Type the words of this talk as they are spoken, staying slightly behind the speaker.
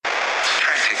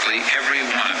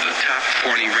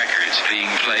40 records being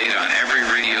played on every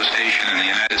radio station in the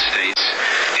United States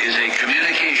is a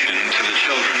communication to the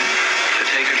children to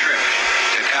take a trip,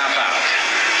 to cop out,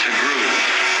 to groove.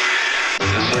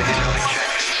 The psychedelic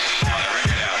jackets on the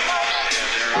record albums have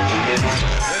their own.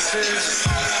 This is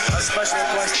a special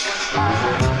question.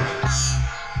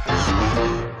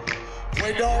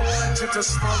 We don't want you to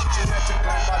smoke genetically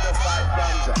modified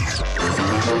ganja.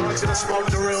 We want you to smoke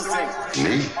the real thing.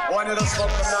 Me? We want you to smoke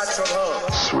the natural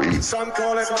herb. Sweet. Some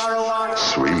call it marijuana.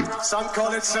 Sweet. Some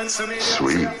call it sesame.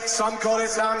 Sweet. Some call it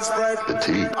lamb's bread. The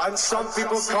tea. And some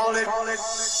people call it...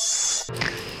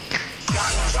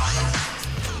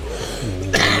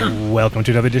 Welcome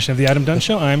to another edition of the Adam Dunn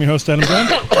Show. I'm your host, Adam Dunn.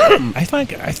 I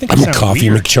think I'm I sound Coffee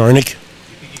weird. McCharnick.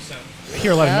 I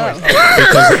hear a lot of noise.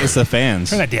 Because it's the fans.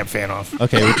 Turn that damn fan off.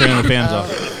 Okay, we're turning the fans off.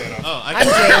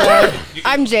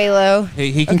 I'm J-Lo.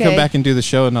 Hey, he can come back and do the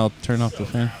show, and I'll turn off the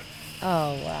fan.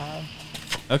 Oh, wow.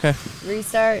 Okay.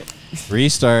 Restart.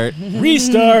 Restart.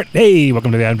 Hey,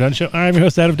 welcome to the Adam Dunn Show. I'm your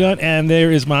host, Adam Dunn, and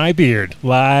there is my beard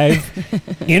live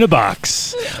in a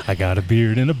box. I got a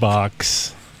beard in a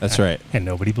box. That's right. And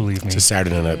nobody believed me. It's a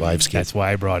Saturday Night Live skit. That's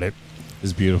why I brought it.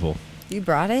 It's beautiful. You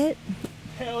brought it?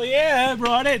 Hell yeah, I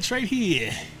brought it. It's right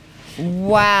here.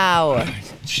 Wow.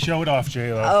 Show it off,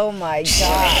 J-Lo. Oh, my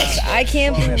gosh. I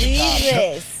can't believe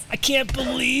this. I can't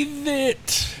believe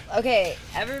it. Okay,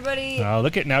 everybody. Oh,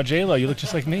 look at now, J-Lo. You look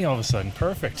just like me all of a sudden.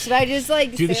 Perfect. Should I just,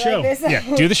 Do the say show. like this?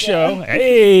 Yeah, do the show.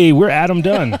 Hey, we're Adam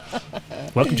Dunn.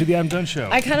 Welcome to the Adam Dunn Show.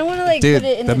 I kind of want to, Dude, put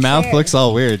it in the the mouth chair. looks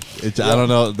all weird. I don't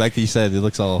know. Like you said, it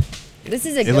looks all... This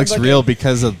is a It good looks looking. real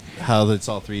because of how it's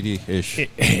all 3D-ish.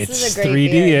 It's is a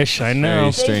great 3D-ish, I know.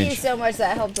 Very Thank you strange. so much.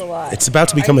 That helped a lot. It's about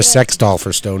to become a sex doll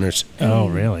for stoners. Oh,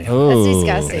 really? Oh, That's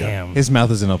disgusting. Damn. His mouth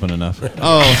isn't open enough.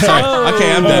 Oh, sorry.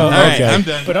 Okay, I'm done. All right, okay. I'm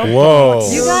done. But Whoa.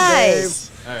 You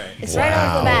guys. All right. It's right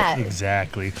off the bat.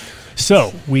 Exactly.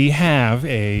 So, we have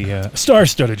a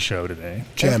star-studded show today.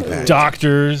 Jam-packed.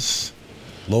 Doctors,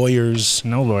 Lawyers.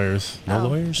 no lawyers. No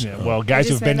lawyers? Yeah, well, guys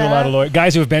who just have been made to a that lot of up? lawyers.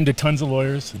 Guys who have been to tons of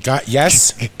lawyers.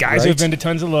 Yes. Guys who have been to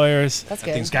tons of lawyers. That's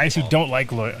good. Guys who don't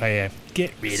like lawyers.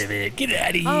 Get rid of it. Get out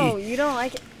of here. Oh, you don't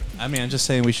like it? I mean, I'm just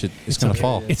saying we should... It's going to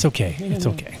fall. It's okay. It's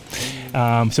okay.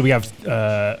 So we have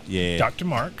Yeah. Dr.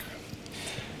 Mark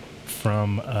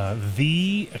from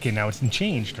okay, now it's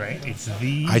changed, right? It's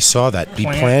the I saw that. The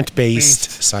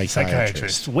plant-based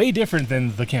psychiatrist. Way different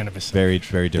than the cannabis. Very,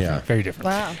 very different. Yeah. Very different.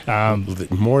 Wow.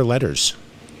 More letters.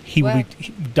 He will Wow.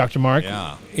 Dr. Mark,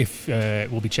 Yeah. if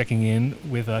will be checking in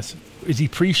with us. Is he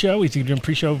pre-show? Is he doing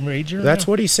pre-show rager? That's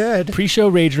what he said. Pre-show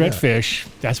rager at Phish.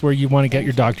 That's where you want to get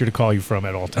your doctor to call you from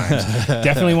at all times.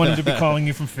 Definitely want him to be calling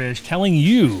you from Phish, telling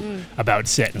you about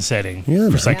set and setting Yeah,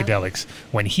 for man. psychedelics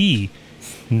when he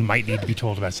might need to be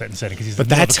told about set and setting because he's But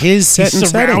the middle that's of a- his set he's and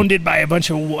setting. surrounded by a bunch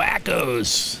of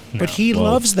wackos. But he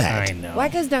loves I that. know.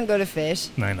 Wackos don't go to Fish.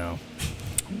 I know.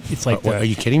 It's like Are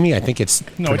you kidding me? I think it's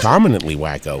No, it's- predominantly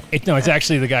wacko. it's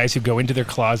actually the guys who go into their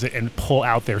closet and pull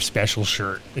out their special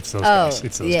shirt. It's those guys.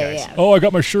 It's those yeah, guys. yeah. Oh, I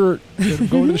got my shirt. I'm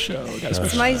going to the show. I got a It's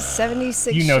special my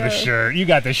 76 You know the shirt. shirt. You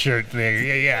got the shirt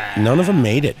thing. Yeah. None of them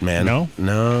made it, man. No?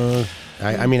 No.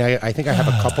 I mean, I think I have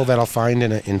a couple that I'll find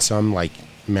in some, like,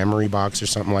 memory box or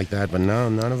something like that, but no,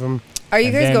 none of them. Are you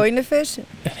And guys then- going to Fish?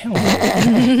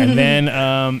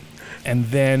 and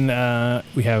then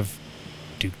we have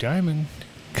Duke Diamond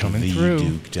coming The through.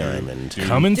 Duke Diamond.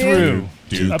 Coming through.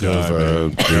 Duke Up-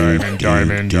 of Diamond,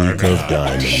 Duke of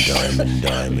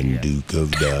Diamond, Duke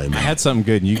of Diamond. I had something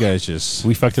good, and you guys just...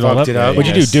 We fucked it all Fucked up. it up. What'd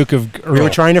you do, Yes. Duke of Earl? We were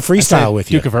trying to freestyle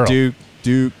with you. Duke of Earl.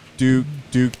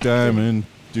 Duke Diamond.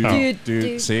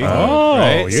 Duke. See? Oh,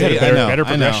 Right? you had See, a better, I know, better I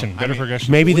know. progression. I Better mean-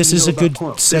 progression. Maybe this is a good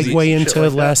segue into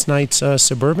last night's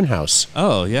Suburban House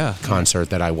Oh, yeah. concert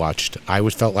that I watched. I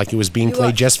felt like it was being You played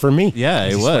watched- just for me. Yeah,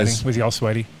 it he was. sweating? Was he all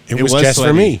sweaty? It was was just for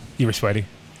sweaty. me. You were sweaty.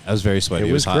 I was very sweaty. It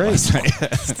It was was hot great. last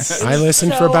night. I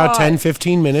listened So for about hot. 10,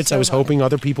 15 minutes. So I was hot. hoping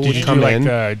other people Did would you do come like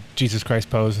in. Jesus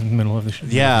Christ pose in the middle of the show?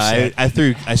 Yeah, I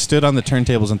threw. I stood on the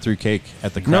turntables and threw cake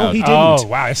at the crowd. No, he didn't. Oh,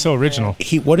 wow. It's so original.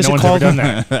 What is no it one's called? ever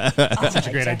done that. That's such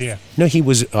a great idea. No, he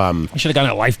was You should have gone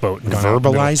on a lifeboat. And gone out in the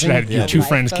middle. Verbalizing? Should have had your Yeah. two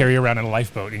friends Lifeboat? carry you around in a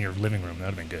lifeboat in your living room. That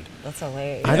would have been good. That's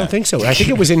hilarious. I don't think so. I think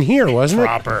it was in here, wasn't it?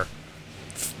 Proper.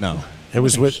 No. It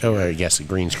was with, yes, a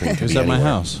green screen. It was at my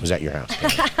house. It was at your house.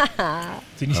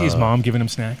 Didn't you see his mom giving him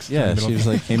snacks? in the Yeah, middle she of was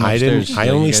the- like, came I upstairs. didn't- She's I like,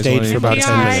 only "You guys stayed wanna for eat?" about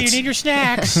 10 minutes. You need your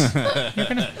snacks.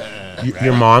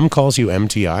 Your mom calls you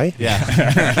MTI? Yeah.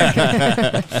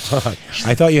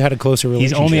 I thought you had a closer He's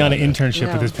relationship. only on an internship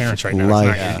No. with his parents right now.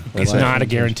 Like- It's not a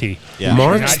guarantee. Yeah.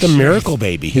 Mark's the miracle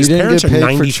baby. His didn't parents get are paid for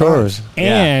 95. chores.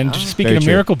 And Yeah. speaking Very of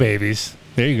true. miracle babies,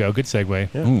 there you go. Good segue.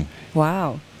 Mm.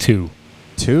 Wow. Two.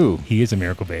 2. He is a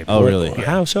miracle baby. Oh, really?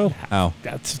 How so? How?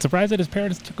 That's surprised that his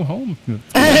parents took him home.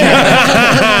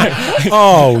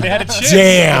 Oh, They had a chance.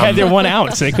 damn. They had their one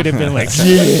out, so they could have been like,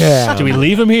 Yeah. do we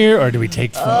leave him here or do we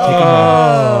take him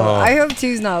home? I hope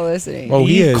two's not listening. Oh,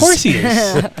 he is. Of course he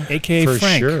is. A.K.A. For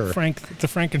Frank. sure. Frank the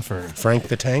Frankenfurter. Frank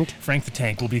the Tank? Frank the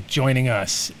Tank will be joining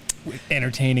us,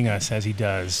 entertaining us as he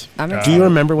does. Do you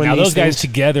remember when now these those guys things-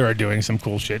 together are doing some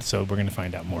cool shit, so we're going to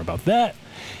find out more about that.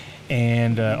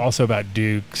 And also about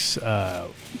Duke's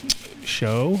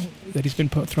show that he's been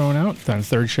throwing out. It's on his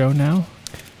third show now.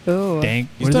 Ooh. Dank.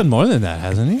 He's done more than that,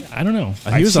 hasn't he? I don't know.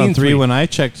 He was on 3 when I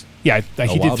checked. Yeah,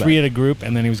 he while did 3 back. at a group,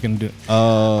 and then he was going to do.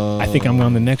 Oh. I think I'm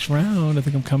on the next round. I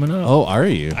think I'm coming up. Oh, are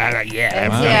you?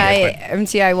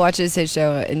 MTI watches his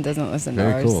show and doesn't listen to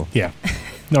Very ours. cool. Yeah.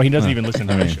 No, he doesn't even listen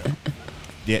to our show.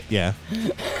 Yeah.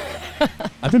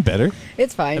 I've been better.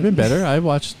 It's fine. I've been better. I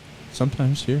watched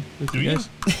sometimes here with Do you you? guys.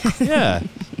 Yeah.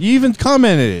 You even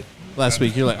commented it last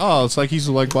week. You're like, oh, it's like he's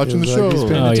like watching the It's show. like he's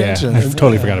paying Oh, yeah. attention. I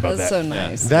totally forgot about That's that. so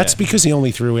nice. That's because he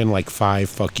only threw in like 5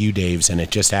 fuck you Daves, and it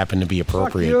just happened to be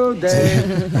appropriate.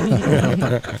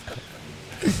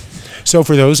 So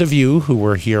for those of you who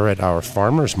were here at our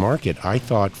farmer's market, I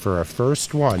thought for a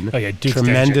first one, Oh, yeah, Duke's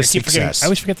tremendous Dank Jank. I keep forgetting- success. I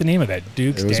always forget the name of that.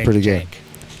 Duke's It was Dank pretty good. Jank.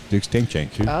 Duke's Dank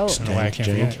Jank, too. Oh. I don't know why I can't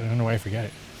Dank forget. Jank. I don't know why I forget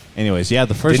it. Anyways, yeah,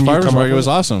 the first Didn't you farmer's come up market with was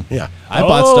it? awesome. Yeah. I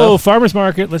bought stuff. Farmer's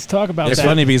Market. Let's talk about It's that.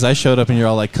 funny because I showed up and you're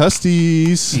all like,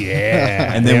 Custies.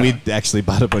 Yeah. And then yeah. we actually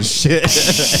bought a bunch of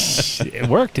shit. It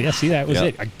worked. Yeah, see, that was Yeah.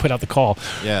 it. I put out the call.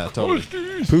 Yeah, totally.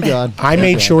 Pooh God. I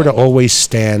made sure to always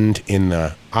stand in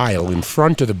the aisle in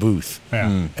front of the booth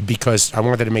Yeah. because I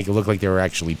wanted to make it look like there were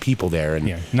actually people there. And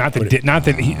Yeah. Not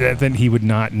that he would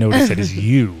not notice it as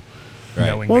you. Right.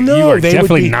 Knowing well, that no, you are they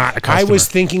definitely would be, not a I customer. was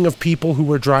thinking of people who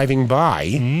were driving by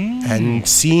and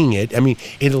seeing it. I mean,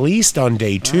 at least on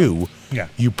day 2, Yeah.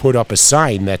 you put up a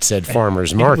sign that said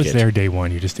farmer's market. It was there day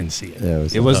one. You just didn't see it. Yeah,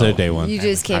 It was their day one. You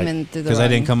just came in through the Because I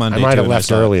didn't come on I day might 2 have and left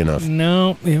saw it. early enough.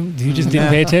 No, you just didn't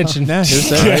pay attention. Nah, it was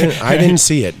there. I didn't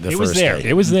see it the It first was there. day.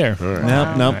 It was there.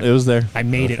 Nope, it was there. I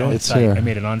made it on It's site. here. I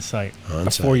made it on site On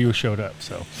before site. you showed up.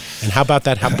 So And how about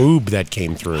that haboob that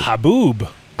came through? Haboob.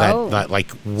 That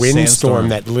like windstorm Sandstorm.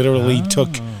 that literally took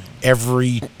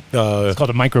every It's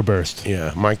called a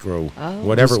microburst. micro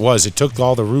whatever it was. It took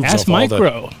all the roofs Ask off all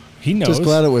Micro. He knows. Just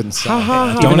glad it wouldn't stop.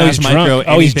 Don't Even though ask he's Micro drunk.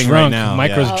 Oh, he's anything drunk. right now.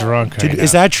 Micro's Yeah. drunk. the. Right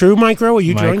Is now. that true, Micro? Are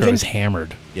you Micro's drinking?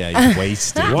 hammered. Yeah, he's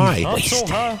wasted. Why?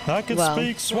 I can Well.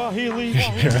 speak Swahili.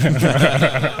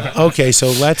 Okay,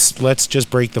 so let's just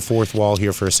break the fourth wall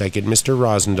here for a second. Mr.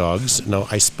 Rosendogs, no,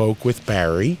 I spoke with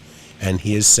Barry, and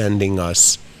he is sending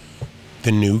us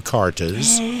the new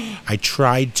cartas. I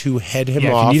tried to head him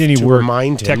Yeah, off if you need any to work,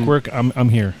 remind tech him. work, I'm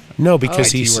here. No, because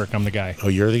IT he's. work, I'm the guy. Oh,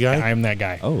 you're the guy? I am that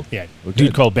guy. Oh, yeah. well, Dude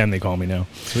good. called Ben, they call me now.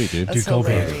 Sweet, dude. That's Dude called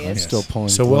Ben. hilarious. Yes. Still pulling.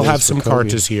 So we'll clothes have for some Kobe.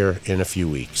 cartas here in a few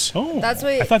weeks. Oh, That's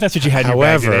what- I thought that's what you had in your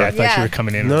bag However- today. I thought you Yeah. were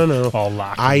coming in No. all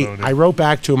locked and loaded. I wrote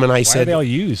back to him and I Why are said, they all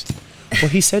used? well,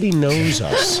 he said he knows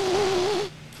us.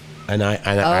 And I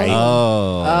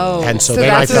Oh. and so So then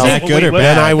I that's felt what- Is that good or Wait,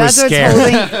 then bad? I was That's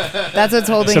scared. That's what's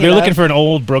holding So it they're up. looking for an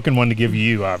old broken one to give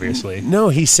you, obviously. No,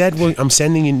 he said, well, I'm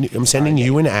sending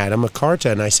you and Adam a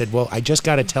carta, and I said, well, I just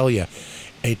got to tell you,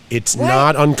 it's What?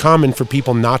 not uncommon for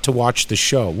people not to watch the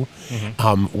show.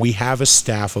 Mm-hmm. We have a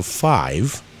staff of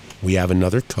 5. We have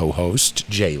another co-host,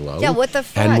 J-Lo. Yeah, what the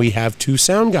fuck? And we have 2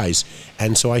 sound guys.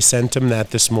 And so I sent him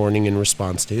that this morning in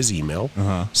response to his email.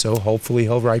 So hopefully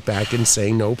he'll write back and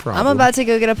say no problem. I'm about to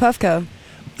go get a Puffco.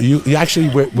 You actually,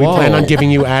 we plan on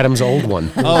giving you Adam's old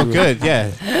one. Oh, good.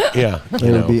 Yeah. Yeah.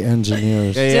 It'll be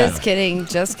engineers. Yeah. Just kidding.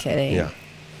 Just kidding. Yeah.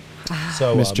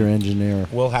 So Mr. Engineer.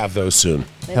 we'll have those soon.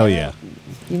 Hell yeah.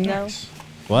 You know.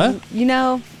 What? You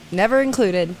know. Never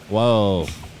included. Whoa.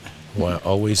 Well,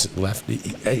 always left.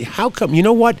 How come? You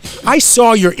know what? I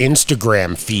saw your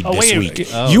Instagram feed Oh, this wait a week.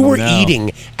 minute. Oh, you were no.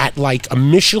 eating at like a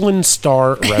Michelin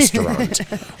star restaurant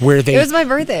where they It was my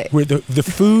birthday. where the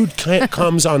food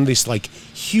comes on this like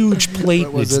huge plate.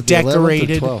 What was It's it, the 11th or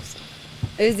decorated. 12th?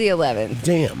 It was the 11th.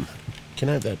 Damn. Can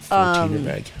I have that 14er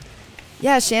bag?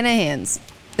 Yeah, Shanahan's.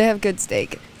 They have good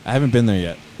steak. I haven't been there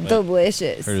yet. but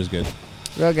Delicious. Heard it was good.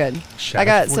 Real good. I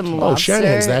got some Oh, lobster.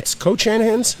 Shanahan's. That's Coach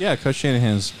Shanahan's? Yeah, Coach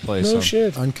Shanahan's place. No so-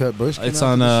 shit. Uncut Bush. came It's out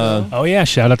on for the show. Oh, yeah.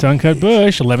 Shout out to Uncut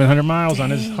Bush. 1,100 miles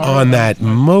on his On that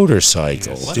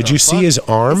motorcycle. Did you see his Is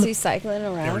arm? he cycling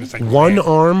around? One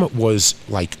arm was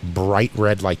like bright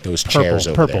red, like those chairs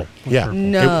over purple. there. Yeah.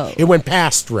 No. It went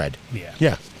past red. Yeah.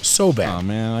 Yeah. So bad. Oh,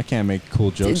 man. I can't make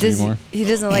cool jokes Does anymore. he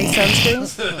doesn't like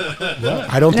sunscreen?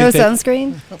 I don't No think that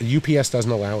sunscreen? UPS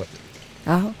doesn't allow it.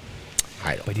 Oh.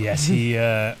 I don't. But yes, he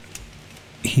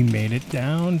he made it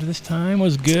down this time.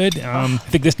 Was good. I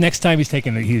think this next time he's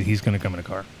taking it, he's going to come in a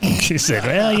car. He said,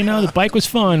 "Well, the bike was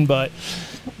fun, but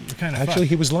kind of Actually,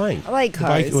 he was lying. I like The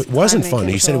bike, cars. it wasn't Climate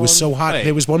fun. He said it was so hot. Wait.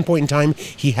 There was one point in time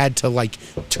he had to like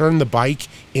turn the bike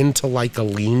into like a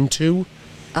lean-to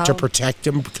to protect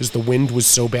him because the wind was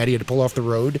so bad. He had to pull off the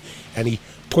road, and he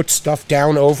put stuff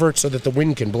down over it so that the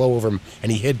wind can blow over him,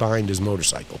 and he hid behind his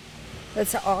motorcycle.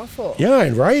 That's awful. Yeah,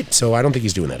 right. So I don't think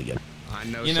he's doing that again.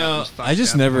 I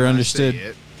just never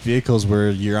understood vehicles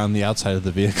where you're on the outside of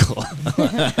the vehicle.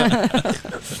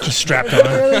 just strapped on.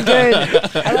 Really good.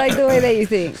 I like the way that you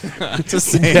think. Just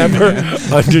saying. Never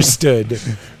understood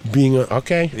being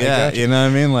okay. I Yeah, got you. you know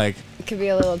what I mean? Like, It could be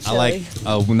a little I chilly.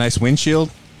 like a nice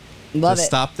windshield Love to it.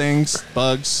 stop things,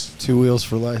 bugs. 2 wheels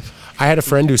for life. I had a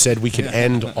friend who said we could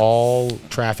end all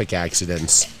traffic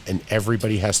accidents and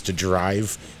everybody has to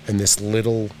drive in this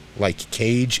little like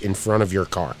cage in front of your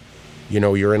car.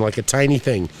 You're in like a tiny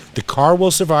thing. The car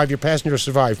will survive, your passenger will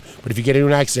survive, but if you get into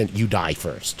an accident, you die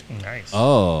first. Nice.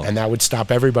 Oh. And that would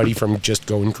stop everybody from just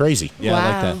going crazy. Yeah, I like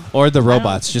Wow. that. Or the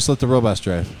robots. Just let the robots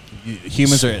drive.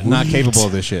 Humans are not capable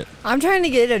of this shit. I'm trying to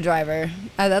get a driver.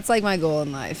 That's like my goal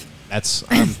in life.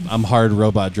 I'm hard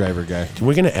robot driver guy.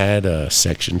 We're going to add a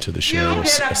section to the show,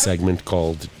 a segment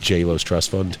called J-Lo's Trust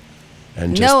Fund,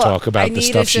 and just talk I about the need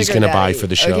stuff a she's sugar going to buy daddy. for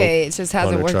the show. Okay, it just on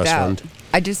hasn't her worked trust out. fund.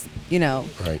 I just,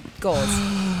 Right. goals.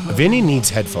 Vinny needs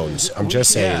headphones. I'm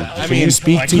just saying. Yeah, I Can mean, you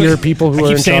speak to your people who I are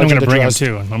keep in saying I'm charge going of to the bring him trust?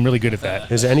 too. I'm really good at that.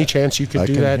 Is there any chance you could I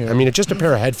do can that? hear. I mean, it's just a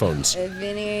pair of headphones.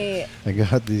 Vinny, I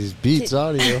got these Beats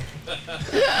audio.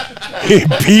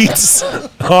 It beats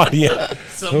audio.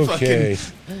 Okay.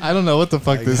 I don't know what the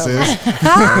fuck this is.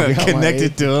 I got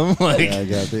Connected to him. Like, Yeah, I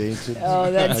got the ancient.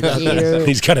 oh, that's cute.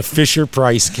 He's got a Fisher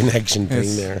Price connection thing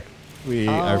Yes. there. we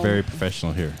are very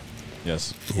professional here.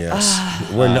 Yes.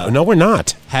 Yes. We're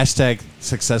not. Hashtag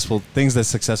successful things that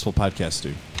successful podcasts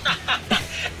do.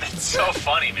 It's so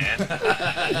funny, man.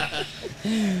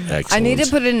 Excellent. I need to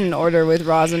put it in order with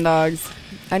Rosin Dogs.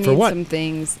 I need what? some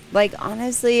things. Like,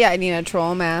 honestly, I need a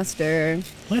troll master.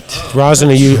 What? Rosin,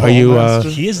 are you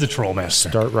He is the troll master.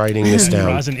 start writing this down?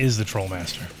 Rosin is the troll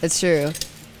master. It's true.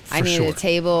 I For need sure. a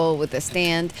table with a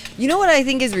stand. You know what I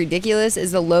think is ridiculous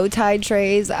is the low tide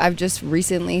trays I've just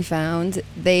recently found.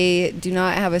 They do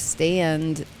not have a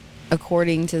stand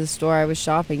according to the store I was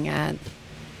shopping at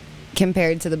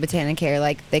compared to the Botanicare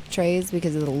like thick trays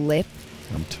because of the lip.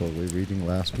 I'm totally reading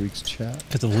last week's chat.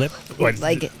 Because the lip, what,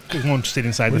 Like- it won't sit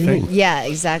inside What the do you thing. mean? Yeah,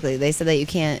 exactly. They said that you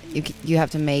can't you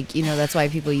have to make, that's why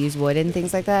people use wood and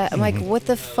things like that. I'm like, what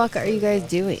the fuck are you guys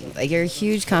doing? Like, you're a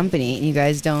huge company and you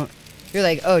guys don't. You're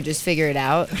like, oh, just figure it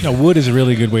out. No, wood is a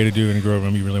really good way to do in a grow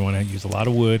room. You really want to use a lot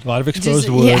of wood, a lot of exposed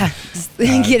wood. Yeah, just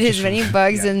get as just- many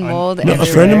bugs and mold. No, a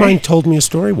everywhere. friend of mine told me a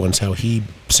story once how he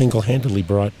single-handedly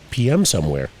brought PM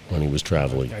somewhere when he was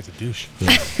traveling. Guy's a douche.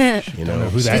 You know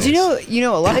who that Did is. you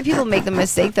know, a lot of people make the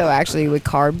mistake though, actually, with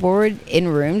cardboard in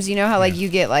rooms. You know how like you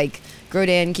get like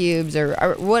Grodin cubes or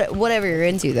whatever you're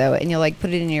into though, and you'll like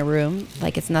put it in your room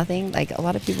like it's nothing. Like a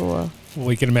lot of people will. Well,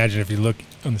 you can imagine if you look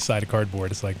on the side of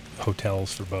cardboard, it's like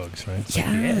hotels for bugs, right? It's like,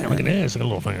 Yeah. look at this. Got a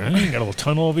little thing. Got a little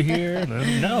tunnel over here. And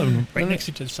then, no, right next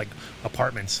to just like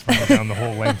apartments running down the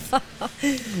whole length.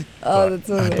 Oh, that's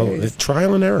hilarious.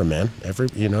 trial and error, man.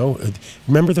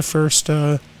 Remember the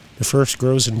first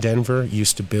grows in Denver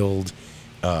used to build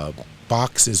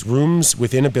boxes, rooms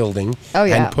within a building, Oh,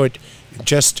 yeah. and put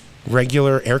just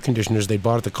regular air conditioners they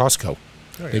bought at the Costco.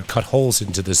 Oh, yeah. They'd cut holes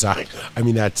into the side. I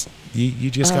mean, that's you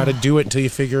just got to do it until you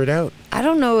figure it out. I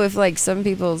don't know if like some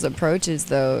people's approaches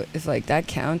though, if like that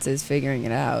counts as figuring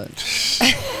it out.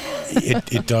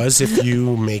 It does if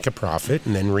you make a profit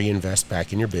and then reinvest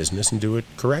back in your business and do it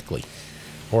correctly,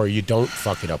 or you don't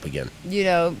fuck it up again.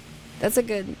 That's a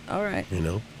good. All right.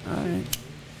 All right.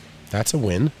 That's a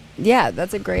win. Yeah,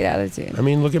 that's a great attitude. I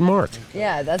mean, look at Mark.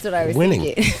 Yeah, that's what I was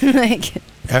Winning. thinking. Like,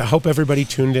 I hope everybody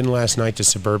tuned in last night to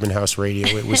Suburban House Radio.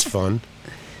 It was fun.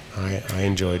 I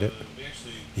enjoyed it.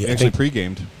 We Yeah, I actually think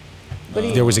pre-gamed.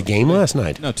 there was a game last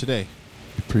night. No, today.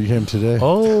 Pre-game today.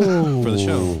 Oh, For the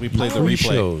show. We played the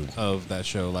Pre-showed. replay of that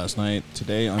show last night,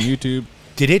 today on YouTube.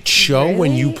 Did it show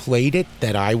when you Really? played it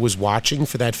that I was watching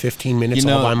for that 15 minutes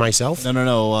all by myself?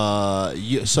 No.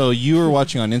 So you were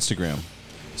watching on Instagram.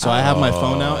 So I have my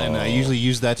phone out, and I usually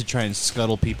use that to try and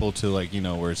scuttle people to, like,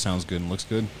 where it sounds good and looks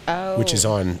good. oh. Which is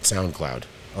on SoundCloud.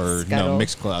 or Scuttle. no,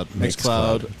 Mixcloud,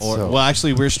 Mixcloud. or So- well,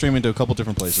 actually, we're streaming to a couple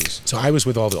different places. So I was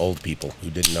with all the old people who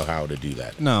didn't know how to do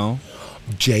that. No,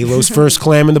 J-Lo's first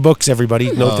clam in the books,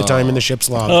 everybody. Note the time in the ship's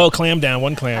log. Oh, clam down,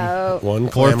 one clam. Oh, One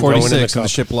clam going in the 446 in the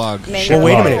cup. ship log. Man, Well,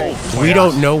 wait a Oh. minute. We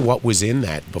don't know what was in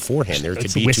that beforehand. There could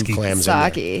It's be whiskey. two clams in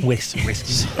there. sake. Whiskey.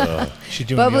 She's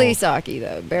doing Bubbly the old- sake,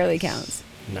 though. Barely counts.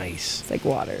 Nice. It's like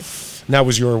water. That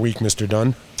was your week, Mr.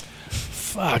 Dunn.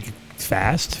 Fuck.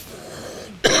 Fast.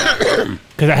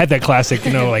 Because I had that classic,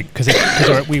 like,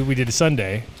 because we did a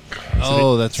Sunday.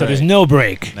 Oh, that's So right. there's no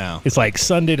break. No. It's like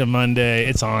Sunday to Monday,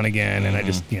 it's on again, and I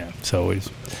just,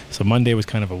 so Monday was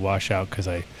kind of a washout because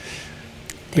I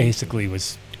basically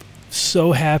was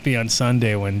so happy on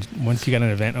Sunday when once you got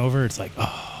an event over, it's like,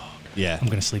 oh, Yeah. I'm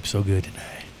gonna sleep so good tonight.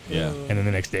 Yeah. And then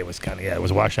the next day was kind of it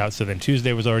was a washout. So then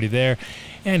Tuesday was already there,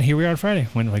 and here we are on Friday.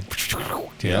 When like,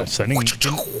 Yep. Sunday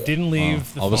didn't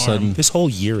leave the all of a farm. sudden- This whole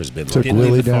year has been Took like Didn't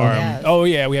Willie leave the down. farm. Yes. Oh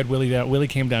yeah, we had Willie down. Willie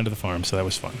came down to the farm, so that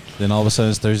was fun. Then all of a sudden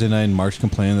it's Thursday night, and Mark's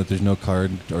complaining that there's no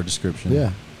card or description.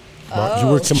 Yeah. You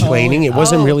were complaining. It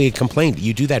wasn't Oh. really a complaint.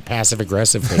 You do that passive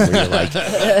aggressive thing where you're like,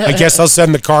 I guess I'll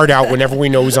send the card out whenever we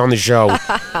know who's on the show.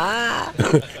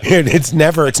 It's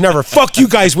never, fuck you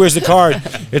guys, where's the card?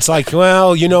 It's like,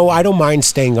 well, I don't mind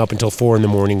staying up until 4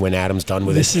 a.m. when Adam's done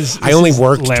with it. I only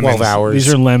worked 12 hours.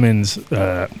 These are lemons,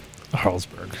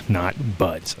 Harlesburg, not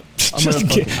buds.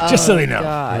 Just so they know.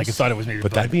 gosh. Like I thought it was maybe.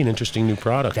 But that'd be an interesting new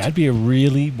product. that'd be a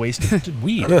really waste of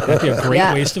weed. That'd be a great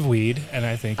Yeah. waste of weed, and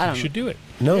I think I you don't- should do it.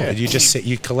 No, you just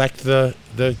you collect the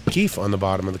keef on the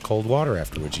bottom of the cold water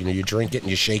afterwards. You drink it and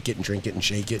you shake it and drink it and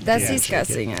shake it. That's and shake it.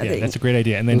 disgusting, I Yeah, think. that's a great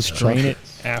idea. And then Those strain it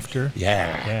chocolates. after.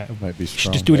 Yeah. Yeah. Might be You should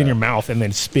strong. just do it in yeah. your mouth and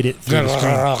then spit it through the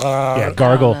screen. Yeah,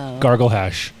 gargle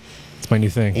hash. It's my new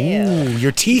thing. Ooh,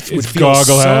 your teeth would It's feel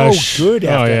gargle so hash. good Oh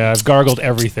after. yeah, I've gargled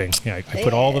everything. Yeah, I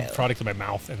put all the product in my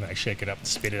mouth and then I shake it up and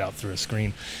spit it out through a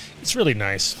screen. It's really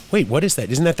nice. Wait, what is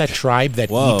that? Isn't that tribe that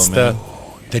Whoa, eats man.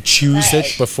 that chews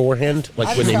it beforehand,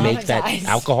 like when they make that traumatized.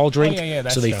 alcohol drink? Oh, yeah,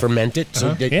 that so they stuff. ferment it.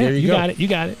 So Yeah, there you go. got it. You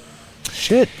got it.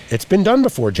 Shit, it's been done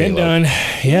before, J-Lo. Been done.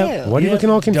 Yep. What are you looking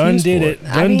all confused Dunn did for? it.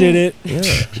 I Dunn mean- did it. Yeah,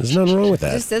 there's nothing wrong with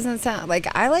that. Just doesn't sound like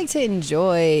I like to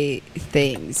enjoy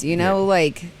things,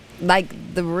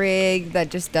 like the rig that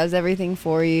just does everything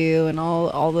for you and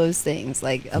all those things,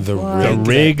 like a The blunt.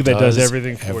 The rig that does does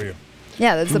everything for you.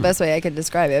 Yeah, that's the best way I could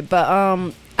describe it. But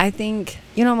I think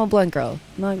I'm a blunt girl.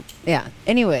 Yeah.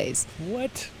 Anyways,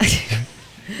 What?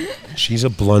 She's a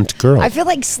blunt girl. I feel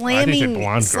like I think you said blonde girl.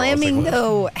 I was slamming like,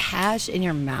 though hash in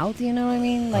your mouth. You know what I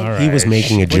mean? Like All He was right.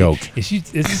 making a joke. Is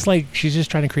this like she's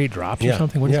just trying to create drops or Yeah,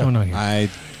 something? What is yeah. going on here? I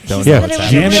don't Yeah. know what's He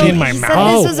said happening. Jam it in my he said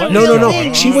mouth. this is a No, real no.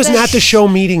 thing. She He was said- at the show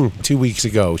meeting 2 weeks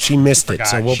ago. She missed it,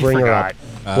 so we'll She bring her up.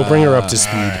 forgot. We'll bring her up to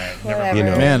speed. Whatever. You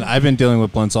know. Man, I've been dealing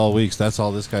with blunts all week. So that's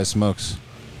all this guy smokes.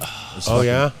 It's Oh fucking-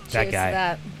 yeah, That Cheers to guy.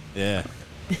 that. Yeah.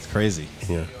 It's crazy.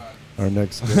 yeah. Our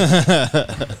next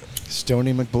guest,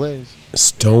 Stony McBlaze.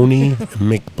 Stony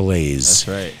McBlaze. That's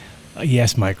right.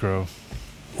 Yes, Micro.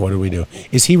 What do we do?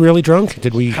 Is he really drunk?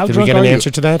 Did we How get drunk an are you?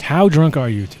 answer to that? How drunk are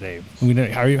you today?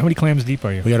 How many clams deep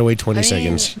are you? We gotta wait 20 I mean,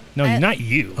 seconds. No, I- not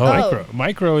you. Oh. Micro.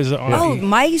 Micro is on. Oh,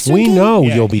 Mike's We drinking? know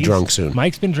Yeah, you'll be he's- drunk soon.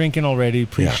 Mike's been drinking already.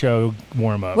 Pre-show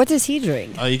warm up. What does he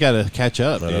drink? Oh, you got to catch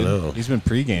up, I dude. don't know. He's been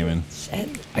pre-gaming.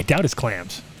 I doubt it's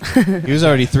clams. He was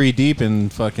already 3 deep in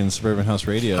fucking Suburban House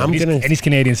Radio. I'm gonna. And he's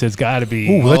Canadian, so it's got to be.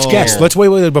 Ooh, let's Oh. guess. Let's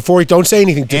wait before we don't say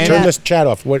anything. And- Turn this chat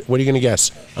off. What are you gonna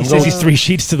guess? He says he's 3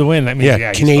 sheets to the wind. That means Yeah,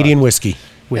 he's Canadian fucked. whiskey.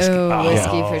 whiskey. Oh,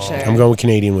 whiskey yeah. for sure. I'm going with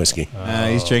Canadian whiskey.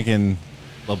 He's drinking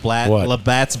What?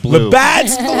 Labatt's Blue.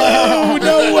 Labatt's Blue.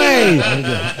 No way.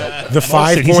 The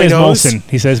Molson. He says 5.0s. Molson.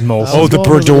 He says Molson. Oh, the going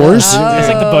with Bordeurs. that. It's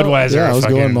like the Budweiser. Yeah, I was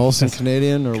fucking- going Molson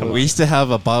Canadian or what? We used to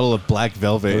have a bottle of Black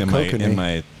Velvet Or in my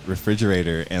Kokanee.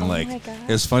 refrigerator, and my like God.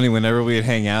 it was funny whenever we'd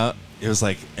hang out. It was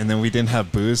like, and then we didn't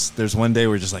have booze. There's one day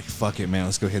we're just like, fuck it, man,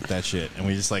 let's go hit that shit, and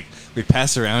we just like we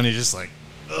pass around, and you're just like,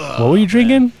 What were you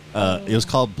drinking? it was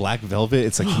called Black Velvet.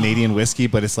 It's a Canadian whiskey,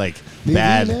 but it's like BV,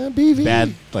 bad, man, BV.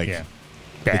 bad, like Yeah.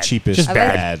 the Bad. cheapest, Just I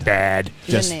like- bad. Bad.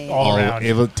 just The name. all around.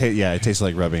 It would it tasted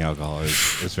like rubbing alcohol.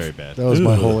 It was very bad. That was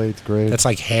my whole 8th grade. That's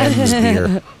like Ham's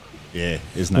beer. Yeah,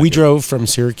 it's not. We good. drove from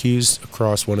Syracuse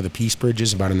across one of the Peace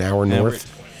Bridges, about an hour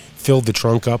north. Filled the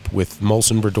trunk up with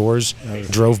Molson Bordeurs,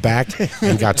 drove back,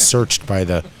 and got searched by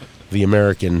the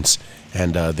Americans.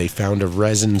 And they found a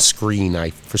resin screen I,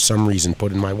 for some reason,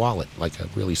 put in my wallet, like a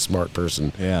really smart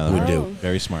person Yeah, would do.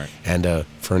 Very smart. And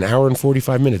for an hour and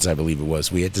 45 minutes, I believe it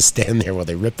was, we had to stand there while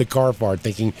they ripped the car apart,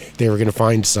 thinking they were going to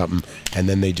find something, and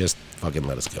then they just fucking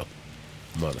let us go.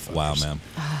 Motherfuckers. Wow, man.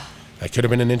 That could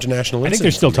have been an international I think incident.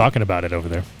 they're still talking about it over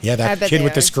there. Yeah, I that bet kid they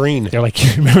with the are. screen. They're like,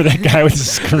 you remember that guy with the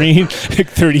screen like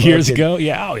 30 years kid. ago?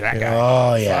 Yeah, that guy.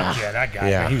 Oh, yeah. Fuck yeah, that guy.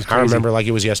 Yeah, Man, he was I crazy. remember like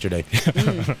it was yesterday.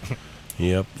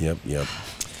 Yep.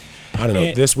 I don't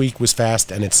know. This week was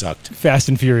fast and it sucked. Fast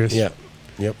and Furious. Yep.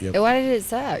 Why did it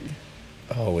suck?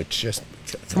 Oh, it's just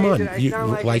come on. You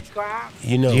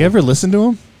you know. Do you ever listen to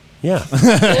him? Yeah.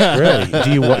 Really?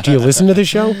 Do you listen to the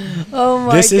show? Oh my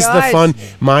god! This is the fun.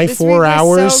 My This 4 week was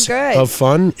hours so good. of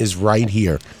fun is right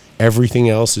here. Everything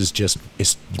else is just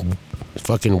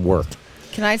fucking work.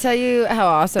 Can I tell you how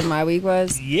awesome my week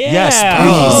was? Yeah. Yes,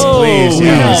 Oh, please,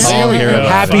 yes. yes. There we go.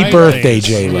 Happy Finally. birthday,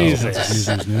 J-Lo.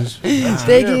 Jesus.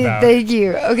 Thank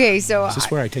you. Okay, so Is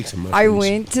this where I take some mushrooms? I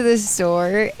went to the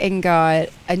store and got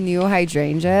a new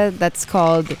hydrangea that's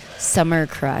called Summer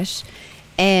Crush.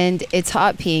 And it's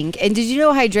hot pink. And did you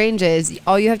know hydrangeas,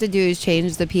 all you have to do is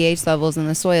change the pH levels in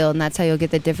the soil, and that's how you'll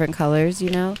get the different colors, you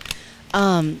know?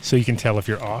 So you can tell if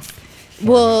you're off.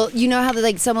 Well, you know how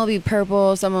some will be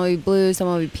purple, some will be blue, some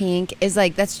will be pink. It's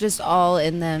like that's just all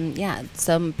in them. Yeah,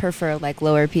 some prefer like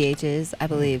lower pHs, I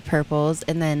believe, purples,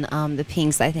 and then the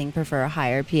pinks I think prefer a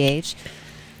higher pH.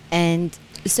 And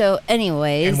so,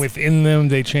 anyways, And within them,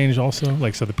 they change also.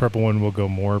 Like, so the purple one will go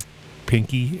more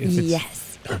pinky. If it's,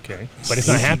 yes. Okay. But it's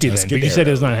not happy then. Tuscadero. But you said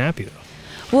it's not happy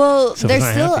though. Well, So if they're it's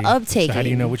not still happy, uptaking. So how do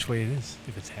you know which way it is?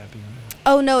 If it's happy or not?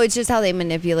 Oh no, it's just how they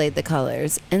manipulate the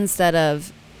colors instead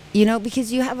of,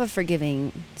 because you have a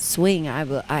forgiving swing.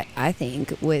 I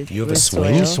think with You have a with swing?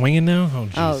 soil. Are you swinging now? Oh,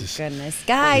 Oh Jesus. goodness,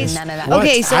 guys! What?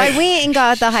 Okay, so I went and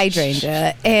got the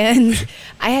hydrangea, and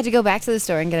I had to go back to the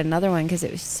store and get another one because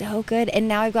it was so good. And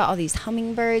now I've got all these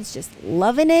hummingbirds just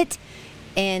loving it,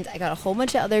 and I got a whole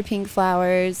bunch of other pink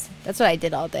flowers. That's what I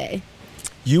did all day.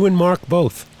 You and Mark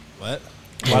both. What?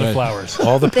 A lot of flowers.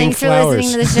 All the pink Thanks for flowers.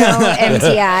 listening to the show,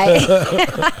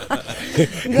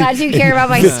 MTI. Glad you care about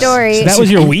my story. That was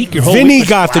your week? Your whole Vinny week?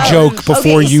 got the joke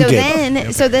before you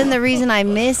did. So then the reason I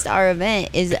missed our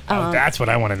event is Oh, that's what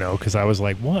I want to know because I was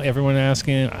like, what? Everyone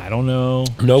asking? I don't know.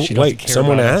 No, She doesn't wait. care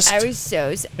Someone about it. asked? I was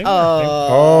so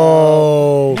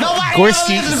Oh.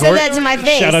 Gorski. you said that to my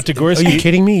face. Shout out to Are Gorski. you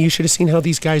kidding me? You should have seen how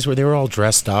these guys were. They were all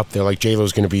dressed up. They're like,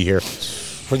 J-Lo's going to be here.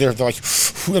 They're like,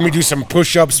 let me do some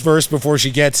push-ups first before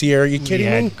she gets here. Are you kidding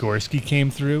Yeah, me? Gorski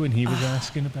came through and he was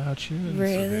asking about you. and so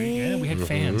Really? yeah, we had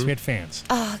fans. We had fans.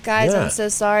 Oh, guys, Yeah. I'm so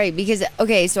sorry because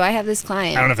so I have this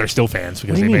client. I don't know if they're still fans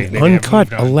because What do you they mean? may have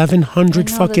Uncut, moved on. 1,100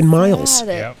 I know, fucking that's miles. sad.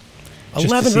 Yep.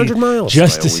 1,100 miles.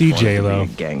 Just to see J-Lo.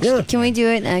 Yeah. Can we do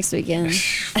it next weekend?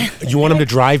 You want him to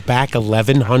drive back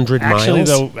 1,100 Actually, miles?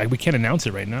 though, we can't announce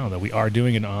it right now, though. We are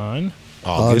doing it on...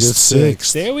 August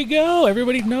 6th. There we go.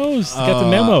 Everybody knows. Got the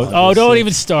memo. Oh, don't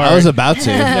even start. I was about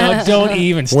to. No, don't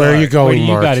even start. Where are you going, What do you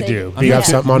Mark? got to do? Do you have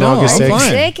something on No, August I'm 6th? fine.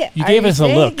 Sick? You Are gave us a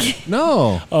look. sick?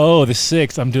 No. Oh, the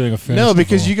 6th. I'm doing a festival. No,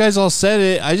 because you guys all said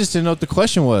it. I just didn't know what the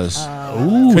question was.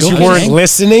 Ooh, Because don't you get weren't angry.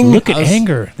 listening? Look at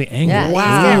anger. The anger. Yeah, he's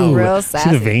Wow. getting real See the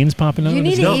sassy. veins popping out? You of need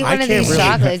his to No, eat I one of can't these really-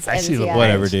 chocolates. I see the- MTI.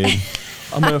 Whatever, dude.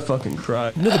 I'm gonna fucking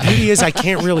cry. No, the beauty is I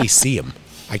can't really see him.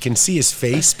 I can see his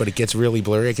face, but it gets really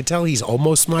blurry. I can tell he's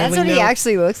almost smiling That's what now. he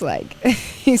actually looks like.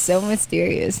 He's so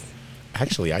mysterious.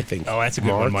 Actually, I think Oh, that's a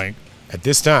good one, Mike. at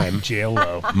this time,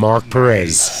 J-Lo. Mark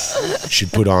Perez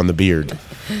should put on the beard.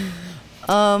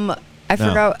 I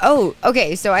forgot. Oh,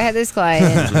 okay. So I had this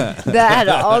client that had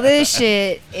all this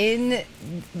shit in,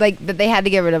 like, that they had to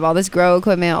get rid of all this grow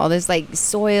equipment, all this like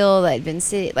soil that had been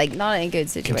not in a good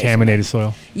situation. Contaminated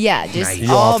soil. Yeah, just You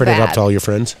all offered bad. it up to all your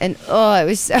friends? And it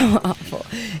was so awful.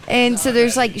 And so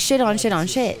there's like shit on shit on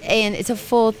shit, and it's a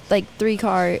full like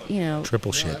 3-car,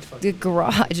 Triple shit. the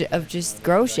garage of just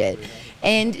grow shit.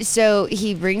 And so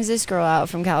he brings this girl out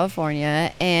from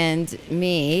California and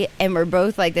me, and we're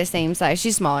both like the same size.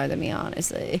 She's smaller than me,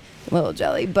 honestly, little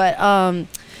jelly. But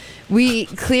we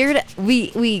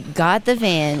got the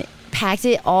van, packed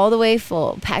it all the way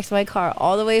full, packed my car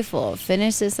all the way full,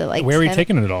 finished this at like Where are you 10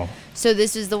 taking it all? So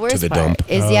this is the worst the part. dump.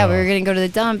 Is we were gonna go to the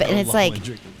dump, and it's like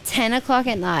 10 o'clock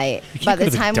at night. By the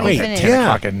time we finish, 10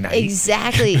 o'clock at night.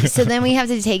 exactly. So then we have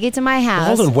to take it to my house.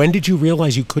 Hold on. When did you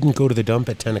realize you couldn't go to the dump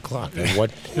at 10 o'clock? And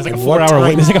what? It's like a and what 4-hour time?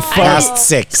 wait. It's like a 5 Past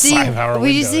 6. See, 5-hour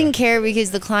we just window. didn't care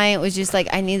because the client was just like,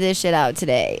 "I need this shit out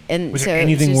today." And Was so there it was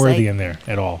anything just worthy like, in there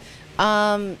at all?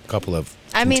 Couple of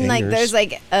I mean, like, containers. there's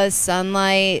like a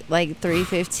Sunlight, like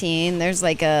 315. There's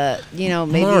like a, maybe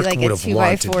Mark like a would've 2x4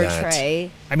 wanted that.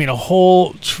 tray. I mean, a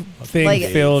whole thing Like-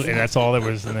 filled, and that's all there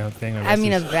was in that thing. I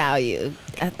mean, a value,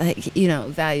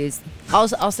 values.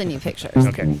 I'll send you pictures.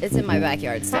 Okay. It's in my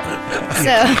backyard still.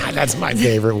 So, That's my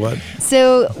favorite one.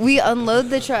 so we unload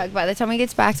the truck. By the time he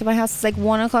gets back to my house, it's like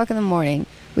 1 o'clock in the morning.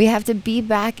 we have to be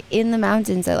back in the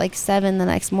mountains at like 7 the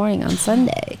next morning on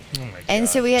Sunday. Oh my And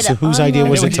so we had So to whose idea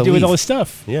was What it did you to do with leave? all this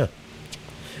stuff? Yeah.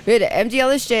 We had to empty all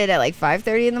the shit at like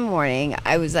 5:30 in the morning.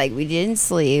 I was like, we didn't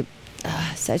sleep.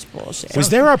 Such bullshit. Was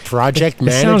there a project It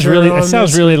manager? sounds really. on It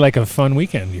sounds this? really like a fun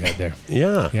weekend you had there.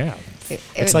 Yeah. Yeah.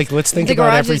 It's like, let's think the about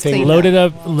garage is everything. cleaned Loaded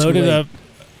up. Loaded late. up.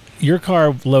 Your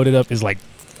car loaded up is like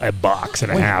a box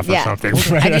and a half or yeah. something. I That's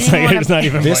didn't like, even wanna- it's not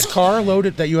even This much. car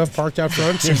loaded that you have parked out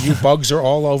front, so you bugs are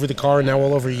all over the car, and now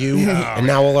all over you, and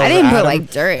now all over I didn't put Adam,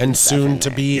 like dirt and stuff soon in to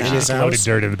there. be in his Loaded house.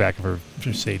 dirt in the back of her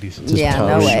Mercedes. Yeah, no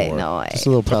powder way, sure. no way. Just a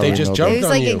little But they powder just no jumped It good. was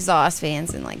on like you. exhaust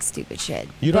fans and like stupid shit.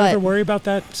 You don't But- ever worry about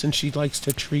that, since she likes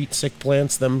to treat sick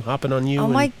plants, them hopping on you. Oh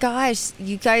and- my gosh,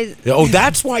 you guys. Oh,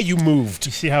 that's why you moved.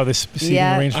 You see how this seating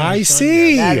Yeah. arrangement I is done?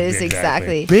 see. That Yeah, is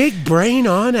exactly. Big brain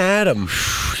on Adam.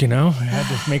 You know, I had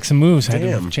to make some moves. I had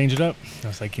Damn. to change it up. I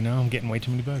was like, I'm getting way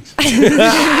too many bugs.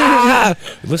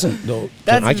 Listen, no,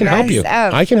 That's I can help you. messed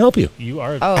up. I can help you. You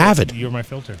are Oh. Avid. You're my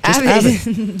filter. Just Avid.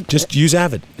 Avid. Just use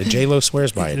Avid. The J-Lo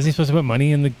swears by Isn't it. he supposed to put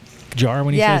money in the jar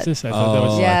when he Yeah. says this? I thought that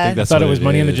was. Yeah. I think I that's thought what it was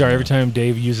money in the is, jar yeah. every time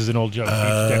Dave uses an old joke.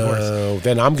 Dead horse. Oh,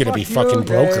 then I'm going to be fucking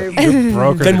broker. You're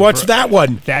broker. Then what's that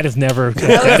one? That is never.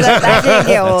 That didn't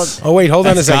get old. Oh, wait, hold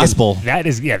on a That's second. gospel. That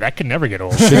is. Yeah, that could never get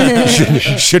old.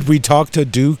 Should we talk to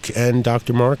Duke and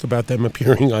Dr. Mark about them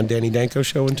appearing on Danny Danko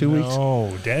show in 2 weeks?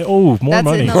 more That's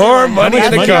money. another More one. money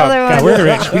That's in the another cup. one. God, we're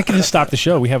rich. We can just stop the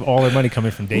show. We have all our money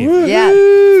coming from Dave. Yeah.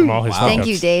 From all his Thank hookups.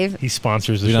 you, Dave. He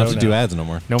sponsors the We show don't have to do now. ads no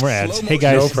more. No more ads. Hey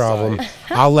guys. No problem.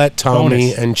 I'll let Tommy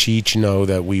Bonus. and Cheech know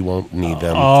that we won't need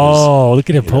them. Oh, look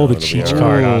at him pull the know, Cheech it'll be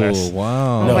card on Oh, us.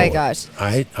 wow. Oh my gosh.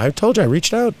 I told you I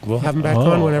reached out. We'll have them back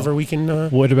on Oh. whenever we can.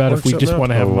 What about work if we just something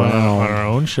want to out. have him on Wow. our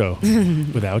own show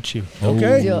without you?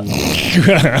 Okay. Deal.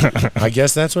 I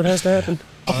guess that's what has to happen.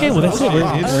 Okay, well that's it.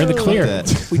 We're in the clear.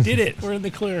 that. We did it. We're in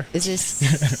the clear. It's just.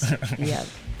 Yeah.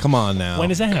 Come on now.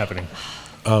 When is that happening?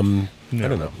 I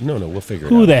don't know. No, we'll figure it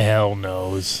Who out. the hell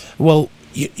knows? Well,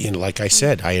 like I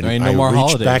said, I There ain't no I more reached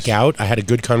holidays. back out. I had a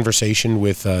good conversation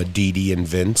with Dee Dee and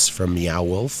Vince from Meow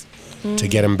Wolf to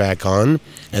get him back on,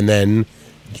 and then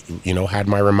had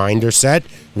my reminder set.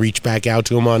 Reach back out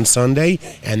to him on Sunday,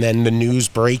 and then the news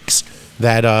breaks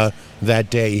that that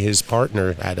day his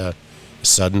partner had a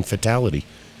sudden fatality.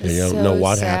 You don't So know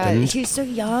what sad. happened. He's so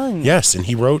young. Yes,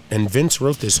 and Vince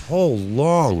wrote this whole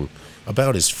long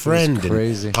about his friend.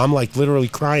 crazy. And I'm like literally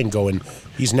crying, going,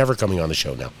 he's never coming on the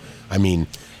show now. I mean,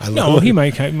 No, he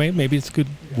might. Maybe it's good.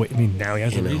 I mean, now he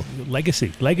has a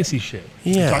legacy shit.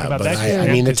 Yeah, Talk about but that.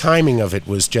 I mean, the timing of it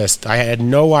was just, I had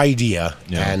no idea.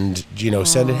 Yeah. And,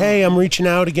 said, hey, I'm reaching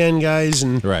out again, guys.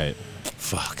 And Right.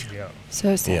 fuck. Yeah.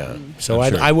 So sad. Yeah. So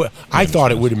I'm sure. I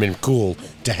thought it would have been cool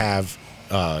to have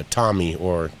Tommy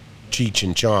or Cheech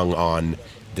and Chong on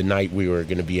the night we were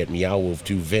going to be at Meow Wolf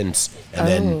to Vince, and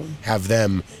then have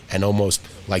them and almost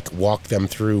like walk them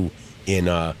through in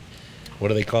what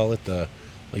do they call it?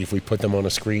 Like if we put them on a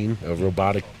screen,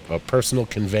 a personal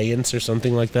conveyance or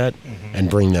something like that, and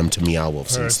bring them to Meow Wolf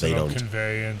since they don't.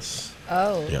 Conveyance.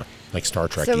 Oh. Yeah, like Star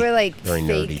Trek. So we're like very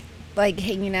fake, nerdy. like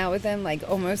hanging out with them, like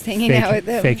almost hanging out with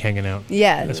them. Fake hanging out.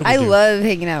 Yeah, That's what we I do. love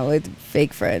hanging out with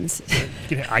fake friends.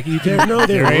 You can, No,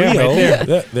 they're there I am, real. right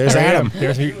there. There's There I am.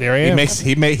 Adam. There I am.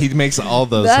 He makes all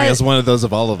those. That- He has one of those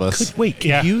of all of us. Wait, could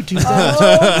Yeah. you do that?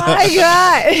 Oh my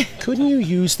god! Couldn't you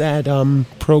use that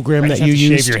program I that just have you to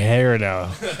shave used? your hair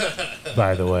now.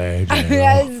 By the way, Daniel.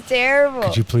 That's terrible.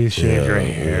 Could you please shave your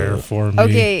hair for me?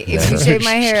 Okay, if you shave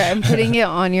my hair, I'm putting it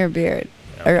on your beard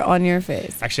or on your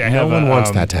face. Actually, I No have. one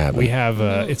wants that to happen. We have.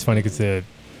 It's funny because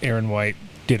Aaron White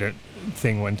did a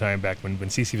thing one time back when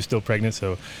Cece was still pregnant.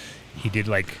 So he did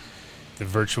like the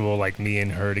virtual like me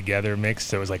and her together mix.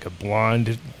 So it was like a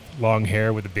blonde, long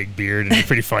hair with a big beard, and it was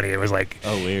pretty funny. It was like,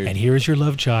 Oh, weird. and here is your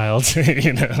love child.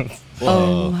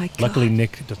 Oh my god! Luckily,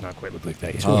 Nick does not quite look like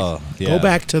that yet. Oh, yeah. Go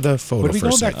back to the photo What are we for a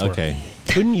going back second. for? Okay.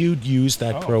 Couldn't you use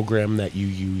that Oh. program that you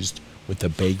used with the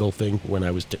bagel thing when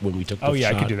we took the Oh yeah,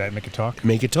 shot? I could do that. Make it talk.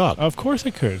 Make it talk. Of course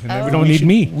I could. And then Oh. we don't need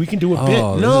me. We can do a Oh, bit.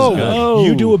 this No, is good. Oh.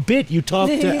 you do a bit. You talk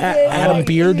to Adam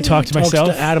Beard. Talk to talks myself?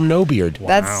 to Adam No Beard.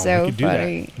 That's Wow, so we could do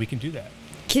funny. That. We can do that.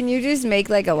 Can you just make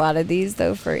like a lot of these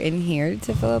though for in here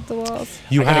to fill up the walls?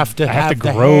 You I have to I have to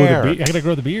the grow hair. I gotta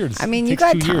grow the beards. I mean, It you takes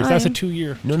got 2 years. That's a time.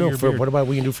 2-year. No, 2-year for beard. what about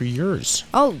we can do for yours?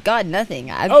 Oh God,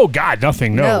 nothing. Oh God,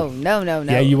 nothing. No. No.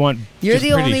 Yeah, you want? You're Just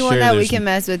the pretty only one sure that we there's can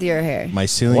mess with your hair. My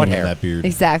ceiling What in hair? that beard.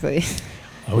 Exactly.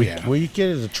 Oh yeah. Well, you get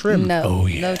it as a trim. No. Oh,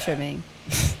 yeah. No trimming.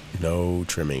 No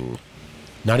trimming.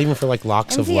 Not even for like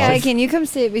locks of MTI, love. can you come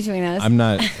sit between us? I'm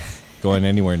not going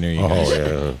anywhere near you guys.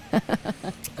 Oh yeah.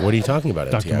 What are you talking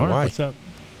about, Dr. MTI? Mark, Why? what's up?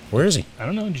 Where is he? I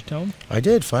don't know. Did you tell him? I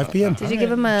did. 5 p.m. Did you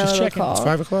give him a Just little checking. call? It's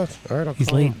 5 o'clock. All right, I'll He's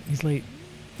call late. him. He's late.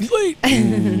 He's late.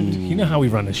 You know how we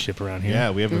run this ship around here.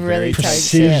 Yeah, we have a Really very tight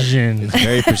precision. It's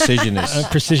very precisionist.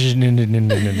 Precision.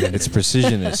 It's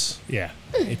precisionist. Yeah,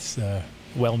 it's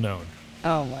well known.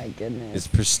 Oh my goodness. It's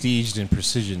prestiged and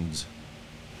precisions,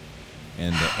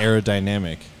 and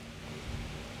aerodynamic,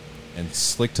 and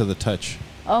slick to the touch.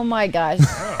 Oh my gosh.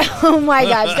 Oh my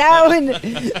gosh.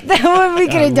 That one we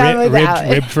could have done without.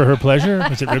 Ribbed for her pleasure?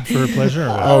 Was it ribbed for her pleasure? Or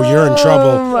what? Oh, you're in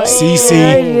trouble. my CC.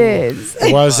 goodness.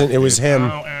 It wasn't. It was him.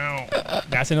 Ow, ow.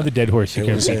 That's another dead horse. You It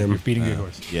can't was beat. him. You're beating dead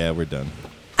horse. Yeah, we're done.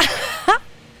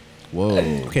 Whoa.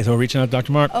 Okay, so we're reaching out to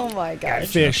Dr. Mark. Oh my gosh.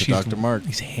 Phish. Dr. Mark.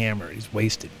 He's hammered. He's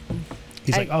wasted.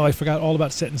 He's like, oh, I forgot all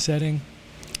about set and setting.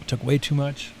 Took way too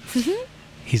much.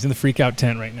 He's in the freak out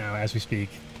tent right now as we speak.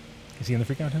 Is he in the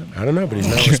freak out tent? I don't know, but he's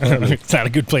not responding. It's not a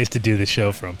good place to do this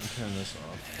show from.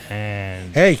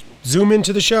 And Hey, zoom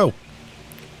into the show.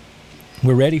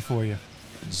 we're ready for you.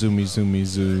 Zoomy, zoomy,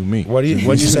 zoomy. What'd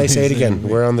you say? Say it again.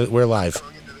 We're live.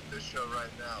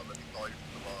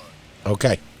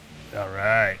 Okay. All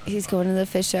right. He's going to the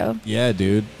Phish show. Yeah,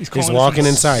 dude. He's calling us walking from-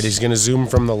 inside. He's going to zoom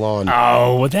from the lawn.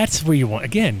 Oh, well, that's where you want.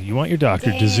 Again, you want your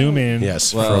doctor to zoom in.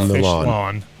 Yes, Well, from the Phish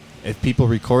lawn. If people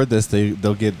record this,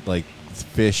 they'll get like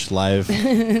Phish live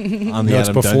on the No, it's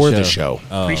Adam Dunn before show. the show.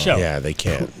 Oh, Pre-show. Yeah, they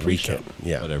can't. We Pre-show. can't.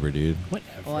 Yeah. whatever, dude.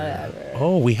 Whatever.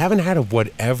 Oh, we haven't had a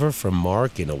whatever from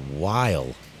Mark in a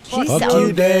while. He's Fuck so you,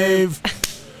 good. Dave.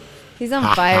 He's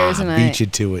on fire Beat tonight. you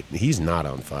to it. He's not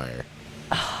on fire.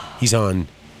 He's on.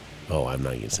 Oh, I'm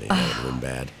not gonna say that. It would have been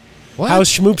bad. What? How's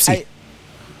Schmoopsy?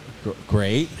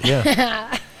 Great.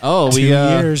 Yeah. Oh, 2 we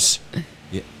years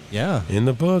yeah, in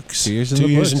the books. 2 years in 2 the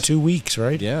years books. and 2 weeks,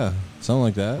 right? yeah, something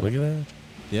like that. Look at that.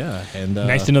 Yeah, and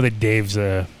Nice to know that Dave's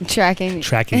Tracking.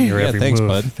 tracking your Yeah, every thanks, move.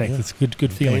 bud. Thanks. Yeah. It's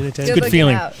good feeling. Paying It's attention. good looking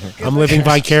feeling. out. Good I'm living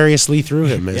looking out. vicariously through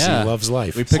him as Yeah. he loves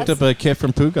life. We picked up a kit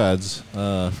from Pooh Gods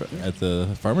at the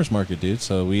farmer's market, dude.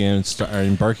 So we are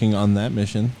embarking on that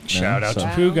mission. now, Shout out so- to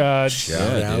Pooh Gods.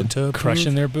 Shout Yeah, out dude. to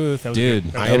Crushing their booth. That was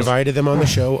Dude, good. I invited them on the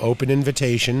show. Open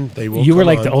invitation. They will. You were come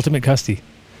like on. the ultimate custy.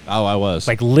 Oh, I was.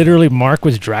 Like literally, Mark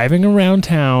was driving around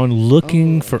town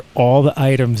looking for all the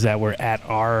items that were at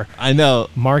our I know.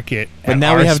 market. But at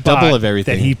now we our have spot double of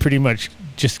everything. That he pretty much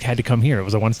just had to come here. It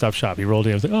was a one-stop shop. He rolled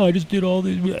in. I was like, oh, I just did all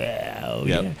these. Oh,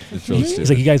 Yep, yeah. it's really He's stupid.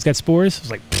 like, you guys got spores? I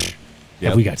was like, "Pfft, yeah,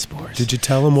 Yep. we got spores. Did you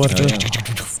tell him what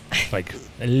the, Like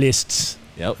lists.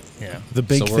 Yep. Yeah. the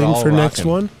big So we're thing all for next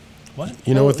rocking. one? What?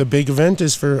 You know what the big event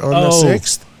is for on the Oh.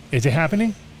 6th? Is it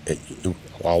happening?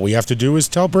 All we have to do is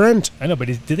tell Brent. I know, but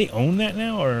do they own that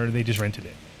now, or they just rented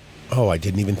it? Oh, I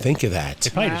didn't even think of They that.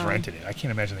 probably just Wow. rented it. I can't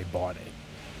imagine they bought it.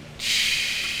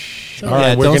 All right,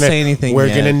 Yeah, we're don't gonna, say anything We're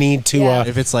yet. gonna need to. Yeah.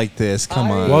 If it's like this, come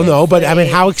on. Well, no, but I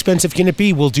mean, how expensive can it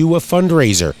be? We'll do a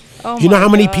fundraiser. Oh You know my how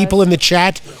many gosh. people in the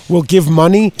chat will give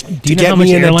money Do to you know get how much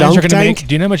me in a airlines are dunk going to tank? make?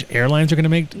 Do you know how much airlines are going to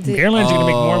make? The airlines are going to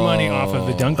make more money off of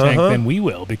the dunk tank than we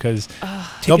will because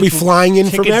They'll be tickets will- flying in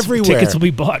from tickets- everywhere. Tickets will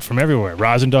be bought from everywhere.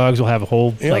 Rosin Dogs will have a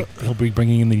whole Yeah. he'll be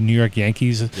bringing in the New York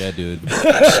Yankees Yeah, dude.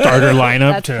 starter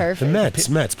lineup That's to. The perfect.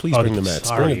 Mets, please Oh, bring the Mets.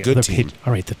 sorry, Bring a good the team.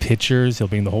 all right, the pitchers. He'll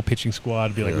bring the whole pitching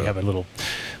squad. Be like, we have a little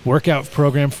workout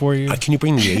program for you. Can you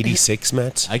bring the '86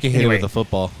 Mets? I can hit Anyway. it with a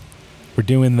football. We're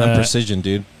doing I'm the. precision,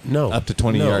 dude. No, Up to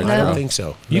 20 no, yards, I don't bro. think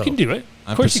so. You No. can do it.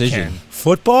 I'm Of course precision. you can.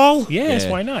 Football? Yes,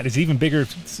 Yeah. why not? It's even bigger.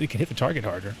 So you can hit the target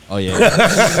harder. Oh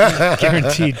yeah.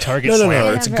 Guaranteed target No, no, slam.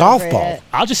 no. It's a golf ball. Appropriate.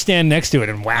 I'll just stand next to it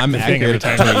and whack I'm the thing every accurate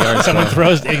time at 20 yards, someone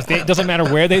bro. throws. It doesn't matter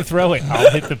where they throw it.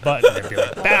 I'll hit the button and be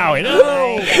like, "Bow it!"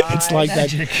 Oh, It's like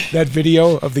that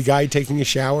video of the guy taking a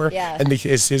shower, Yeah. and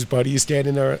his buddy is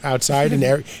standing there outside,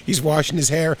 and he's washing his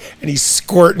hair, and he's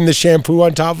squirting the shampoo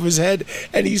on top of his head,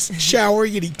 and he's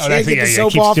showering, and he Oh, can't that's- get yeah, the yeah,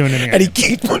 soap keeps off, doing it, and he yeah.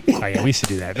 keeps putting. Oh, yeah, we used to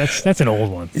do that. That's an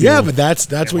old one. Yeah, but that's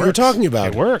It what you're works. talking about.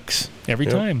 It works every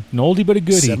Yep. time. An oldie but a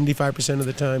goodie. 75% of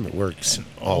the time, it works.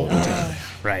 All of the time.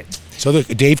 Right. So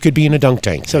Dave could be in a dunk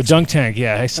tank. So dunk tank,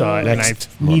 yeah, I saw it, and I Next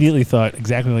month. immediately thought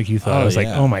exactly like you thought. I Oh, was like,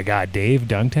 yeah. "Oh my God, Dave,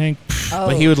 dunk tank." Oh.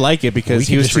 But he would like it because We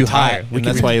he could was just too retire. high, We and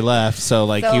could that's why he left. So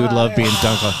like So he would love high. being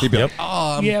dunked on. He'd be like,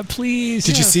 "Oh, Yeah, please.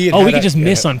 Did you see it? Oh, we had could a- just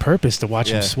miss yeah. on purpose to watch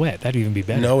him Yeah. sweat. That'd even be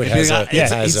better. No, it has a. It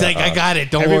has He's a, like, I got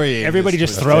it. Don't worry. Everybody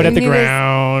just throw it at the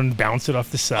ground, bounce it off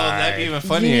the Oh, that'd be side. even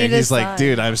funnier. need a He's like, sign.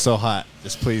 dude, I'm so hot.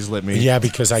 Just please let me. Yeah,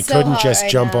 because I So couldn't hot just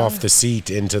right jump now. off the seat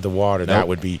into the water. That Nope.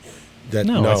 would be. That,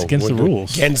 No, it's against the would-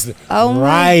 rules. Against the, Oh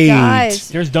right. my gosh.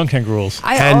 There's dunk tank rules.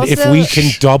 I And also, if we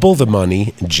can double the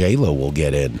money, J-Lo will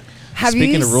get in. have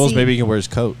Speaking you of rules, seen- maybe he can wear his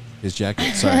coat. His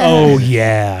jacket. Sorry. Oh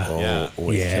yeah. Yeah.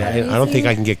 Wait, Yeah. I don't think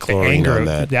I can get The chlorine anger. on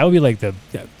that. That would be like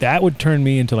that would turn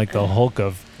me into like the Hulk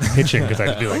of pitching because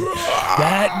I'd be like,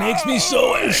 that makes me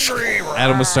so angry.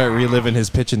 Adam would start reliving his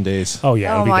pitching days. Oh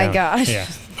yeah. Oh it'd be my down. gosh. Yeah.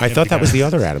 I thought that was the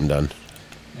other Adam Dunn.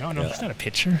 No, he's not a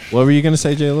pitcher. What were you gonna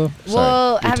say, J-Lo?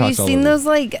 Well, Sorry, we have you talked all seen over those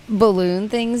like balloon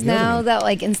things now that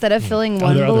like instead of filling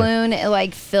one they're other. balloon, it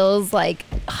like fills like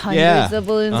hundreds Yeah. of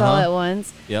balloons all Uh-huh. at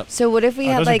once? Yep. So what if we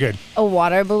had those are like good. a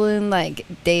water balloon like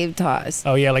Dave tossed?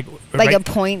 Oh yeah, like Like right- a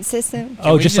point system?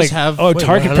 Oh, we just just like have- oh, Wait,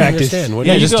 target I don't practice. understand. What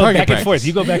Yeah, do you you- go just target back and forth. practice.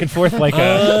 You go back and forth like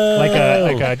a.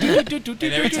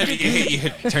 And every time you get hit,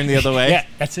 you turn the other way. Yeah,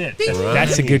 that's it.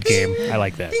 That's a good game. I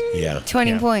like that. Yeah.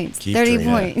 20 Yeah. points, Keep 30 doing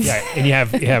that. points. Yeah, and you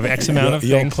have X amount of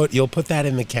things. You'll put that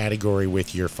in the category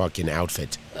with your fucking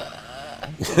outfit.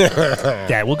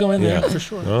 Yeah, we'll go in there Yeah. for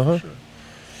sure. Uh-huh.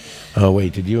 Oh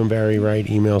wait, did you and Barry write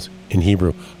emails in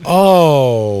Hebrew?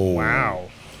 Oh Wow.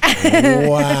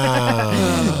 wow.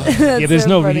 Yeah, there's so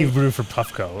no funny. Hebrew for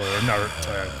Puffco or no,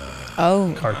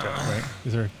 Oh, Karta, right?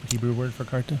 Is there a Hebrew word for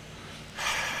Karta?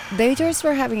 they just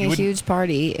were having You a wouldn't- huge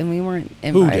party and we weren't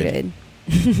did? invited.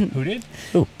 Who did?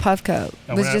 Puffco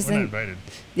No, was we're just not in. invited.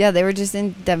 Yeah, they were just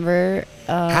in Denver.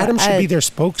 Adam should at be their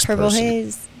Purple spokesperson.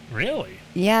 Haze. Really?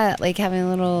 Yeah, like having a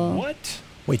little. What?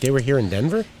 Wait, they were here in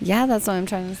Denver? Yeah, that's what I'm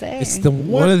trying to say. It's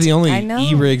one of the only I know.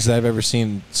 e-rigs I've ever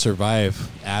seen survive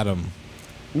Adam.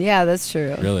 Yeah, that's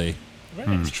true. Really. Right,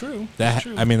 it's true. That It's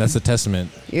true. I mean, that's a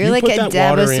testament. You're You like put a that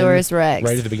water in Dabosaurus Rex.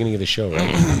 right at the beginning of the show,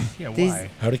 right? Yeah, these- why?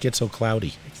 How'd it get so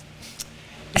cloudy?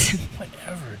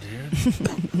 Whatever,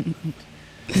 dude.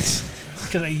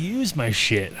 Because I use my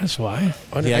shit. That's why.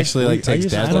 He actually like takes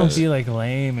use dad I don't lives. be like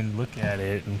lame and look at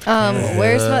it. And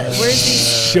where's the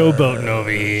showboating over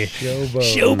here.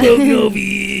 Showboat. Showboating over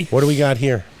here. What do we got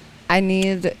here? I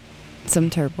need some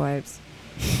turp wipes.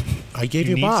 I gave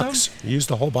You you a need box. You used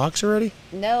the whole box already?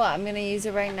 No, I'm gonna use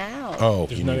it right now. Oh,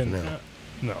 There's you none need in it now. there.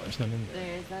 No, there's none in there.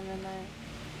 There's none in there.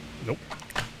 Nope.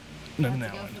 None in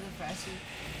that Go one. for the freshie.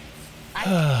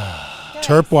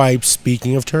 Terp wipes.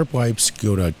 Speaking of terp wipes,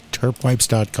 go to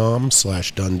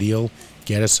terpwipes.com/done deal.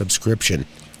 Get a subscription.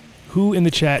 Who in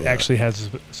the chat actually has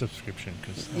a subscription?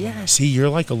 Because Yeah. See, you're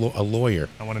like a lawyer.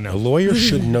 I want to A know. lawyer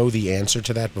should know the answer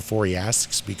to that before he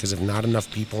asks, because if not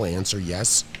enough people answer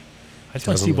yes, I just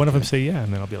want to see one of them say yeah,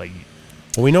 and then I'll be like,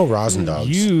 well, we know Rosendogs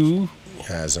you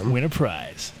has them. win a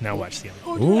prize. Now watch the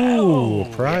other. Ooh, a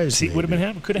prize. See, would have been maybe.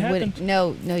 happened. Could have happened.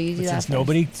 No, you do But that. since first.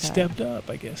 nobody Sorry. stepped up,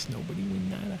 I guess nobody would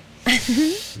nada.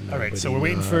 All right, so we're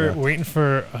waiting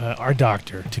for our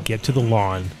doctor to get to the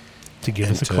lawn to give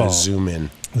And us a to call. zoom in.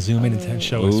 Zoom in and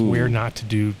show us Ooh. where not to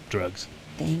do drugs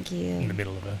Thank in the you.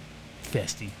 middle of a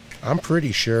festy. I'm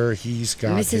pretty sure he's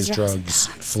got Mrs. his drugs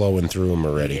flowing through him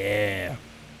already. Yeah.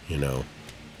 You know.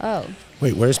 Oh,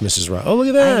 Wait, where's Mrs. Oh, look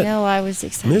at I that. know. I was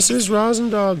excited. Mrs.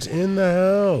 Rosendog's in the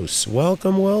house.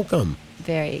 Welcome, welcome.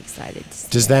 Very excited. To see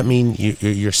Does it. that mean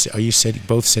are you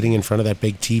both sitting in front of that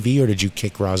big TV, or did you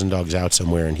kick Rosendog's out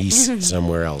somewhere and he's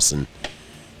somewhere else and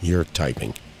you're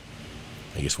typing?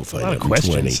 I guess we'll A find lot out of in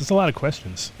questions. 20. It's a lot of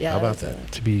questions Yeah. How about that's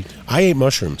that? to be. I ate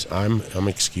mushrooms. I'm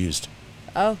excused.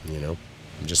 Oh, You know,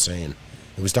 I'm just saying.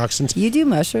 It was toxins you do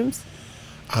mushrooms?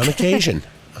 on occasion.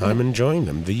 I'm enjoying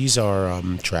them. These are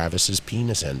Travis's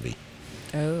penis envy.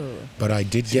 Oh. But I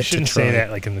did You get to shouldn't try. say that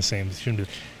like in the same. You shouldn't do.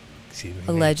 See,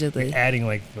 Allegedly. you're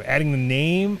adding the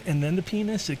name and then the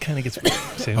penis. It kind of gets.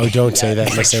 Say, Oh, don't say that.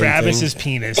 It's in the like same Travis's thing.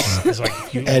 penis is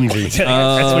like you, Envy. That's what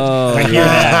I hear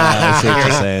that. I see what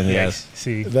you're saying. Yeah, Yes.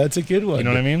 See, That's a good one. you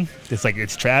know what I mean? It's like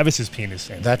it's Travis's penis.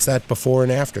 And That's that before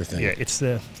and after thing. yeah, it's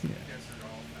the. Yeah.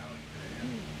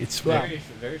 It's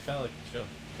Very phallic show.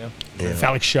 Yeah.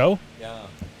 phallic show. Yeah.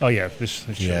 Oh yeah, this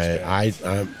show's Yeah,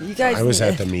 bad. You guys I was need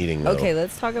at to- the meeting. Though. Okay,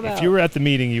 let's talk about. If you were at the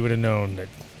meeting, you would have known that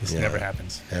this Yeah. never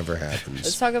happens. Never Let's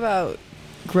happens. talk about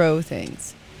grow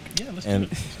things. Yeah, let's And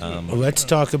do it. Well, let's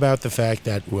talk about the fact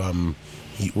that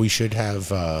we should have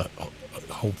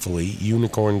hopefully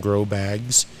unicorn grow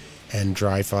bags and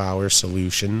dry flower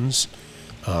solutions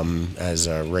as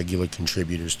regular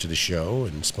contributors to the show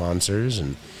and sponsors,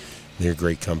 and they're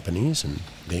great companies and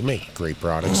they make great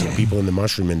products. And people in the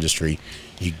mushroom industry,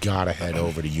 you gotta head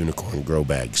over to Unicorn Grow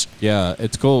Bags. Yeah,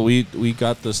 it's cool. We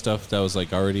got the stuff that was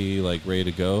like already like ready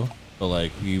to go, but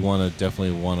like we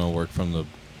definitely want to work from the,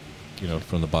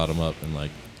 from the bottom up and like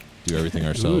do everything Ooh,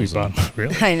 ourselves. Bob,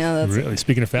 really? I know that's. Really?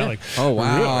 Speaking of phallic. Oh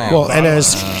wow! Well, and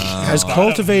as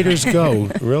cultivators go,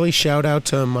 really shout out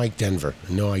to Mike Denver.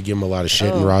 I know I give him a lot of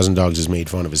shit, and Oh. Rosendogs has made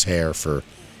fun of his hair for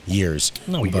years.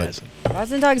 No, he but hasn't.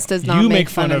 Rosendogs does not You make make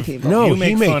fun fun of of- people. No, You he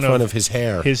make made fun fun of of his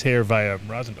hair. His hair via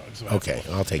Rosendogs. Okay,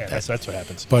 I'll take Yeah, that. that's what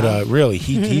happens. But really,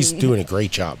 he's doing a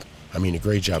great job. I mean, a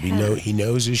great job. He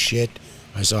knows his shit.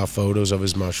 I saw photos of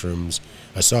his mushrooms.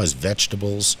 I saw his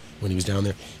vegetables when he was down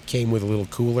there. Came with a little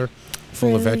cooler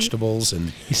full of vegetables,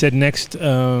 and he said next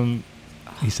bar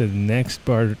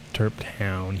terp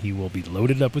town he will be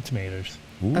loaded up with tomatoes.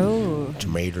 Ooh, Oh.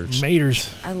 tomatoes.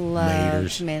 I love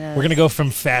Tomatoes. tomatoes. We're gonna go from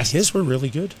fast. His were really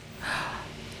good.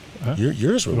 Huh?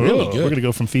 Yours were really good. We're gonna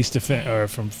go from feast to or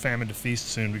from famine to feast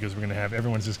soon because we're gonna have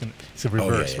everyone's just gonna. It's a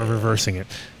reverse. We're reversing it,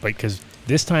 like because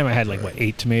this time I had like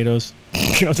 8 tomatoes.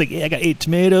 I was like, I got 8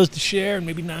 tomatoes to share, and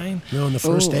maybe 9. No, on the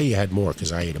first day you had more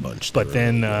because I ate a bunch. But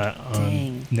then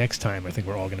Dang. next time I think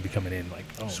we're all gonna be coming in like,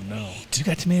 oh no, you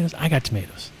got tomatoes? I got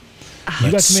tomatoes. Let's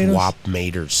You got tomatoes? swap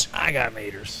maters. I got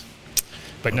maters.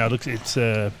 But no, look, it's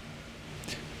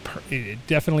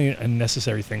definitely a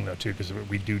necessary thing though too, because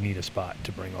we do need a spot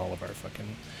to bring all of our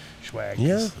fucking swag.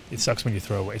 Yeah. It sucks when you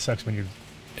throw away. It sucks when you,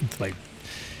 it's like,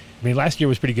 I mean, last year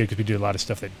was pretty good because we did a lot of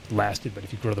stuff that lasted. But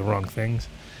if you grow the wrong things,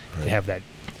 you have that.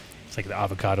 It's like the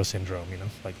avocado syndrome, you know.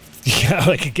 Like, you gotta,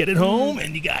 like get it home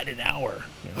and you got an hour.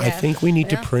 You know? I think we need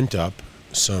to print up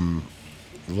some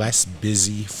less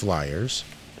busy flyers.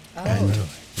 And,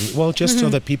 well, just so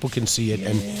that people can see it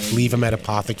and leave them at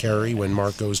Apothecary when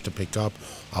Mark goes to pick up.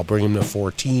 I'll bring him to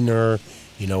 14er.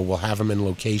 You know, we'll have them in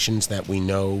locations that we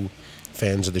know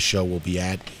fans of the show will be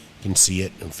at, can see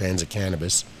it, and fans of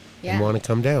cannabis and want to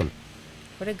come down.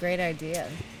 What a great idea.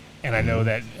 And I know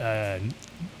that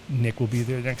Nick will be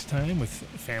there next time with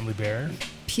Family Bear.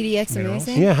 PDX Minerals.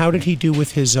 amazing? Yeah, how did he do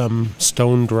with his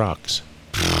stoned rocks?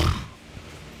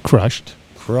 Crushed.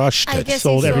 Crushed I it. guess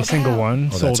Sold he every sold single out. one.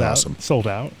 Oh, sold that's out. awesome. Sold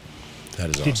out.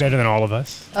 That is Did awesome. better than all of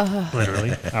us.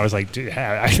 Literally. I was like, dude,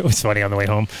 it was funny on the way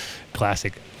home.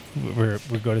 Classic.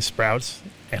 We go to Sprouts,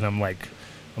 and I'm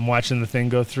watching the thing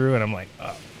go through, and I'm like,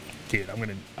 oh, dude, I'm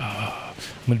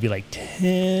gonna be like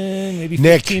 10, maybe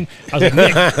 15. I was like,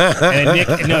 Nick. And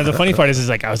Nick, no, the funny part is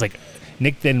like, I was like,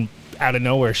 Nick then out of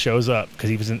nowhere shows up because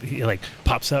he like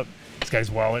pops up. He's got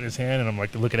his wallet in his hand, and I'm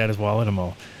like looking at his wallet. I'm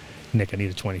all, Nick, I need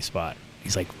a 20 spot.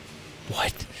 He's like,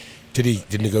 what? Did he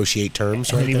negotiate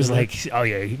terms? And he was like, oh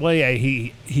yeah, well yeah,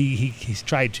 he's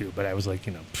tried to, but I was like,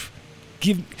 you know,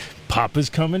 Papa's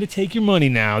coming to take your money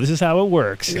now. This is how it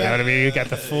works. You know what I mean? He got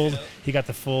the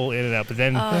full in and out. But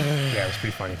then, yeah, it was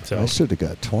pretty funny. So I should have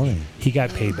got 20. he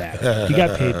got paid back. He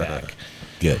got paid back.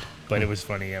 Good. But it was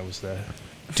funny. I was the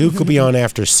Duke will be on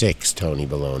after 6, Tony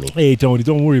Baloney. hey Tony,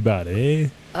 don't worry about it, eh?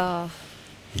 Oh,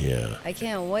 Yeah. I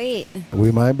can't wait.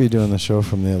 We might be doing the show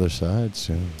from the other side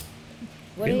soon.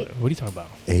 What are you, What are you talking about?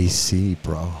 AC,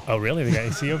 bro. Oh really? They got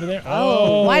AC over there?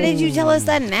 oh, why did you tell us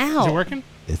that now? Is it working?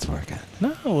 It's working.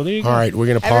 No. Well, there you go. All right, we're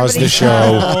going to pause the Everybody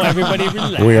show. Oh, everybody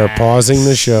relax. We are pausing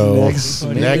the show Next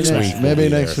week. Maybe we'll be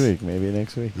next there. week. Maybe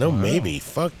next week. No, maybe.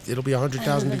 Fuck, it'll be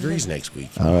 100,000 degrees next week.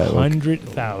 All right.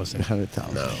 100,000.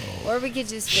 100,000. No. Or we could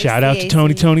just Shout fix out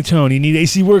the to AC. Tony. Need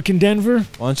AC work in Denver?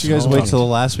 Why don't you guys wait till the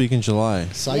last week in July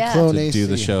Cyclone to AC. do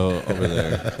the show over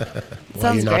there? Well,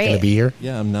 Sounds you're not going great. to be here?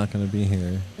 Yeah, I'm not going to be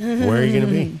here, Where are you going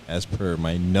to be? as per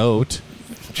my note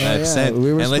that I've yeah, sent,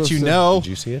 we were and let you supposed to- know. Did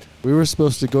you see it? We were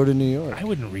supposed to go to New York. I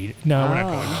wouldn't read it. No, we're not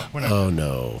going. We're not. Oh,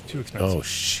 no. Too expensive. Oh,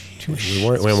 shit.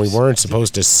 We weren't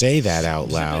supposed to say that out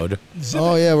loud.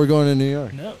 Oh, yeah, we're going to New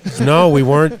York. No. No, we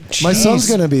weren't. My son's Jeez.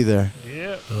 going to be there.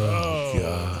 Yeah. Oh,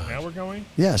 God. now we're going?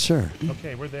 Yeah, sure.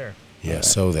 Okay, we're there. Yeah,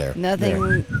 so there. Nothing.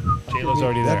 JLo's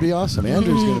already there. That'd be awesome.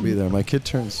 Andrew's going to be there. My kid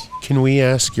turns. Can we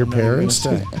ask your I'm not even parents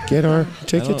gonna to get our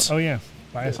tickets? Oh, yeah.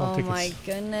 Buy us all Oh tickets. my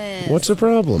goodness. What's the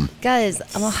problem? Guys,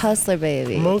 I'm a hustler,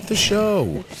 baby. Promote the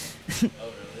show.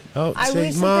 Oh, I say,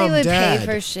 wish Mom, that they would Dad. pay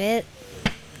for shit.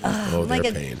 Oh, I'm like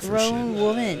they're a paying for grown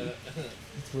woman.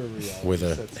 shit with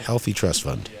a healthy trust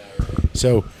fund.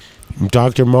 So,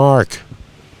 Dr. Mark,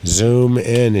 zoom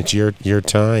in. It's your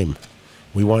time.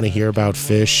 We want to hear about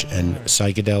Phish and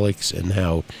psychedelics and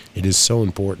how it is so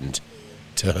important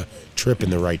to trip in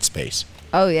the right space.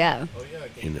 Oh yeah.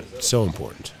 You know, so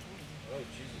important.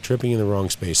 Tripping in the wrong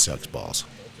space sucks balls.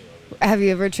 Have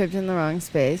you ever tripped in the wrong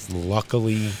space?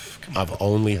 Luckily, I've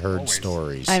only heard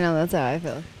stories. I know, that's how I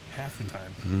feel. Half the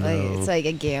time. Like it's like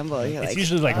a gamble. You're It's like,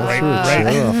 usually like Sure, right.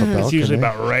 sure, off a It's usually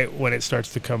balcony. about right when it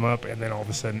starts to come up, and then all of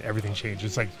a sudden everything changes.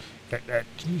 It's like that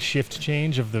shift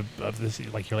change of this.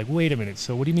 Like you're like, wait a minute.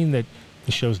 So what do you mean that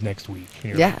the show's next week?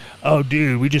 And you're Yeah. like, oh,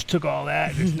 dude, we just took all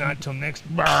that. It's not till next.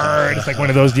 It's like one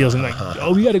of those deals, and like,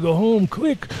 oh, we got to go home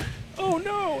quick. Oh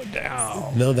no.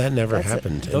 No, that never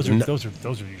happened. Those are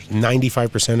usually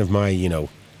 95% of my,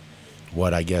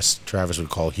 what I guess Travis would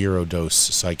call hero dose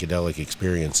psychedelic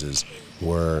experiences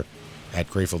were at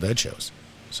Grateful Dead shows.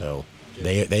 So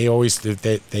they always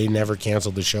they never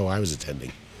canceled the show I was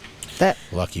attending.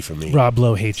 Lucky for me. Rob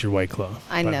Lowe hates your White Claw.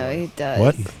 I by the know way. he does.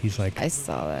 What? He's like, I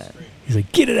saw that. he's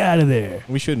like, get it out of there.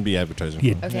 We shouldn't be advertising.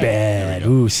 You for Okay. bad. There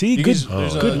we go. Ooh, see, You good, can just-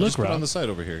 good look, just put it Rob. on the side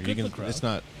over here. You can. It's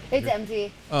not. It's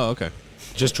empty. Oh, okay.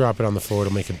 Just drop it on the floor.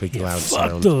 It'll make a big Yeah, loud fuck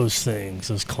sound. those things,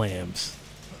 those clams.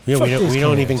 Yeah, Fuck we those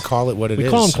don't even clams. call it what it is. We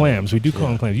call them so- clams. We do call Yeah.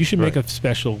 them clams. You should make Right. a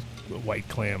special white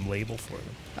clam label for them.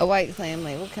 A white clam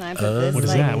label. Can I put this? What is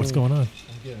like, that? What's going on?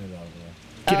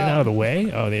 Getting it out of the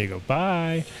way? Oh, there you go.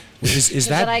 Bye. Is So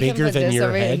then I that can bigger put than this your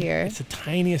over head? here. It's the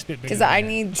tiniest bit bigger. Because than I that.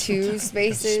 need two A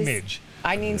spaces. smidge.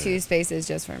 I need two spaces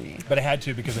just for me. But I had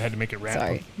to because I had to make it wrap.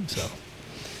 Sorry. So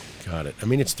Got it. I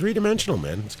mean, it's 3-dimensional,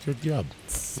 man. It's a good job.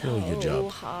 So Really good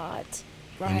job. hot.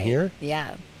 In Right. here?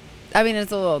 Yeah. I mean,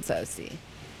 it's a little toasty.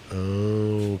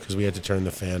 Oh, because we had to turn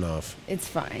the fan off. It's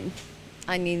fine.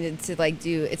 I needed to like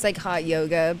do. It's like hot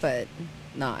yoga, but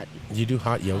not. You do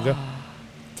hot yoga?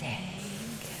 Dang.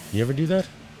 You ever do that?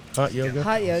 Hot yoga?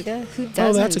 Hot yoga? Who doesn't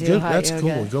Oh, that's a do good. hot That's yoga?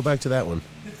 cool. Go back to that one.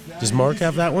 Does Mark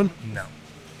have that one? no.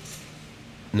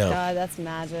 No. God, that's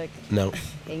magic. No.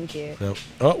 Thank you. No.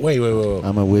 Oh, wait.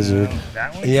 I'm a wizard.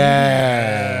 That one?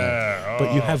 Yeah.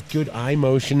 But you Oh. have good eye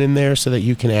motion in there so that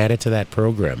you can add it to that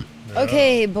program.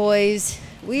 Okay, boys.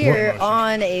 We What are motion?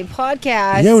 on a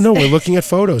podcast. Yeah, no, we're looking at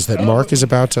photos that Mark is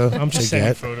about to, I'm just sending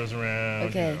get. photos around.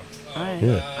 Okay. All right.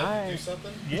 Yeah. All right.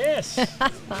 Yes.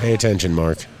 Pay attention,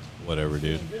 Mark. Whatever,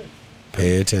 dude.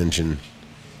 Pay attention.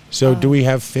 So, do we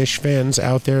have Phish fans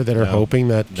out there that are No. hoping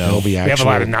that No. they'll be We actually? have a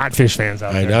lot of not Phish fans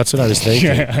out there. That's what I was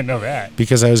thinking. Yeah, I know that.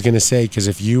 Because I was going to say, because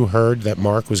if you heard that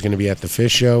Mark was going to be at the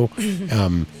Phish show,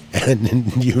 and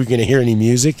you were going to hear any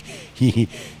music,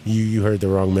 you heard the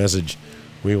wrong message.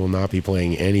 We will not be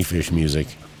playing any Phish music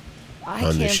I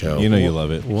on the can't show. You know you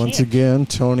love it. Once again,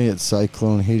 Tony at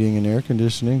Cyclone Heating and Air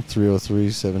Conditioning,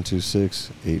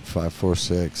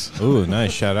 303-726-8546. Ooh,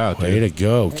 nice shout out, Way dude. to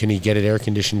go! Can he get it air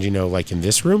conditioned? Like in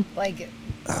this room? Like,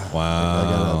 I gotta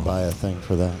Wow. buy a thing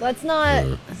for that. let's not. Why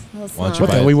don't Let's you not. But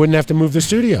buy then it? we wouldn't have to move the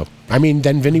studio. I mean,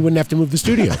 then Vinny wouldn't have to move the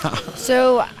studio.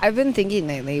 So I've been thinking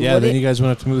lately. Yeah, what then if, you guys won't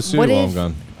have to move the studio what while if- I'm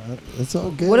gone. It's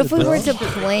all good. What if we bro. were to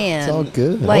plan? It's all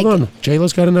good. Like, Hold on,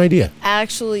 J-Lo's got an idea.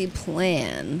 actually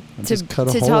plan And to just cut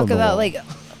a hole talk in the about wall. like.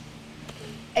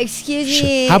 Excuse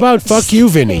me. How about fuck you,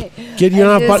 Vinny? Get you I'm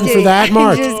not just button for kidding. that,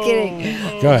 Mark. Just kidding.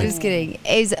 Go ahead. Just kidding.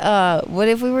 What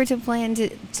if we were to plan to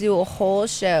do a whole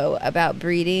show about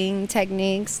breeding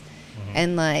techniques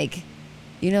and like,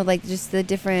 like just the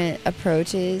different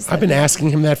approaches? I've been asking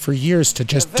him that for years to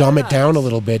just dumb it down a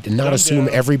little bit and not Dumb assume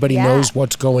down. everybody Yeah. knows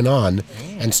what's going on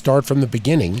and start from the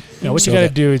beginning. Now, what so you got to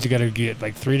that- do is you got to get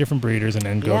like 3 different breeders and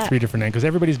then go Yeah. 3 different ends. Because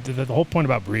everybody's the whole point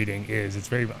about breeding is it's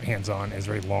very hands-on. It's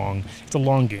very long. It's a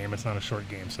long game. It's not a short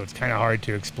game. So it's kind of hard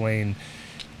to explain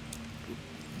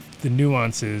the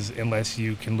nuances unless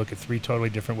you can look at 3 totally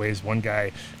different ways. One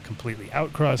guy completely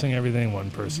outcrossing everything.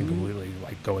 One person completely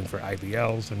like going for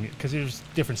IBLs, and because there's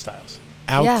different styles.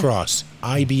 Outcross,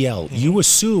 IBL. You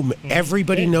assume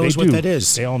everybody knows They what do. that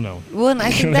is. They all know. Well, and I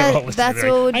think They're all that listed that's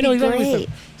right. what would I know be exactly what great.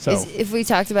 So Is if we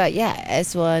talked about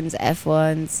S1s,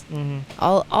 F1s,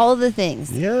 Mm-hmm. all the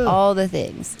things. Yeah. All the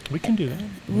things. we can do that.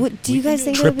 What do you guys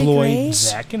think would be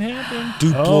Triploids. great? That can happen.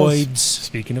 Duploids.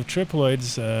 Speaking of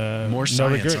triploids, More no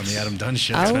science regrets. on the Adam Dunn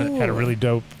show. Oh. Had a really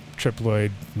dope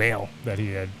triploid male that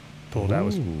he had pulled out.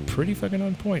 Was pretty fucking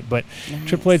on point. But Nice.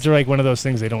 triploids are like one of those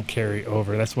things they don't carry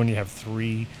over. That's when you have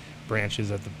 3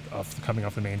 branches coming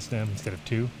off the main stem instead of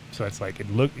 2. So it's like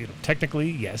technically,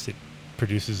 yes, it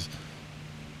produces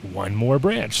 1 more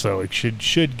branch, so it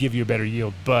should give you a better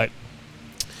yield, but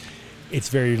it's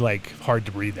very like hard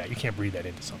to breed that. You can't breed that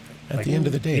into something. At Like, the end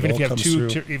of the day, even it if you all have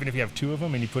comes through. even if you have 2 of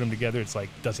them and you put them together, it's like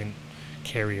doesn't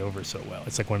carry over so well.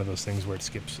 It's like one of those things where it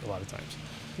skips a lot of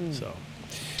times. So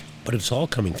But it's all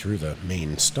coming through the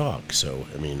main stock. So,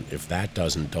 I mean, if that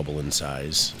doesn't double in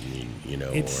size, I mean,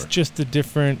 it's or just a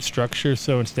different structure.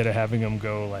 So instead of having them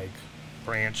go like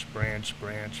branch,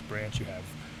 you have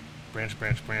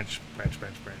branch.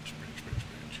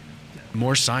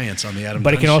 More science on the Adam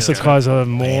But Dunn it can also show. cause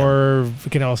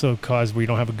it can also cause where you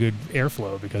don't have a good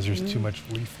airflow because there's too much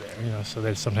leaf there. So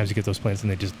there's sometimes you get those plants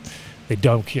and they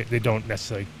don't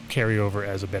necessarily carry over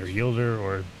as a better yielder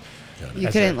or. You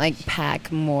as couldn't a- like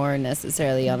pack more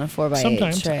necessarily on a 4x8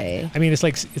 Sometimes. tray. I mean, it's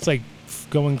like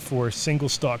going for single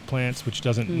stalk plants, which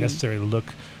doesn't necessarily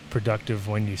look productive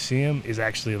when you see them, is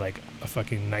actually like a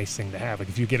fucking nice thing to have. Like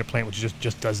if you get a plant which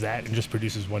just does that and just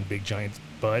produces one big giant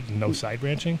bud and no side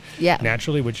branching, Yeah.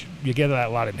 naturally, which you get that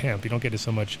a lot in hemp. You don't get it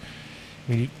so much.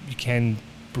 I mean, you can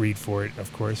breed for it,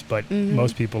 of course, but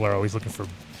most people are always looking for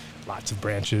lots of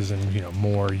branches and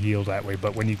more yield that way.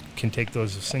 But when you can take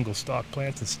those single stalk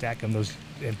plants and stack them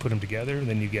and put them together,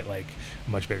 then you get like a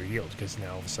much better yield, because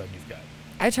now all of a sudden you've got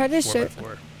I try to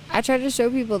 4x4. I try to show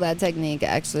people that technique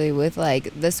actually with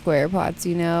like the square pots,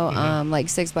 like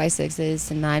 6x6s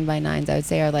to 9x9s. I would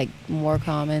say are like most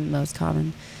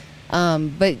common.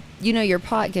 But your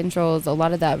pot controls a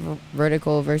lot of that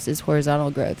vertical versus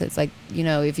horizontal growth. It's like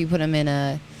if you put them in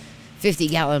a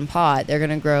 50-gallon pot, they're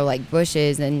gonna grow like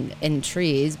bushes and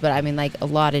trees. But I mean like a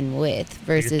lot in width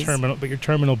versus. But your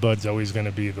terminal bud's always going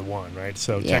to be the one, right?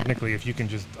 So technically, if you can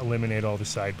just eliminate all the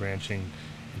side branching,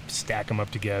 stack them up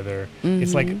together,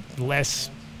 it's like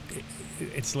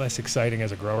it's less exciting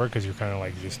as a grower, because you're kind of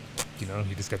like just you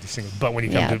just got these singles. But when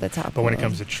it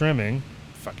comes to trimming,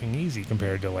 fucking easy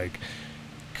compared to like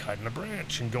cutting a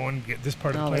branch and going get this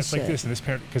part of the plant like this and this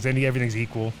part, because then everything's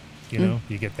equal. You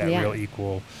get that real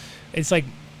equal. It's like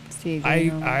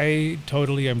I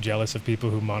totally am jealous of people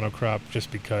who monocrop, just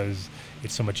because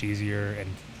it's so much easier and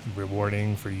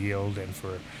rewarding for yield and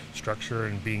for structure,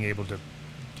 and being able to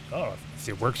if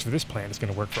it works for this plant, it's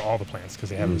going to work for all the plants, because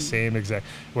they have the same exact.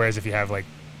 Whereas if you have like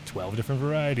 12 different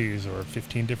varieties or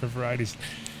 15 different varieties,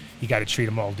 you got to treat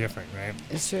them all different, right?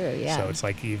 It's true, yeah. So it's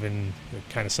like it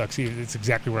kind of sucks. It's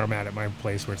exactly where I'm at my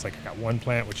place, where it's like I got one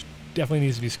plant which definitely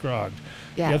needs to be scrogged.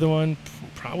 Yeah. The other one,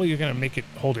 probably you're going to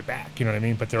hold it back, you know what I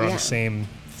mean? But they're on the same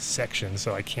section,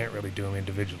 so I can't really do them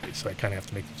individually. So I kind of have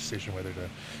to make the decision whether to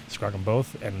scrog them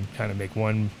both and kind of make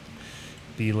one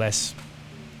be less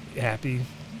happy,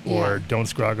 or don't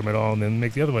scrog them at all, and then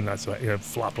make the other one not so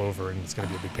flop over, and it's going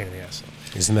to be a big pain in the ass.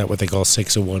 So. Isn't that what they call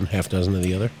 6 of one, half dozen of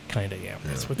the other? Kind of, yeah.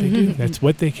 That's what they do. That's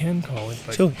what they can call it.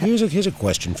 But so here's a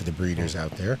question for the breeders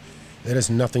out there that has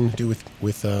nothing to do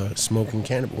with smoking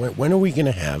cannabis. When are we going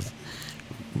to have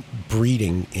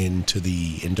breeding into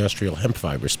the industrial hemp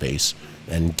fiber space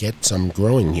and get some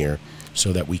growing here,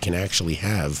 so that we can actually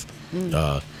have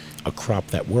a crop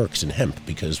that works in hemp?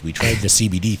 Because we tried the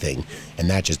CBD thing and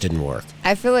that just didn't work.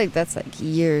 I feel like that's like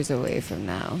years away from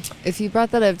now. If you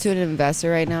brought that up to an investor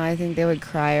right now, I think they would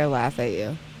cry or laugh at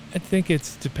you. I think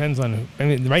it depends on. I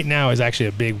mean, right now is actually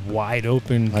a big, wide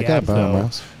open gap,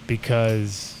 though,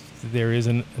 because there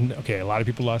isn't. Okay, a lot of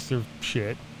people lost their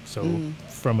shit. So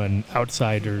from an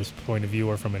outsider's point of view,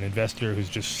 or from an investor who's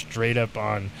just straight up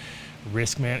on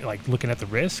risk, like looking at the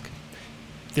risk,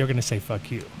 they're going to say fuck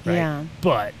you, right? Yeah.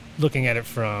 But looking at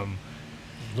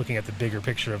the bigger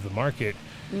picture of the market,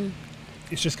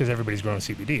 it's just because everybody's growing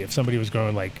CBD. If somebody was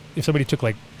growing if somebody took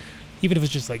even if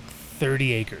it's just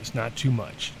 30 acres, not too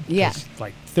much,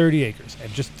 like 30 acres,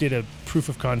 and just did a proof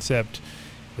of concept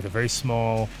with a very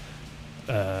small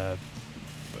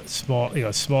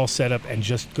setup, and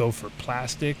just go for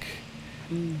plastic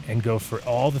and go for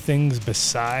all the things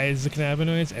besides the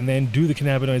cannabinoids, and then do the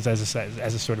cannabinoids as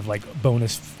a sort of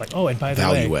bonus, and by the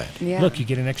value way, add. Look, you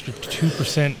get an extra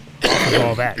 2% off of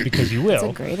all that, because you will. That's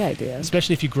a great idea.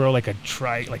 Especially if you grow if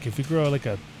you grow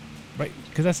right,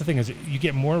 because that's the thing, is you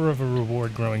get more of a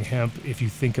reward growing hemp if you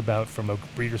think about from a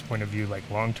breeder's point of view,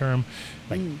 long term,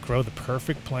 grow the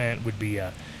perfect plant would be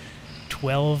a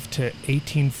 12 to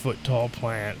 18 foot tall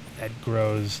plant that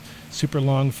grows super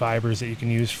long fibers that you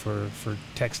can use for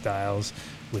textiles,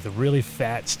 with a really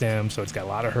fat stem, so it's got a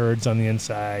lot of herds on the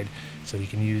inside, so you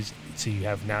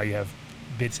have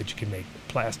bits that you can make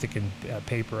plastic and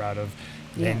paper out of.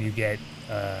 Then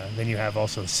you have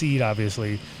also seed,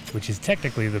 obviously, which is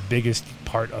technically the biggest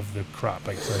part of the crop.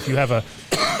 So if you have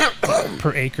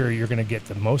per acre, you're going to get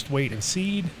the most weight in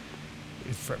seed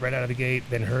right out of the gate,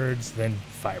 then herds, then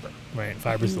fiber, right?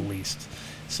 Fiber's the least.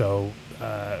 So,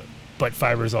 but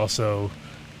fiber is also,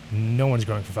 no one's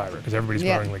growing for fiber, because everybody's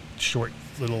growing short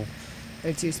little.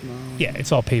 They're too small. Yeah,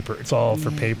 it's all paper. It's all for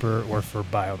paper or for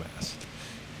biomass.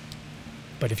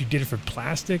 But if you did it for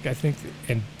plastic, I think,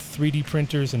 and 3D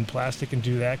printers and plastic, and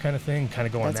do that kind of thing, kind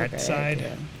of go on that side.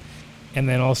 Idea. And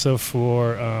then also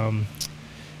for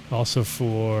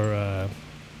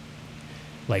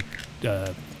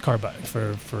carbide,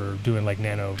 for doing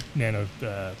nano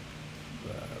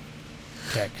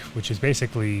tech, which is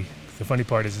basically, the funny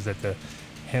part is that the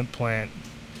hemp plant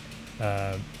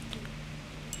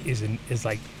is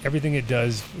everything it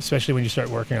does, especially when you start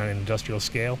working on an industrial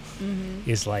scale,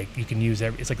 is you can use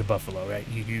it's like the buffalo, right?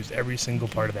 You use every single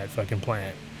part of that fucking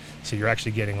plant, so you're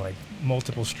actually getting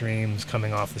multiple streams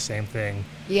coming off the same thing.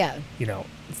 Yeah.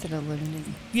 Instead of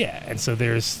limiting. Yeah, and so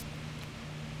there's.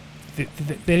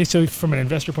 So from an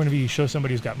investor point of view, you show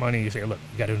somebody who's got money, you say, look,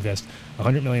 you got to invest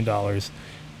 $100 million,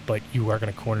 but you are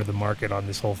going to corner the market on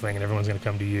this whole thing, and everyone's going to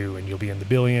come to you, and you'll be in the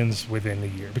billions within a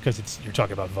year, because you're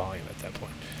talking about volume at that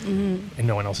point, and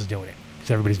no one else is doing it,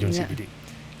 because everybody's doing CBD.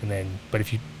 And then, but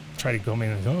if you try to go in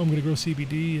and go, I'm going to grow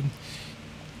CBD and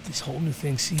this whole new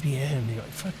thing, CBN. You're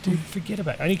like, fuck, dude, forget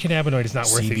about it. Any cannabinoid is not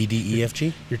worth it. CBD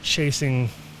EFG? You're chasing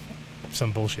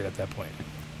some bullshit at that point.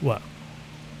 What?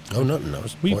 Oh, nothing. I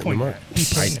was We pointing point them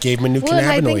at. out. I gave him a new Well,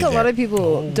 cannabinoid and I think a lot there. of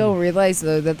people don't realize,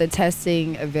 though, that the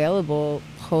testing available...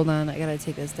 Hold on, I got to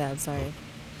take this dab, sorry.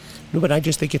 No, but I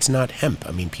just think it's not hemp.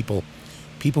 I mean, people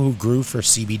who grew for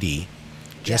CBD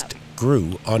just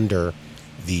grew under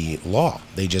the law.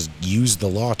 They just used the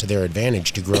law to their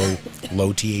advantage to grow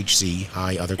low THC,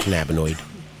 high other cannabinoid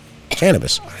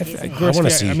cannabis. I want to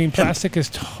see. I mean, hemp. plastic is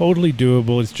totally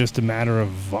doable. It's just a matter of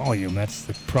volume. That's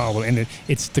the problem. And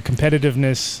it's the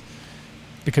competitiveness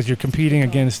because you're competing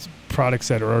against products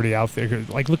that are already out there.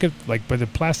 Like, look at, but the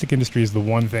plastic industry is the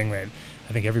one thing that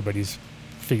I think everybody's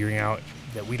figuring out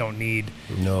that we don't need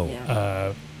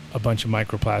a bunch of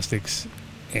microplastics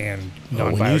and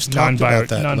when you talked about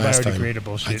that last time,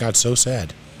 non-biodegradable shit. I got so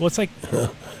sad. Well, it's like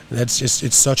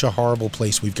it's such a horrible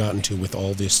place we've gotten to with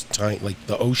all this time, like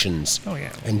the oceans. Oh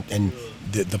yeah. And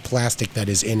the plastic that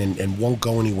is in and won't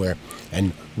go anywhere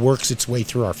and works its way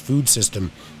through our food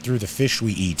system, through the fish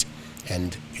we eat,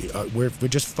 and we're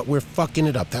fucking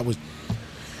it up. That was.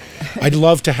 I'd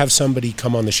love to have somebody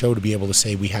come on the show to be able to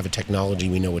say we have a technology,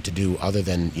 we know what to do, other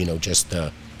than just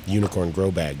the unicorn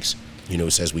grow bags.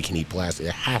 Says we can eat plastic.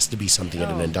 There has to be something at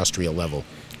an industrial level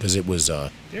because it was.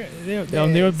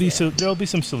 There'll be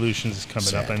some solutions coming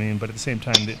sad. up. I mean, but at the same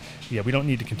time, we don't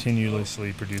need to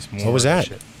continuously produce more. What was that?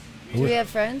 Shit. Do we have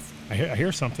friends? I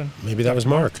hear something. Maybe that was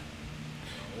Mark.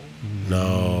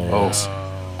 No.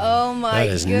 Oh my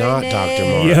That is goodness. not Dr.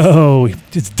 Mark. Yo,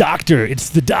 it's Doctor. It's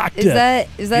the Doctor.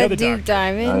 Is that other Duke doctor.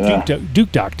 Diamond?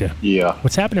 Duke Doctor. Yeah.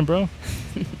 What's happening, bro?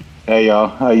 Hey, y'all.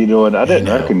 How you doing? I didn't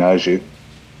recognize you.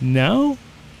 No?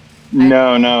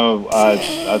 No.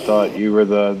 I thought you were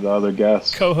the other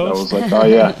guest. Co-host? I was like, oh,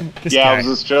 yeah. This I guy. was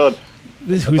just chilling.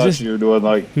 Who's I thought this? you were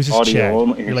doing, Who's this audio Chad?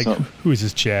 only You're or like, something. who is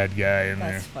this Chad guy in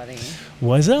That's there? funny.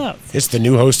 What's up? It's the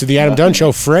new host of the Adam Dunn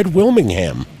Show, Fred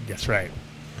Wilmingham. That's right.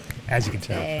 As you can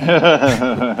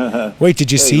tell. Wait,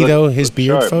 did you see, though, his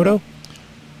beard sharp, photo? man.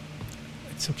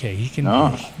 It's okay. He can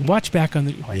No. watch back on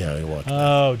the... Yeah, he watched.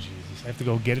 Oh, Jesus. I have to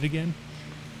go get it again?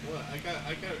 What? I got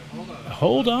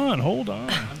hold on. Hold on.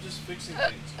 I'm just fixing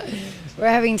things. We're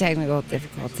having technical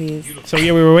difficulties. So,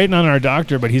 we were waiting on our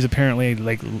doctor, but he's apparently,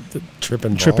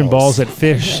 Tripping balls at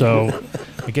Phish, so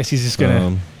I guess he's just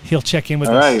going to... He'll check in with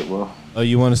All us. right, well. Oh,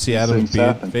 you want to see Adam's things beard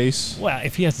happen. face? Well,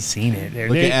 if he hasn't seen it.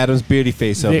 Look at Adam's beardy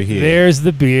face over here. There's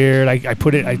the beard. I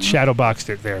put it... I shadow boxed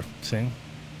it there. See?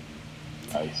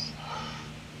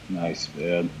 Nice,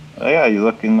 man. Oh, yeah, you're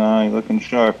looking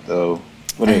sharp, though.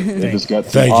 They just got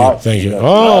Thank you.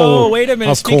 Oh, wait a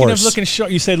minute. Of Speaking course. of looking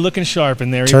sharp, you said looking sharp,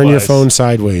 and there Turn he your was. phone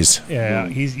sideways. Yeah,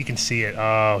 you can see it.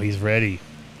 Oh, he's ready.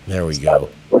 There we go.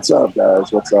 What's up,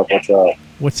 guys? What's up?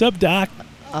 What's up, Doc?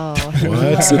 Oh.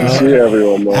 What's Good to see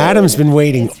everyone, man. Adam's been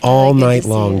waiting all night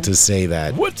long to say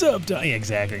that. What's up, Doc? Yeah,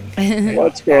 exactly.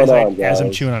 What's going on, As guys?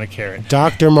 I'm chewing on a carrot.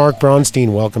 Dr. Mark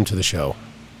Bronstein, welcome to the show.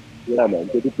 Yeah, man.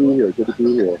 Good to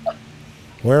be here.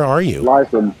 Where are you? Live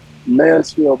from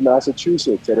Mansfield,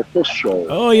 Massachusetts at a Phish show.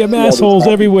 Oh, yeah, massholes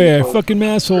everywhere. Fucking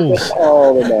massholes.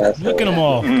 All the massholes. Look at them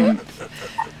all.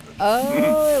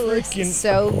 Oh, it looks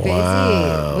so busy.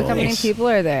 Wow. Look how many people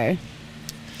are there.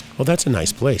 Well, that's a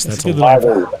nice place. That's a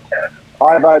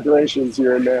High vibrations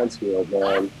here in Mansfield,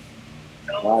 man.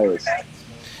 Nice.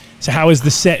 So how is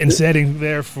the set and setting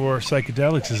there for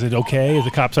psychedelics? Is it okay?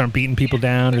 The cops aren't beating people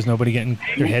down. There's nobody getting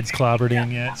their heads clobbered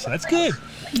in yet. So that's good.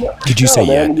 Did you say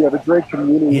man, yet? You have a great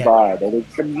community vibe. I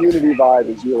think community vibe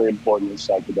is really important with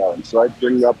psychedelics. So I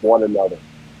bring up one another.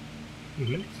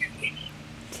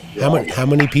 How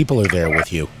many people are there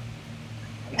with you?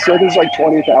 So there's like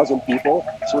 20,000 people.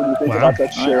 So when you think Wow. about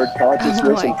that shared consciousness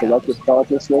Oh my and collective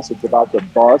consciousness, it's about the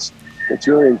bus. It's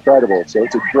really incredible. So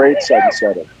it's a great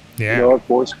setting. Yeah. You know, of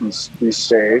course, be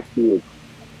safe, be with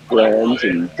friends,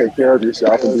 and take care of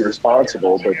yourself and be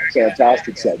responsible. But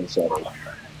fantastic setting.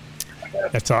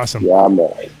 That's awesome. Yeah, I'm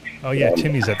there. Oh, yeah,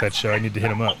 Timmy's at that show. I need to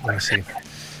hit him up. Let me see.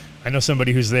 I know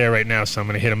somebody who's there right now, so I'm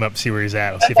going to hit him up, see where he's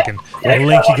at. I'll see if I can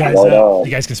link you guys up.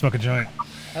 You guys can smoke a joint.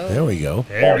 There we go.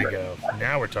 There we go.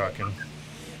 Now we're talking.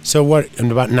 So what?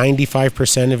 And about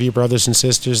 95% of your brothers and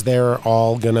sisters there are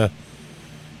all gonna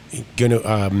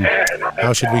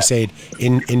how should we say it?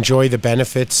 Enjoy the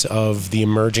benefits of the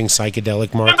emerging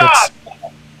psychedelic markets.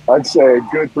 I'd say a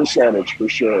good percentage for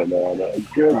sure, man. A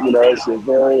good, it's a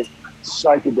very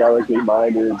psychedelically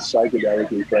minded,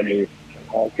 psychedelically friendly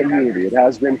community. It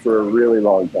has been for a really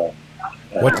long time.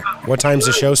 What time's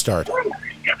the show start?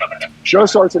 Show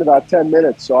starts in about 10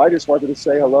 minutes, so I just wanted to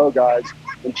say hello, guys,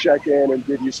 and check in and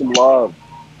give you some love.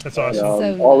 That's awesome.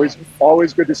 And,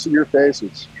 always good to see your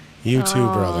faces. You too,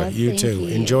 brother. You thank too. you.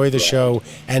 Enjoy the show.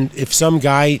 And if some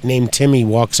guy named Timmy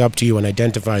walks up to you and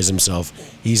identifies himself,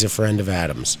 he's a friend of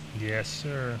Adam's. Yes,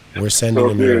 sir. We're sending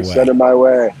him your way. Send him my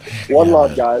way. One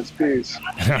love, guys. Peace.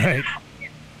 All right.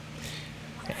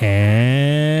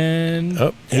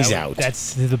 And he's out.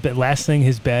 That's the last thing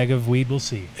his bag of weed will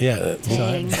see. Yeah.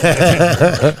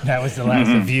 That was the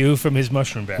last view from his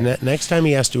mushroom bag. Next time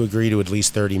he has to agree to at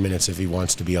least 30 minutes if he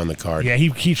wants to be on the card. Yeah,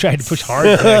 he tried to push hard.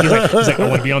 He's like, I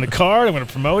want to be on the card. I want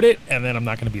to promote it, and then I'm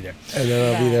not going to be there. And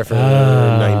then I'll be there for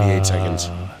 98 seconds.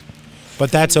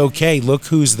 But that's okay. Look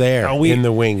who's there in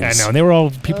the wings. I know. And they were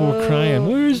all, people were crying.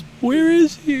 Where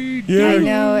is he? Yeah. I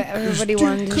know. Everybody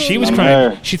wanted to She was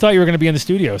crying. She thought you were going to be in the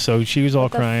studio, so she was all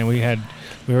crying. We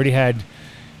already had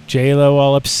J-Lo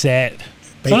all upset.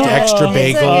 Baked extra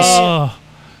bagels.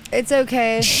 It's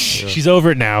okay. She's over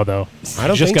it now, though. I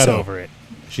don't just think got so. over it.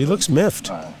 She looks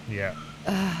miffed. Yeah.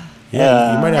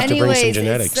 Yeah, you might have to bring some Anyways,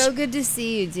 genetics. it's so good to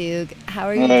see you, Duke. How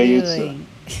are you doing?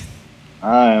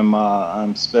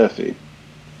 I'm spiffy.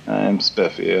 I'm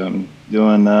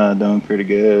doing pretty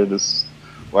good. Just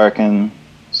working,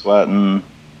 sweating,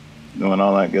 doing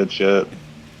all that good shit,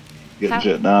 getting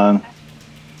shit done.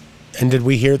 And did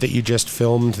we hear that you just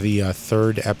filmed the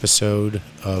third episode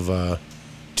of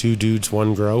Two Dudes,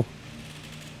 One Grow?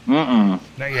 Not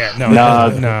yet. No, it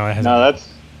hasn't. No,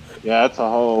 that's a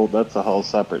whole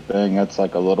separate thing. That's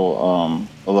like a little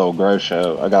grow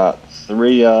show. I got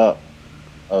 3 up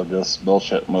of just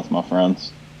bullshitting with my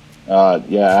friends.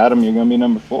 Adam, you're gonna be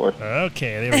number 4.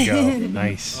 Okay, there we go.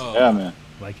 Nice. Yeah, man.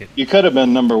 Like it. You could have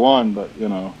been number 1, but we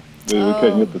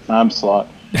couldn't get the time slot.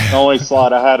 The only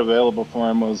slot I had available for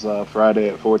him was Friday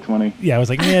at 4:20. Yeah, I was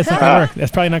like, it's not gonna work.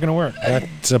 That's probably not gonna work.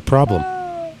 That's a problem.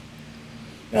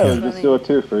 Yeah, we'll just do it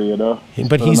 2 for you, though.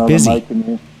 But he's busy.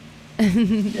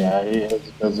 Yeah, he is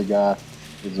a busy guy.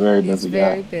 He's a very busy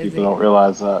guy. Busy. People don't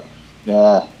realize that.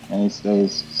 Yeah, and he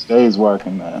stays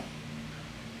working, man.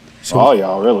 So, all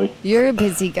y'all, really. You're a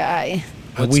busy guy.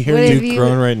 We hear Duke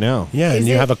growing right now. Yeah, and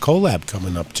you have a collab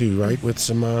coming up too, right? With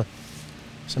some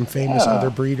famous other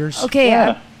breeders.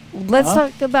 Okay, let's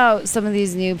talk about some of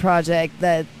these new projects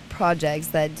that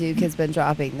Duke has been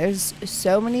dropping. There's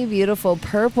so many beautiful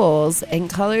purples and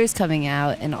colors coming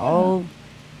out, and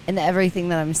everything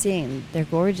that I'm seeing. They're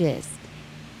gorgeous.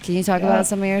 Can you talk about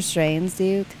some of your strains,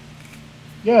 Duke?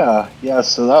 Yeah.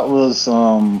 So that was a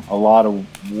lot of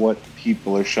what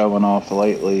people are showing off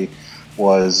lately.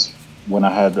 Was when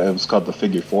it was called the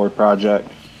Figure 4 project,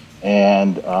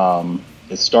 and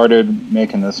it started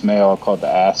making this male called the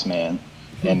Ass Man,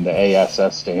 and the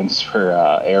ASS stands for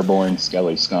Airborne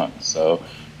Skelly Skunk. So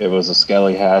it was a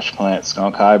Skelly hash plant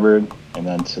skunk hybrid, and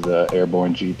then to the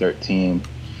Airborne G13.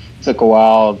 Took a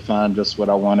while to find just what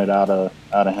I wanted out of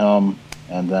him,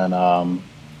 and then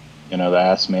the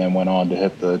Ass Man went on to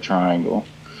hit the triangle.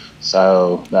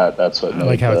 So that's what I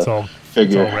like how it's all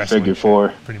figure wrestling 4.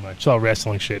 Shit, pretty much. It's all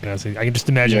wrestling shit. And I can just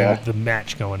imagine the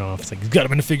match going off. It's like, he's got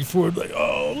him in a figure 4. Like,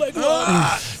 leg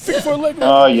lock. Figure 4 leg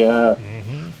lock. Oh, yeah.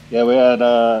 Mm-hmm. Yeah, we had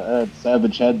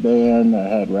Savage Headband. I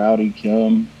had Rowdy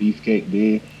Kim, Beefcake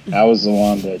B. That was the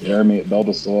one that Jeremy at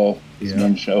Bulbasaur has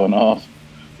been showing off.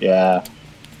 Yeah.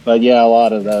 But, yeah, a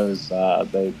lot of those,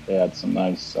 they had some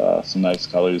nice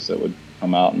colors that would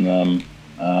come out in them.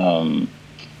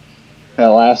 That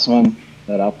last one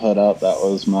that I put up, that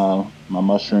was my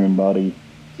mushroom buddy.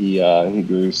 He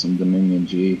grew some Dominion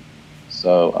G,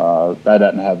 so that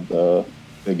doesn't have the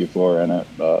figure 4 in it,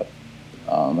 but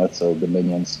that's a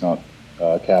Dominion skunk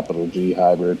capital G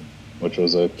hybrid, which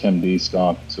was a Kim D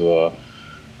skunk to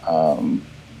a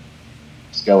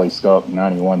Skelly skunk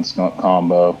 91 skunk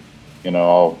combo,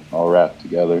 all wrapped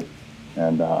together,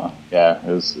 and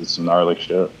it's some gnarly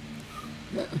shit.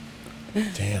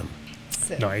 Damn.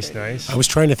 Nice. I was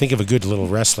trying to think of a good little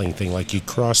wrestling thing, like you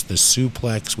crossed the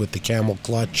suplex with the camel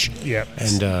clutch. Yep.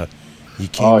 And you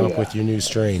came up with your new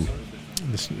strain.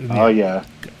 Oh yeah.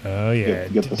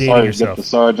 Get the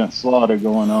Sergeant Slaughter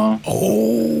going on.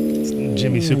 Oh.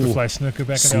 Jimmy Superfly Snooker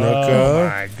back in the Oh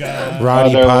my God.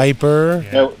 Roddy Piper.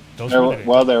 There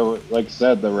were, like I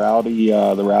said, the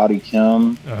Rowdy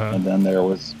Kim, and then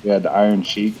we had the Iron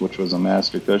Sheik, which was a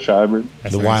Master Kush hybrid.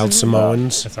 The Wild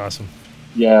Samoans. That's awesome.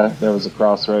 Yeah, there was a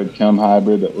Crossroad Kim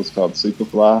hybrid that was called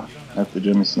Superfly after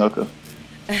Jimmy Snuka.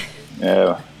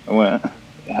 Yeah, I went.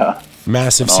 Yeah.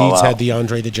 Massive Seeds had the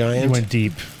Andre the Giant. You went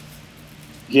deep.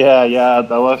 Yeah,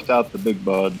 I left out the Big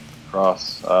Bud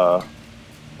cross, but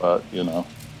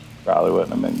probably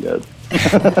wouldn't have been good.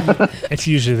 It's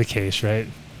usually the case, right?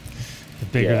 The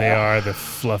bigger they are, the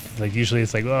fluff. Like usually,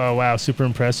 it's like, oh wow, super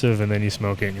impressive, and then you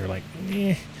smoke it, and you're like,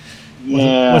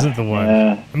 wasn't the one.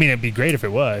 Yeah. I mean, it'd be great if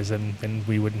it was, and then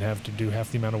we wouldn't have to do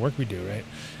half the amount of work we do, right?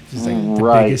 It's like the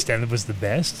Right. biggest and it was the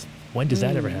best. When does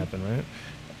that ever happen, right?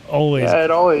 Always. Yeah,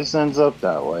 it always ends up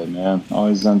that way, man.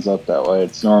 Always ends up that way.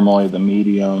 It's normally the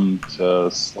medium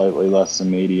to slightly less than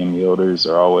medium yielders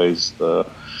are always the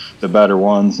better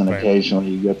ones, and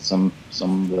occasionally you get some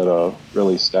that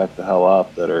really stack the hell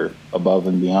up that are above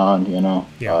and beyond, you know.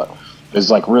 Yeah. There's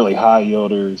like really high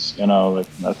yielders, you know.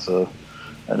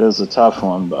 That is a tough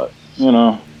one, but you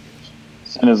know,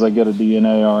 as soon as I get a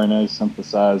DNA RNA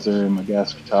synthesizer and my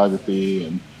gas photography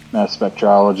and mass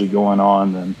spectrology going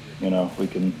on, then you know we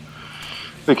can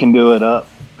do it up.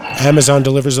 Amazon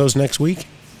delivers those next week?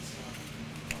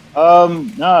 No,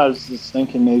 I was just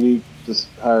thinking maybe just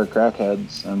hire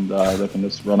crackheads and they can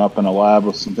just run up in a lab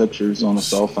with some pictures on a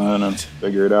cell phone and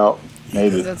figure it out.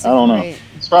 Maybe. I don't know.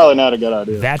 It's probably not a good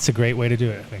idea. That's a great way to do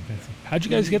it, I think. How'd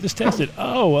you guys get this tested?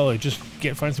 Oh, well, I just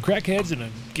find some crackheads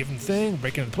and give them the thing,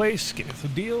 break it into place, get the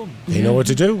deal. They know what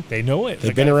to do. They know it.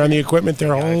 They've been around the equipment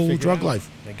their whole drug life.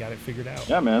 They got it figured out.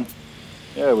 Yeah, man.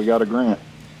 Yeah, we got a grant.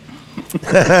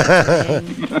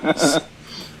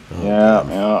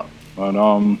 Yeah. But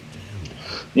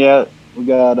yeah, we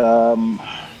got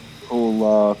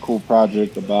cool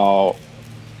project about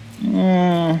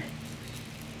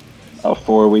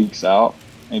 4 weeks out,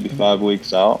 maybe 5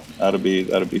 weeks out. That'll be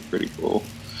pretty cool.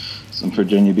 Some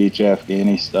Virginia Beach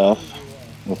Afghani stuff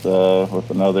with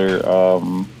another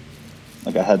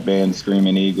like a headband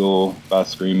Screaming Eagle by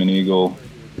Screaming Eagle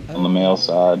on the male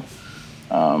side.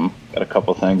 Got a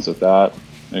couple things with that.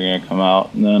 They're gonna come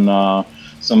out, and then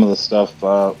some of the stuff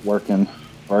working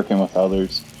with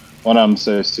others. One of them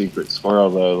says Secret Squirrel,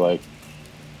 though, like,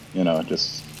 you know, it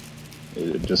just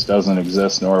doesn't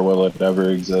exist, nor will it ever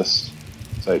exist,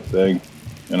 type thing,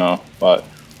 you know. But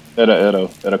it'll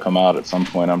come out at some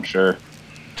point, I'm sure.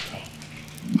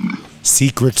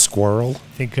 Secret Squirrel.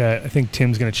 I think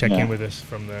Tim's gonna check in with us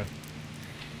from the.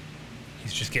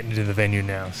 He's just getting into the venue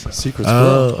now. So. Secret Squirrel.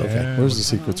 Oh, okay. Yeah. Where's the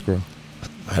Secret Squirrel?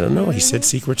 I don't know. He said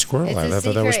Secret Squirrel. I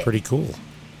thought that was pretty cool.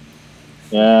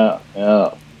 Yeah.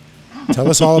 Tell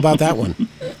us all about that one.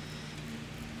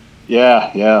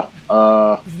 Yeah.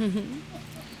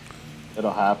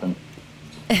 It'll happen.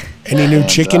 Any new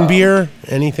chicken beer?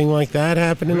 Anything like that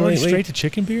happening We're going lately? straight to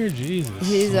chicken beer? Jesus.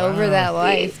 He's over that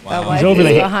life. That life He's over is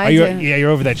that. behind him. Yeah,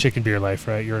 you're over that chicken beer life,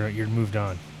 right? You're moved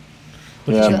on.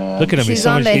 Look Yeah, at you. man. Look at him. She's He's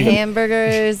so on much the deeper.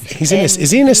 hamburgers.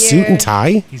 Is he in a suit and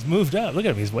tie? He's moved up. Look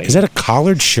at him. He's waiting. Is that a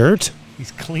collared shirt?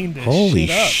 He's cleaned his Holy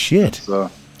shit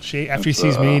up. shit. After he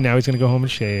sees me, now he's gonna go home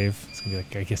and shave. It's gonna be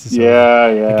like, I guess it's over.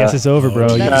 Yeah. I guess it's over,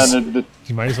 bro. Yeah,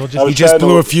 You might as well just. He just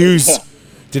blew a fuse.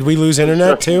 Did we lose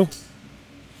internet too?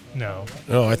 No.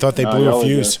 Oh, I thought they No, blew a y'all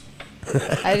fuse.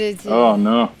 I did too. Oh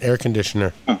no. Air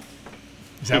conditioner.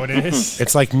 Is that what it is?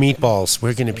 It's like meatballs.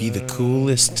 We're gonna be the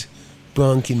coolest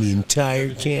bunk in the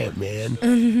entire camp, man.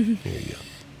 There you go.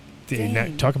 Dude, now,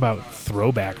 talk about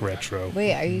throwback retro.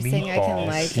 Wait, are you saying I can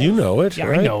like You know it, Yeah,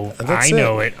 right? I know. That's I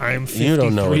know it. it. I'm You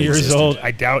don't know 53 it years existed. old.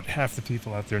 I doubt half the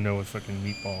people out there know what fucking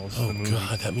Meatballs. Oh the movie.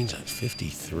 God, that means I'm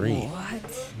 53.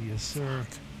 What? Yes, sir.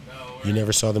 You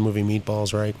never saw the movie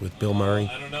Meatballs, right? With Bill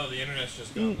Murray? I don't know. The internet's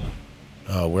just gone.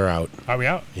 Oh, we're out. Are we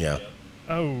out? Yeah.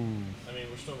 Oh. I mean,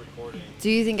 we're still recording. Do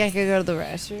you think I could go to the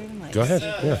restroom? Like, Go ahead.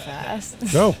 super Yeah. fast?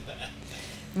 Go.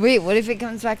 Wait, what if it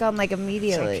comes back on like It's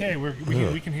immediately? okay.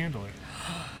 We can handle it.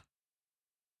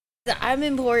 I'm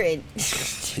important.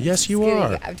 Yes, you Just kidding.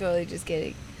 are. I'm totally just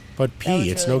kidding. But That P, was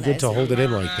it's really no good nice to of hold you. it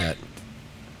in like that.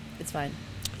 It's fine.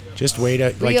 Just wait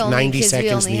like only- 90 'cause we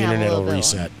seconds and only the have a internet will little bit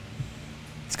reset.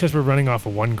 It's because we're running off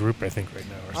of one group, I think, right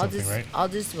now, or something, right? I'll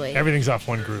just wait. Everything's off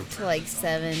one group. To like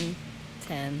 7,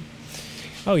 10.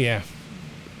 Oh, yeah.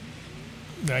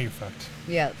 Now you're fucked.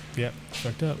 Yep. Yep.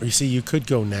 Fucked up. Or you see, you could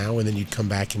go now and then you'd come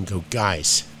back and go,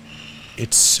 guys,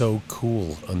 it's so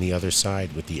cool on the other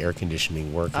side with the air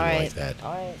conditioning working All right. like that.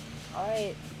 All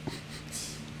right.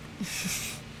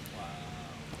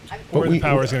 Or the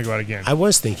power's going to go out again. I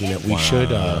was thinking that we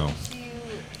should.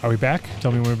 Are we back?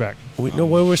 Tell me when we're back.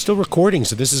 We're still recording,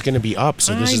 so this is going to be up.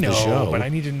 So this is the show. But I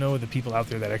need to know the people out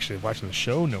there that actually watching the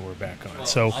show know we're back on.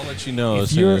 So I'll let you know if as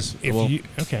soon you're, as. if well, you,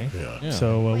 okay. Yeah.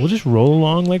 So we'll just roll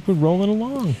along like we're rolling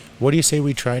along. What do you say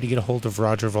we try to get a hold of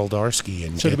Roger Voldarsky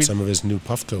and So get we- some of his new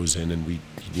Puffcos in, and we,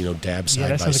 dab Yeah, side that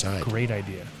by sounds side. like a great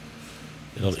idea.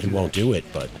 It won't do it,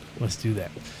 but Let's do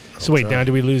that. So wait, try. now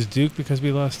do we lose Duke because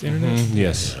we lost internet? Mhm,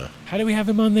 yes. How did we have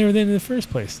him on there then in the first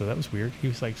place? Though that was weird. He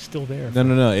was like still there.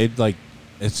 No. It like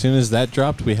as soon as that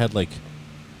dropped, we had like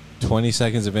 20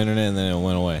 seconds of internet, and then it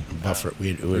went away. buffer.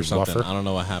 It Or was something. buffer. I don't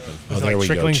know what happened. Oh, Was it there like we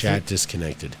go. trickling Chat through-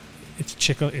 disconnected. It's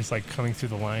It's like coming through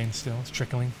the line still. It's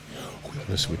trickling. We're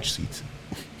gonna switch seats.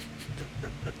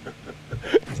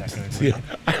 Is that gonna do it?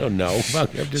 I don't know. I'm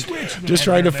just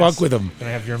trying to fuck with him. Can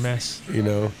I have your mess? You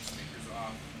know.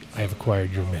 I have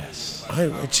acquired your mess.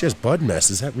 It's just bud mess.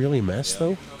 Is that really mess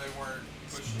though?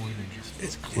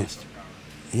 It's cluster.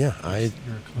 Yeah.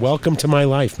 Welcome to my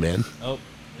life, man. Oh,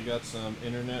 we got some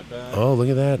internet back. Oh, look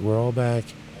at that. We're all back.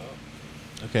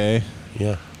 Okay.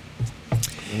 Yeah.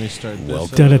 Let me start this.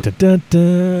 Welcome. Da, da, da, da,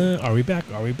 da. Are we back?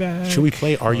 Are we back? Should we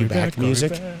play Are You Back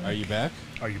music? Are you back?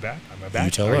 Are you back? Am I back?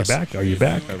 You tell Are us. you back? Are you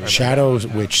back? Shadow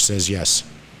Witch says yes.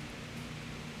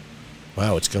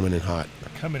 Wow, it's coming in hot.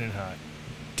 Coming in hot.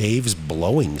 Dave's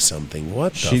blowing something.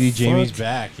 What the Shitty fuck? Jamie's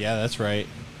back. Yeah, that's right.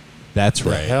 That's The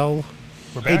right. hell?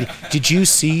 We're Hey, back. did you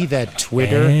see that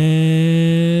Twitter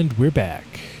And we're back.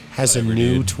 has a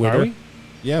new Twitter? Are we?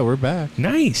 Yeah, we're back.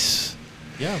 Nice.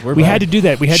 Yeah, we're We back. had to do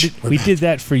that. We We're back. did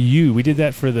that for you. We did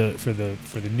that for the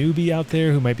newbie out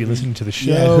there who might be listening to the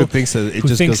show. Yeah, who thinks that it who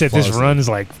just thinks goes that this flawlessly. runs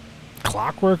like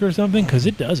clockwork or something, because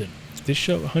it doesn't. This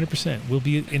show 100% will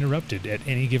be interrupted at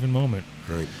any given moment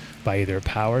Right. by either a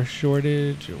power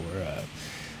shortage or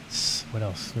what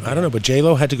else? I don't know, but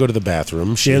J-Lo had to go to the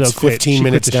bathroom. J-Lo She's quit. 15 She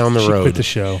minutes quit the down the she road. quit the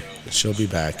show. She'll be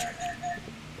back.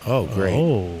 Oh, great.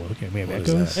 Oh, okay. We have What is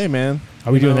echoes. that? Hey, man.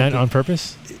 Are we You doing know, that on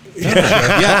purpose? Yeah,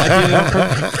 I did it on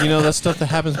purpose. You know, that's stuff that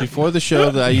happens before the show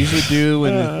that I usually do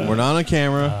when we're not on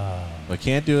camera. I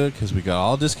can't do it because we got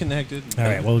all disconnected. All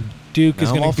right. Well, Duke Now is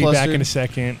I'm going all to be back flustered. in a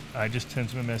second. I just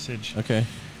sent him a message. Okay.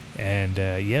 And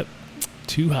yep,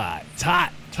 too hot. It's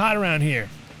hot. It's hot around here.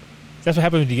 That's what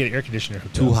happens when you get an air conditioner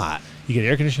hooked up. Too hot. You get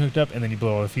air conditioner hooked up, and then you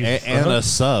blow all the fuses. And a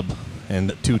sub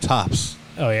and two tops.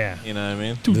 Oh yeah. You know what I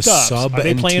mean? Two The tops. sub Are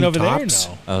they and playing two over tops?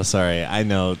 there? No. Oh, sorry. I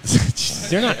know.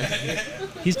 They're not.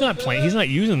 He's not playing. He's not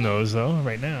using those though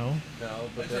right now. No,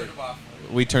 but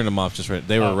we turned them off just right.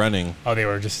 They were running. Oh, they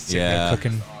were just sitting there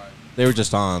cooking. They were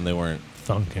just on. They weren't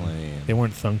thunking. playing. They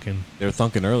weren't thunking. They were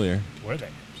thunking earlier. Were they?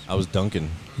 I was dunking.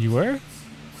 You were?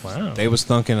 Wow. They was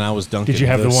thunking and I was dunking. Did you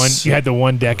have the one? You had the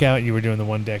one deck out. You were doing the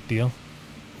one deck deal.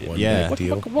 One Yeah. big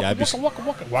deal. Yeah, I'd be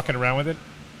Walking around with it.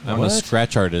 I'm a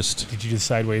scratch artist. Did you do the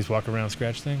sideways walk around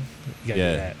scratch thing? You gotta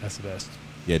Yeah. do that. That's the best.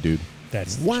 Yeah, dude.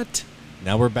 That's What?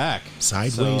 Now we're back.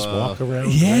 Sideways So, walk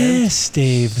around? Yes,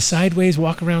 Dave. The sideways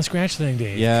walk around scratch thing,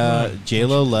 Dave. Yeah, Come on.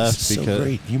 J-Lo left This is so because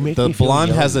great. You make the me feel blonde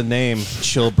young. has a name,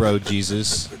 Chill Bro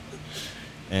Jesus,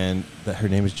 and her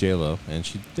name is J-Lo, and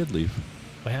she did leave.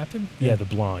 What happened? Yeah, the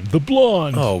blonde. The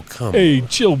blonde. Oh, come Hey, on.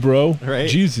 chill, bro. Right?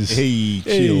 Jesus. Hey,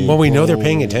 chill. Well, we know they're bro.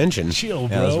 paying attention. Chill, Yeah,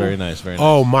 bro. that was very nice. Very nice.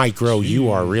 Oh, Mike Rowe, you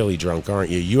are really drunk,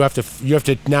 aren't you? You have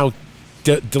to now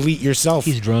delete yourself.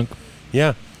 He's drunk.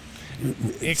 Yeah.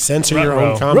 Censor your own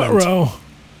Ruh-roh. comments. Ruh-roh.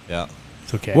 Yeah.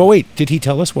 It's okay. Well, wait. Did he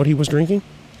tell us what he was drinking?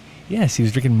 Yes, he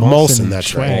was drinking Molson, Molson. that's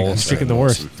swag. right. He's Molson. drinking the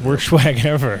Molson. worst swag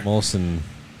ever. Molson.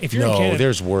 If you're in No, Canada,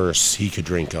 there's worse. He could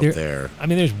drink up there. I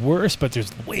mean, there's worse, but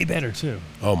there's way better too.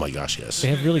 Oh my gosh, yes. They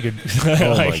have really good.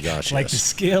 Oh like, my gosh, Like yes. the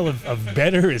scale of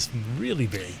better is really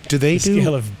big. Do they the do?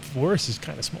 scale of worse is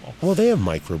kind of small. Well, they have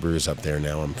microbrews up there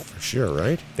now, I'm for sure,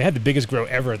 right? They had the biggest grow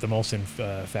ever at the Molson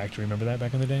factory. Remember that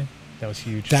back in the day? That was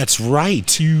huge. That's right.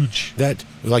 Huge. That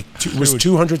was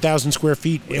 200,000 square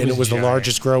feet, and it was the giant.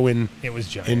 largest grow in It was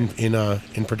giant.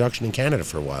 in production in Canada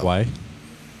for a while. Why?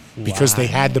 Because they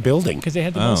had the building. Because they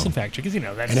had the Oh. Molson factory. Because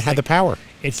that's And it had the power.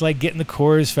 It's like getting the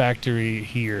Coors factory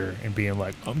here and being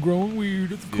like, I'm growing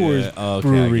weird at the Coors Yeah, okay,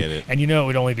 I brewery. get it. And you know it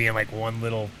would only be in like one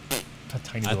little,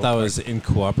 tiny I little thought it part. was in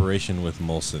cooperation with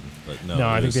Molson, but no. No,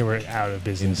 it I think was they were out of in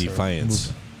business. or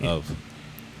defiance moved- of.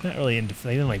 Not really.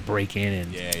 They didn't like break in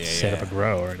and set up a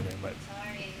grow or anything. But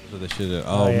So they should have.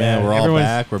 Oh, yeah. man, we're all Everyone's-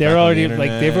 back. We're they're back already on the like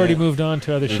they've already internet. moved on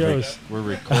to other shows. We're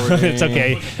recording. It's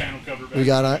okay. We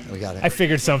got it. I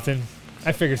figured something.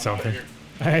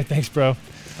 All right, thanks, bro. All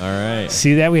right.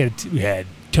 See that we had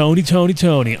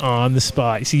Tony on the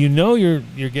spot. See, you know you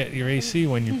get your AC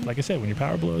when you, like I said, when your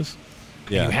power blows.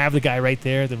 Yeah. And you have the guy right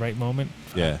there at the right moment.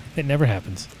 Yeah. It never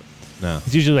happens. No.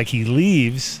 It's usually like he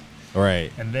leaves.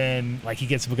 Right. And then like he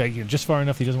gets just far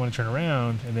enough he doesn't want to turn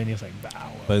around, and then he's like,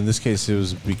 "Bow." But in this case, it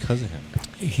was because of him.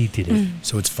 He did it.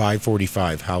 So it's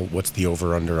 5:45. What's the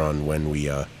over under on when we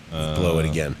blow it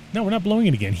again? No, we're not blowing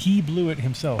it again. He blew it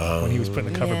himself when he was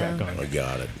putting the cover back on. I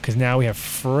got it. Because now we have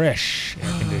fresh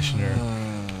air conditioner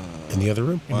In the other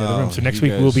room? in the other room. So next you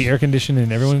week we'll guys- be air conditioned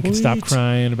and everyone can stop Sweet.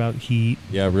 crying about heat.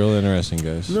 Yeah, real interesting,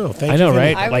 guys. No, thank I you. know, for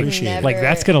right? that. I Like, would never- like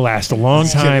that's gonna last a long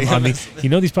time on the. You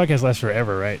know, these podcasts last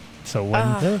forever, right? So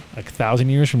when like 1,000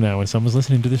 years from now, when someone's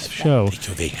listening to this show,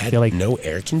 So they had they're like, no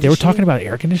air conditioning? they were talking about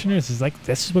air conditioners. It's like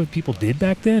this is what people did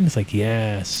back then. It's like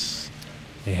yes,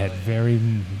 They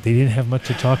didn't have much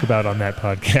to talk about on that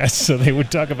podcast, so they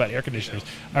would talk about air conditioners.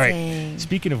 All right. Dang.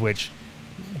 Speaking of which,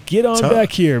 get on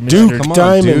back here, Mr. Duke Come on,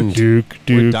 Diamond. Duke.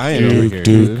 We're dying over here,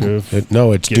 dude.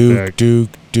 No, it's Get back.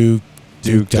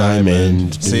 Duke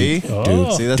Diamond. See?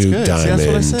 Oh. See, that's Duke good. Diamond. See, that's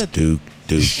what I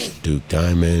said. Duke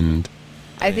Diamond.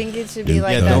 I think it should be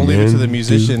like Yeah, that. don't leave it to the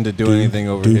musician to do anything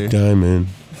over here. Duke Diamond.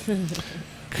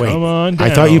 Come on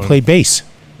down. I thought you played bass.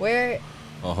 Where?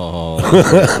 Oh,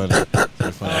 that's funny.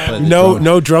 That's funny. I play the drums.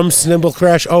 No drum cymbal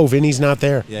crash. Oh, Vinny's not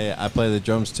there. Yeah, I play the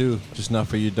drums too, just not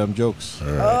for you dumb jokes. All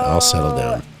right, I'll settle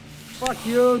down. Fuck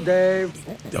you, Dave.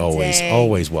 Always Dang.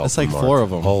 welcome. That's like Mark. 4 of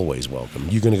them. Always welcome.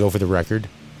 You gonna go for the record?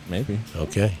 Maybe.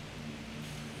 Okay.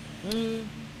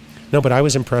 No, but I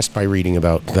was impressed by reading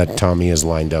about that Tommy has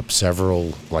lined up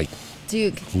several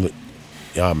Duke.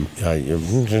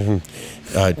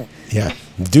 yeah.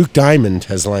 Duke Diamond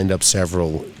has lined up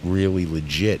several really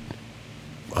legit.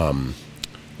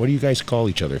 What do you guys call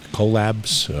each other?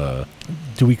 Collabs?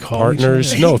 Do we call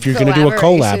partners? each other? No, if you're going to do a collab,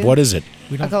 Collaboration. what is it?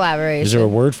 A collaboration. Is there a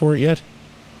word for it yet?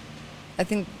 I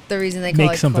think the reason they call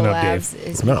Make it something up, collabs Dave.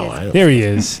 is No, because I don't. There he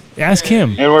is. Ask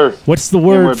him. And we're What's the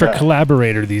we're word for back.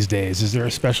 collaborator these days? Is there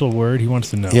a special word? He wants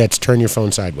to know. Yeah, it's turn your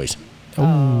phone sideways.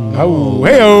 Oh,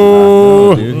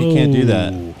 hey-oh. Dude, he can't do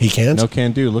that. He can't? No,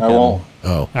 can do. Look I at won't. him.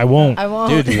 Oh. I won't. I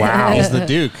won't. Dude, wow. He's the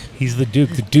Duke. He's the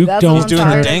Duke. The Duke That's don't. what He's doing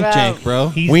I'm the talking dank about. jank, bro.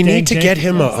 He's We need dank to jank. get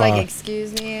him It's like, a...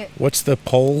 excuse me. what's the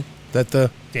pole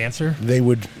that dancer. they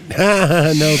would...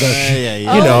 Yeah. You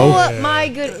know. Oh my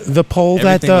good. The pole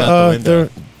that Everything out the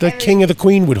the king of the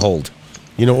queen would hold.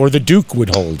 You know, or the duke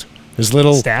would hold. His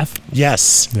little... Staff?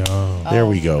 Yes. No. There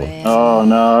we go. Man. Oh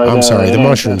no! I'm sorry, the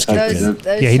mushrooms That's kicked a in.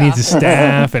 Those Yeah, he needs a shots.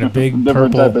 staff and a big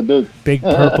different type purple, of Duke. big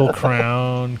purple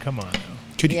crown. Come on. Now.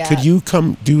 Could Yeah. could you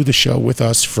come do the show with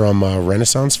us from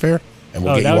Renaissance Fair? And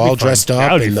we'll Oh, get that you would be all fun. dressed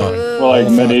That up. would be And fun. Well, like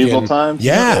medieval fucking- times.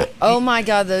 Yeah. Oh my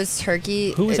god, those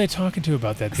turkey. Who was I talking to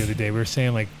about that the other day? We were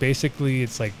saying like basically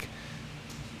it's like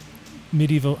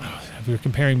medieval. We were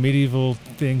comparing medieval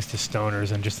things to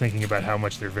stoners and just thinking about how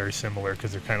much they're very similar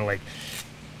because they're kind of like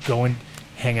going,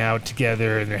 hang out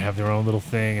together and they have their own little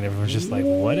thing and everyone's just like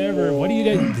whatever. What do you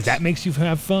guys? That makes you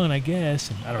have fun, I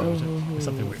guess. And I don't know.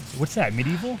 Something weird. What's that?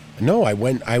 Medieval? No, I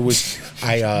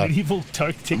Medieval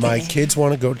tickets. my kids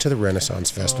want to go to the Renaissance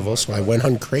Festival, so I went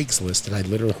on Craigslist and I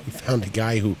literally found a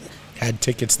guy who had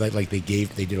tickets that they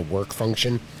did a work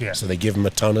function. Yeah. So they give him a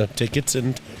ton of tickets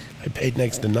and I paid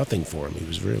next to nothing for him. He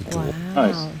was really cool.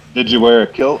 Nice. Did you wear a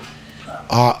kilt?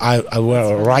 I wore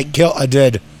a right kilt. I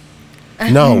did.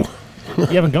 No. You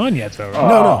haven't gone yet though, right?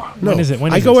 No. When is it?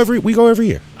 When I is go this? we go every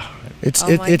year. It's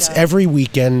Oh my it's God. every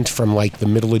weekend from like the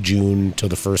middle of June till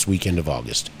the first weekend of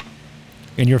August.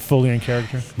 And you're fully in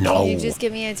character? No. You just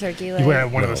give me a turkey leg. You wear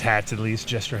one of those hats at least,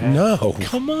 gesture hat? No.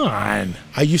 Come on.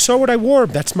 You saw what I wore.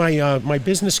 That's my my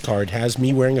business card has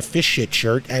me wearing a fish shit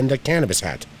shirt and a cannabis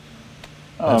hat.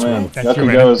 Oh man, That's Nothing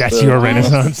your goes that's to your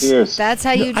Renaissance. Musketeers. That's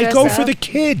how you dress I go up? for the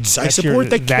kids. I That's support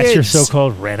the kids. That's your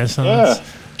so-called Renaissance. Yeah.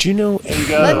 Do you know? You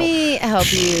go. Let me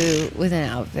help you with an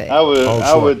outfit. I would. Oh, I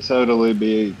sure. would totally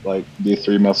be like the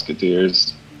Three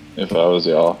Musketeers if I was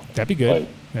y'all. That'd be good. Like,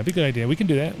 That'd be a good idea. We can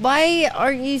do that. Why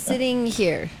aren't you sitting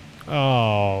here?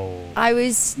 Oh. I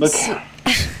was. Look.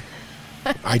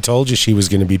 I told you she was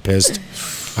going to be pissed.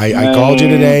 I Man. called you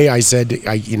today. I said,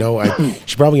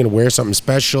 she's probably going to wear something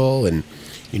special and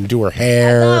do her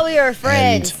hair. I thought we were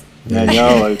friends. Man,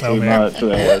 y'all are Oh, too man. much.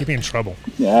 You'd be in trouble.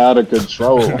 Out of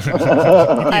control.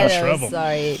 I know. trouble.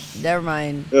 Sorry. Never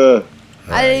mind. Ugh.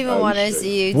 I didn't even I'm want to sure.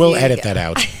 see you. We'll Duke. edit that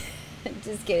out.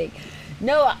 Just kidding.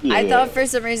 No, I Yeah. thought for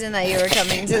some reason that you were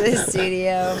coming to the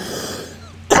studio.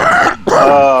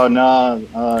 Oh no,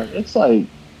 it's like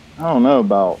I don't know,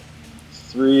 about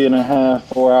 3.5,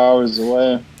 4 hours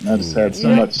away. I just had so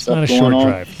much It's stuff not a going short on,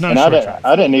 drive. Not and a I short didn't. drive.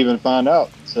 I didn't even find out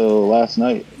till last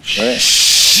night.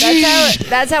 Right?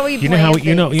 That's how we. You know how we,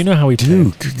 you know how we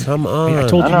do. Come on. I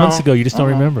told you I months know. ago. You just don't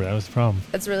remember. That was the problem.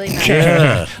 That's really nice.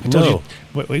 Yeah. I told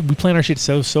No. you. We plan our shit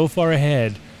so far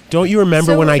ahead. Don't you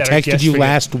remember So- when I That I texted just you forget.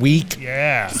 last week?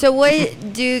 Yeah. So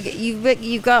what, Duke?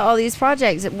 You've got all these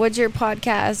projects. What's your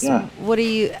podcast? Yeah. What do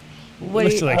you? What do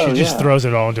Looks you? like she just yeah. throws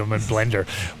it all into a blender.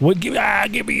 What?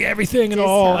 Give me everything and Just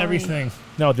all tell me. everything.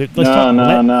 No, let's No, talk.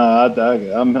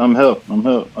 no. I'm hooked. I'm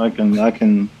hooked. I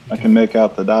can make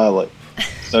out the dialect.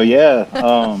 So yeah.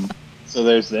 So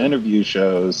there's the interview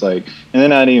shows, like, and they're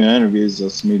not even interviews.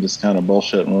 It's me just kind of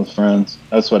bullshitting with friends.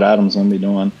 That's what Adam's gonna be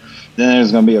doing. Then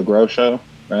there's gonna be a grow show,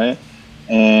 right?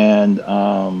 And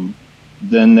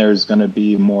then there's gonna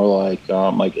be more like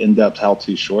in-depth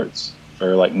how-to shorts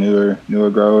for like newer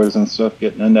growers and stuff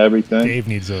getting into everything. Dave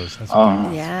needs those. That's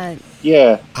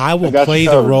Yeah. I will got play you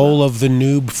the covered, role of the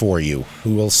noob for you,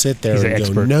 who will sit there He's and an go,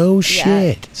 expert. no Yeah.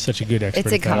 shit. such a good expert.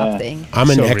 It's a at that. cop thing. I'm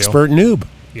an So real. expert noob.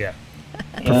 Yeah.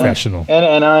 Professional.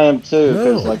 And I am too,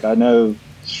 because No. like I know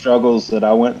struggles that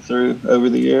I went through over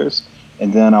the years,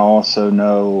 and then I also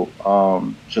know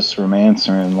just from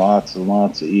answering lots of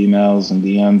emails and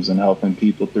DMs and helping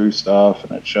people through stuff,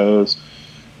 and it shows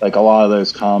like a lot of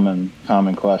those common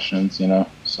questions, you know.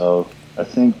 So I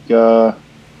think it'll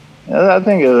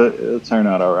turn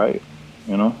out all right,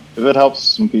 you know. If it helps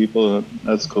some people,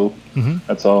 that's cool. Mm-hmm.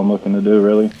 That's all I'm looking to do,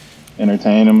 really,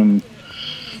 entertain them and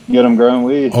get them growing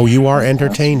weed. Oh, you are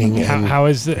entertaining. How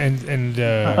is the, and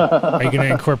are you going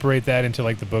to incorporate that into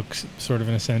like the books, sort of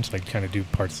in a sense, like kind of do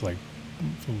parts like,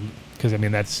 because I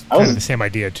mean that's kind of the same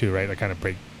idea too, right? Like kind of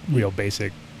break real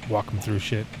basic, walk them through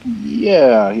shit.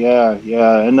 Yeah,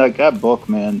 and like that book,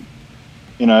 man,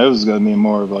 you know, it was gonna be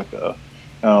more of like a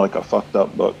like a fucked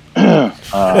up book.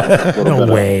 No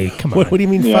way, come on. What do you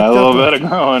mean? Yeah, fucked a little up? bit of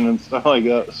growing and stuff like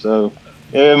that. So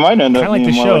it might end up Kind of like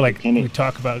being the more show, like like we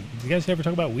talk about. You guys ever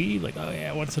talk about weed? Like, oh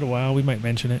yeah, once in a while we might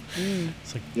mention it.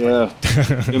 It's like, yeah,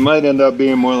 it might end up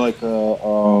being more like a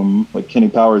like Kenny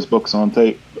Powers books on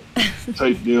tape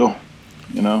type deal,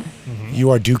 you know. You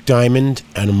are Duke Diamond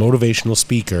and a motivational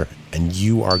speaker, and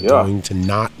you are going to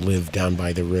not live down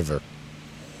by the river.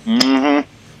 Mm-hmm.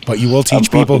 But you will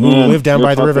teach I'm people who fucking in. live down You're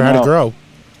by the river how fucking to out.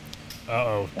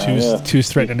 grow. Two's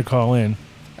threatening to call in.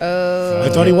 Oh. I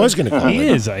thought he was going to call He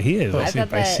in. is. I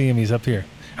see him. He's up here.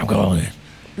 I'm calling in.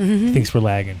 Mm-hmm. He thinks we're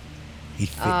lagging.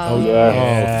 Oh,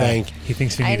 thank. He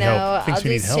thinks we I need know. help. Thinks I'll we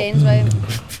need just help. change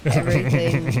my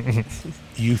everything.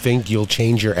 You think you'll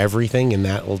change your everything and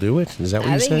that will do it? Is that what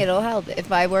I you think said? it'll help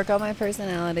if I work on my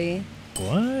personality.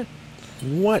 What?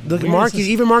 What? Look, Where Mark is this-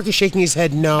 even Mark is shaking his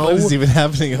head. No. What is even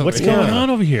happening over What's here? going on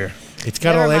over here? It's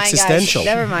got Never all mind, existential.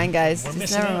 Guys. Never mind, guys.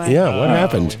 Just never mind. Yeah, what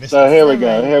happened? So here we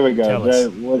go. Tell Jay,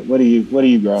 us. what are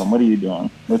you growing? What are you doing?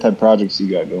 What type of projects you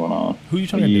got going on? Who are you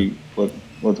talking to?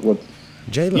 What?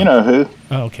 J-Lo. You know who?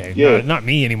 Oh, okay. Yeah. Not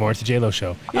me anymore. It's the J-Lo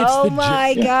show. Oh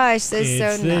my gosh, that's It's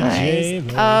so the nice.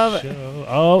 J-Lo show.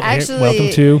 Oh, actually- welcome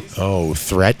to Oh,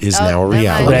 threat is Oh, now a never mind.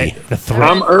 reality. the threat.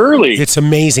 I'm early. It's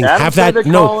amazing. Adam Have said that. to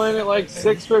No. call in at like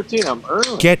 6:15. I'm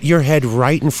early. Get your head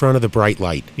right in front of the bright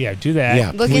light. Yeah, do that.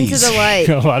 Yeah, Look please. into the light.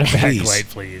 A lot of Please. backlight,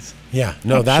 please. Yeah,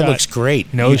 no, Up that shot. looks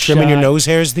great. Nose you trimming your shot. nose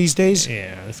hairs these days?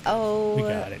 Yeah. That's Oh, We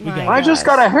got it. We my got it. I just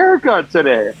got a haircut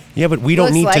today. Yeah, but we don't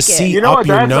Looks need like to it. see You know up what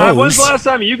your that's? When's the nose. last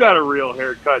time you got a real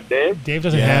haircut, Dave? Dave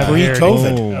doesn't Yeah. have hair Pre-COVID.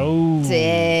 anymore. Oh.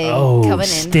 Dang, Oh, coming in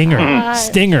stinger. hot.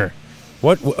 Stinger.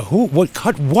 What? Who? What?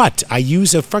 Cut what? I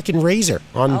use a fucking razor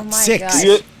on Oh my 6.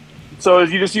 gosh. So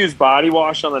you just use body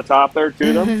wash on the top there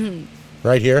too, though?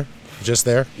 Right here, just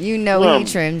there. You know he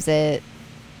trims it.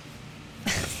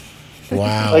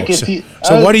 Wow. Like if so, you-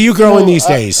 so what are you growing know, these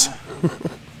days?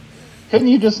 Couldn't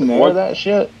you just nail that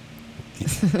shit?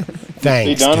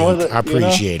 Thanks, done Duke. with it, I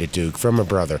appreciate it, Duke. From a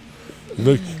brother.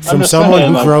 Look, I'm from just someone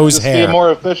saying, who like, grows just hair. Be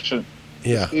more efficient.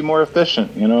 Yeah. Just be more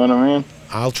efficient. You know what I mean?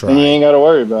 I'll And you try. ain't got to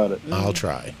worry about it. I'll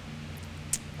try.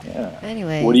 Yeah.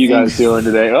 Anyway. What are you guys doing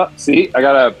today? Oh, see, I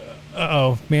got a.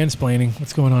 Uh-oh. Mansplaining.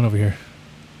 What's going on over here?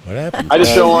 What happened? I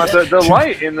just don't want the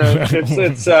light in the.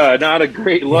 It's not a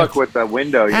great look with the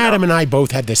window. You Adam know? and I both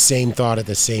had the same thought at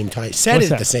the same time. Said What's it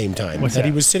that? at the same time. What's that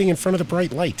he that? was sitting in front of the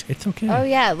bright light. It's okay. Oh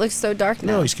yeah, it looks so dark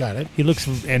now. No, he's got it. He looks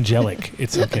angelic.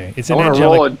 It's okay. It's I an want to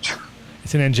roll angelic.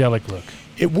 It's an angelic look.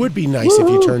 It would be nice if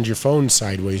you turned your phone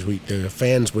sideways. The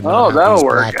fans would not Oh, have that'll these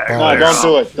work, black No, bars. don't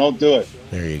do it. Don't do it.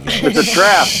 There you go. It's a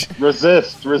trap.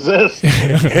 Resist.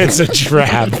 It's a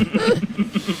trap.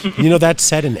 You know, that's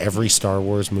said in every Star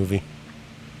Wars movie.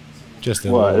 Just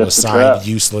a What? little It's a aside, trap.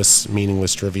 useless,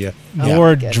 meaningless trivia.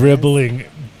 More goodness. dribbling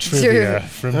trivia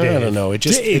from I Dave. don't know. It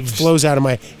just it Dave's- flows out of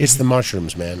my. It's the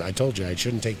mushrooms, man. I told you I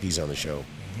shouldn't take these on the show.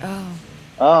 Oh.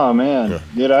 Oh man,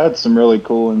 dude, I had some really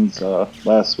cool ones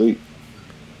last week.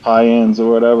 High-ends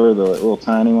or whatever, the little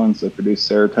tiny ones that produce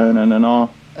serotonin and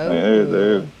all.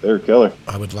 Oh. They're killer.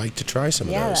 I would like to try some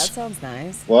Yeah, of that those. sounds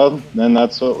nice. Well, then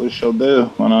that's what we shall do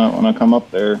when I come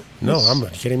up there. No, Just, I'm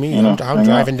not kidding me. you know, I'm hang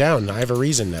driving down. I have a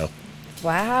reason now.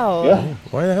 Wow. Yeah,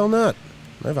 Why the hell not?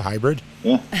 I have a hybrid.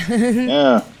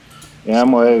 yeah.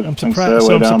 I'm way. I'm so surprised.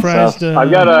 way I'm down surprised. south.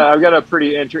 I've got a pretty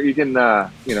you can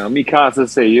mi casa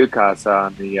say you casa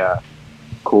on the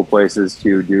cool places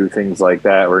to do things like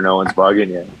that where no one's bugging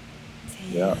you.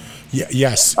 Yeah. Yeah,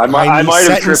 yes. I might have set and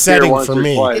tripped here setting once for or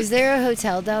me. twice. Is there a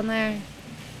hotel down there?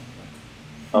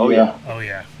 Oh yeah. Oh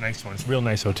yeah, nice ones. Real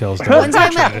nice hotels. One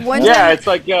time, Yeah, it's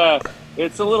like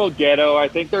It's a little ghetto. I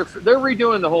think they're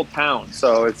redoing the whole town,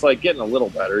 so it's like getting a little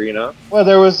better, you know. Well,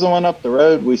 there was the one up the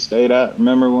road we stayed at.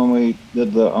 Remember when we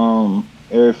did the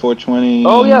Area 420?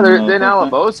 Oh yeah, they're in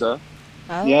Alamosa.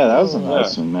 Oh. Yeah, that was a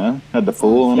nice one, man. Had the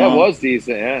pool and That all. was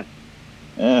decent, yeah.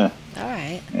 Yeah. All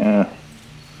right. Yeah.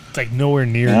 It's like nowhere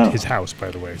near his house,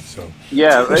 by the way. So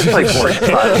yeah, it's like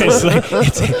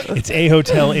 45. it's a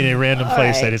hotel in a random All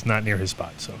place right. that is not near his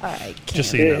spot. So All right.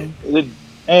 just so you know. Did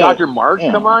Dr. Mark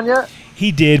come on yet?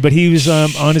 He did, but he was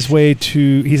on his way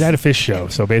to. He's at a Phish show,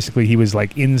 so basically he was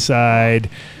like inside,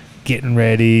 getting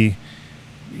ready.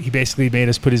 He basically made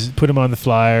us put him on the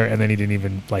flyer, and then he didn't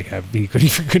even he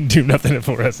couldn't do nothing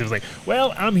for us. He was like,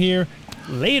 "Well, I'm here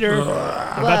later.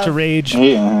 I'm about to rage."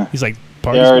 He's like, He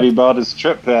already bought his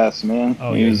trip pass, man.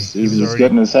 Oh, he yeah, was he was just already-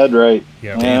 getting his head right.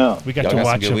 Yeah, we got to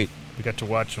watch him. We got to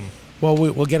watch him. Well,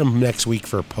 we'll get him next week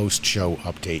for a post-show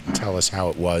update and tell us how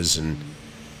it was and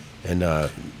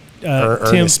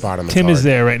earn his spot on the Tim card. is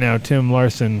there right now. Tim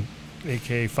Larson,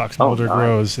 a.k.a. Fox Mulder nice.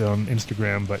 Grows on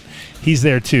Instagram, but he's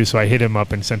there too. So I hit him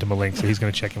up and sent him a link. So he's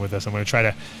going to check in with us. I'm going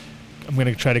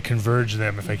to try to converge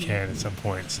them if I can at some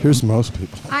point. So. Here's most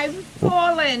people. I've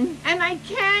fallen and I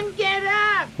can't get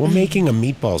up. Well, making a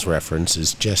Meatballs reference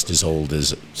is just as old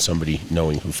as somebody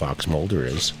knowing who Fox Mulder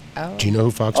is. Oh. Do you know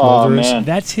who Fox Mulder is?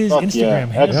 That's his Fuck Instagram yeah.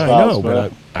 handle. Yeah, I know,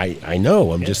 but I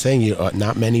know. I'm just saying,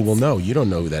 not many will know. You don't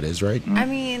know who that is, right? I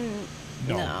mean,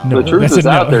 no. The truth That's is a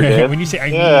out no. there, Dave. When you say,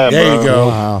 there you go.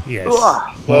 Wow. Yes.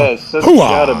 Yeah, sister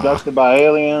got abducted by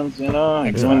aliens, you know,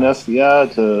 and joined the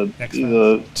FBI to be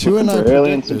the Two and I for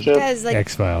aliens and predicted. shit. Because like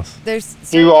X-Files. there's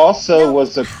He also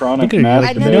was a chronic Look at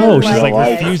her. masturbator. No, in she's real like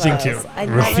life. refusing X-Files. I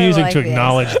to never refusing liked to the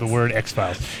acknowledge the word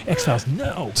X-Files. X-Files,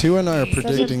 no. Two and I are Such a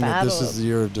predicting that this battle. is the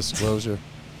year of disclosure.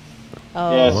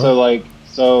 Oh. Yeah,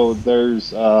 so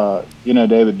there's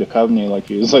David Duchovny, like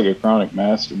he was like a chronic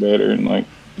masturbator and like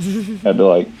had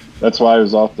to that's why he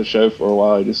was off the show for a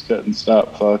while. He just couldn't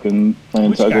stop fucking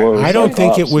playing tug of war. with I don't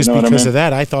think it Cyclops, was you know what I because mean? of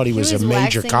that. I thought he was a was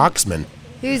major waxing- coxman.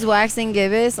 He was waxing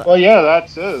gibbous. Well, yeah,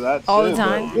 that's it. That's All the it,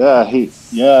 time?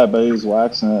 but but he was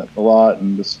waxing it a lot,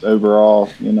 and just overall,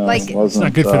 Like- it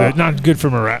wasn't It's not good for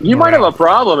morale. You might have a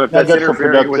problem if Not that's good for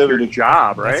interfering with your productivity.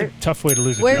 job, That's right? a tough way to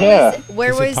lose a Where job. Yeah.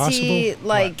 where Is it was he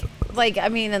possible? like I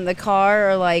mean in the car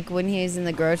or like when he was in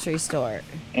the grocery store?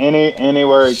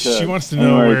 Anywhere he could. She wants to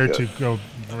know Anywhere he where could. to go.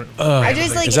 I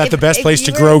just like Is that if- the best if place you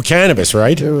to were- grow cannabis,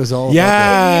 right? It was all If you were in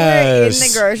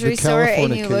Yes. the grocery The store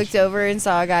and you Californication. looked over and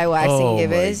saw a guy waxing Oh, my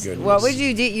gibbous, goodness. what would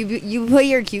you do? You put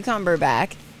your cucumber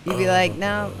back. You'd be like,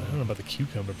 no. I don't know about the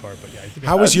cucumber part, but yeah. I think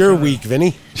How was your week,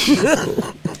 Vinny?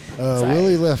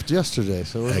 Willie left yesterday,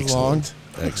 so it was long.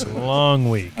 Excellent. Long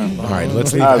week. All right,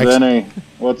 let's leave. Hi, Vinny.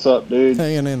 What's up, dude?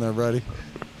 Hanging in there, buddy.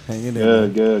 Hanging in there.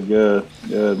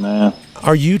 Good, man.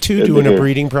 Are you two Good to doing a hear.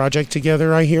 breeding project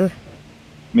together, I hear?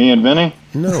 Me and Vinny?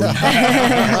 No.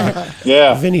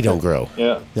 Yeah. Vinny don't grow.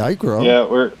 Yeah. Yeah, I grow. Yeah,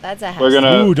 we're That's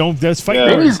gonna. Ooh, let's fight. Yeah.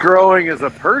 there. He's growing as a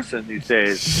person these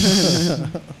days.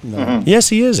 No. Yes,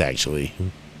 he is actually.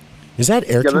 Is that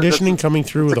air that's- conditioning coming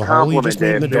through with a a hole you compliment, just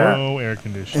made in the Dave, door? yeah. No air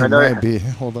conditioning. It I know- might be.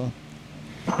 Hold on.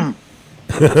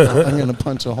 I'm gonna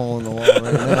punch a hole in the wall right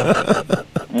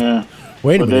now. Yeah.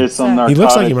 Wait a But minute. there's some He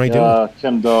looks like he might narcotic, do.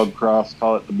 Chem dog cross.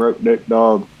 Call it the broke dick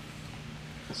dog.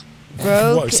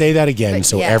 broke. Say that again but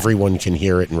so yeah. everyone can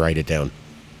hear it and write it down.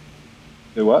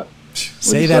 Do what?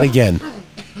 Say you that say? again.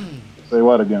 Say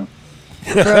what again?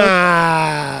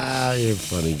 You're a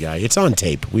funny guy. It's on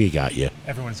tape. We got you.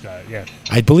 Everyone's got it. Yeah.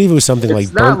 I believe it was something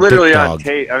It's like not burnt literally dick on dog.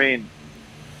 tape. I mean,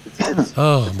 it's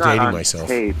Oh, it's I'm not dating on myself.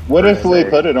 tape. What if we per se.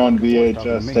 put it on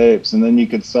VHS tapes and then you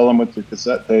could sell them with your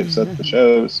cassette tapes at the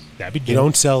shows? That'd be good. You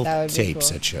don't sell That would be tapes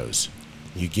cool. at shows.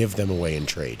 You give them away in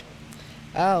trade.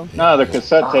 Oh. No, the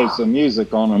cassette tapes with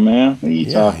music on them, man. What are you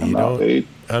Yeah, talking you about, don't- dude?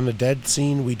 On the dead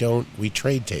scene, we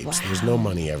trade tapes. There's no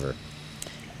money ever.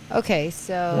 Okay,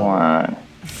 so Why?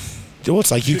 Well,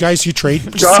 it's like you guys, you trade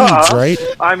seeds, Duh. right?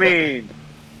 I mean,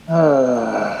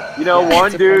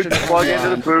 one dude plug into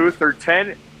the booth, or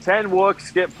 10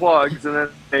 wooks get plugs, and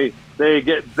then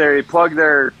they plug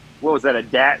their, what was that, a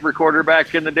DAT recorder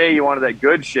back in the day? You wanted that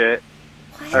good shit,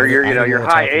 or your I don't your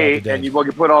wanna high talk about 8, the and dead.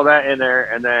 you put all that in there,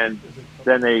 and then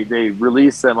they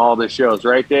release them all the shows,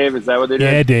 right, Dave? Is that what they did?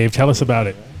 Yeah, Dave, tell us about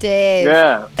it. Dave.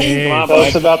 Yeah. Dave. Come on, Tell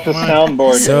us bud. about the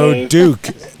soundboard, So, Dave. Duke,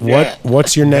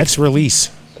 what's your next release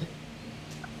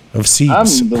of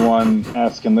seeds? I'm the one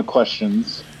asking the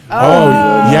questions. Oh,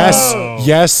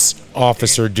 yes,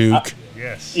 Officer Duke.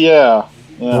 Yes. Yeah.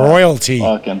 Royalty.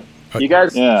 Fucking. You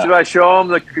guys, should I show them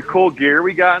the cool gear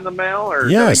we got in the mail? Or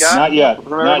Yes. Not yet.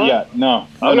 Not yet. No.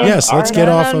 Okay. Yes, let's get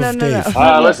off of Dave.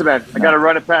 Listen, man, I got to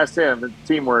run it past him. It's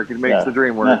teamwork. It makes the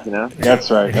dream work, you know? That's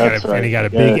right. That's right. And he got a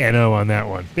big NO on that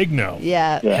one. Big no.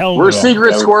 Yeah. Hell We're no.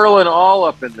 secret squirreling all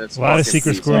up in this. A lot of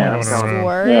secret squirreling going on.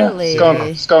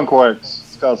 Squirrely. Skunk works.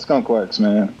 It's called skunk works,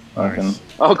 man. Nice.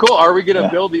 Oh, cool. Are we going to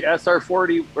build the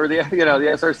SR40 or the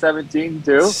SR17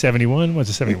 too? 71? What's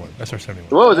a 71? SR71.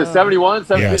 What was it, 71?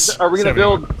 Yes. Are we going to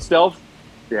build stealth?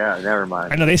 Yeah, never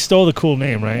mind. I know they stole the cool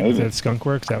name, right? Was that Skunk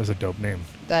Works? That was a dope name.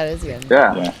 That is good.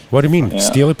 Yeah. What do you mean?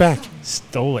 Steal it back.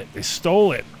 Stole it. They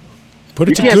stole it. Put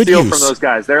You it to can't good steal use. from those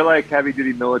guys. They're like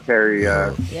heavy-duty military.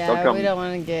 Yeah, they'll we don't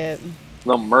want to get.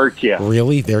 They'll murk you.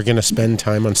 Really? They're going to spend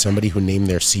time on somebody who named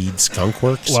their seed Skunk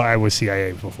Works? Well, I was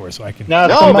CIA before, so I can. No,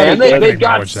 man, they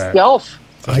got that. stealth.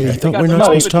 I thought we're not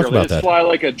supposed to talk about They that. fly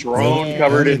like a drone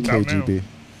covered in KGB.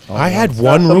 I had Yeah,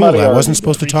 one rule. somebody I already wasn't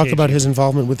supposed to did. talk about his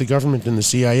involvement with the government and the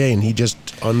CIA, and he just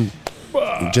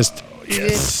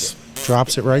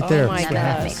drops it right there. Oh my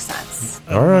God. Makes sense.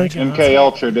 All right. MK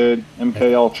Ultra, dude.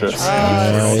 MK Ultra.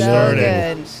 So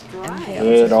good.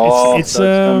 It all It's starts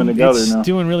coming together it's now.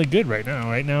 doing really good right now.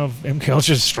 Right now, MK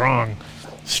Ultra's strong.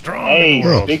 Strong in Hey, the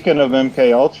world. speaking of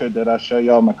MK Ultra, did I show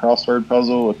y'all my crossword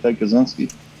puzzle with Ted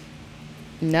Kaczynski?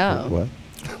 No. What?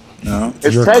 No.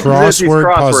 It's Your Ted Kaczynski's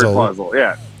crossword puzzle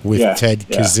Yeah. with Yeah, Ted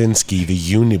yeah. Kaczynski, the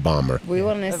Unibomber. We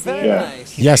want to see it. Yeah.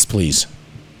 Yes, please.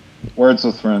 Words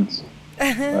with friends.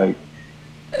 Like,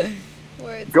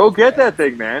 Go get that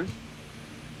thing, man.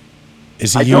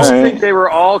 Is I he don't using? think they were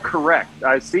all correct.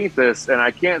 I've seen this, and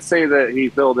I can't say that he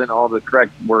filled in all the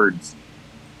correct words.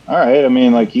 all right. I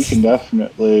mean, like, you can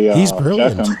definitely He's check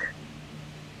brilliant. him.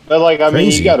 But, like, I mean,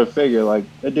 Crazy. you got to figure, like,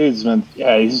 the dude's been,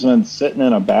 he's been sitting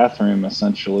in a bathroom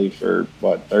essentially for,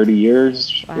 30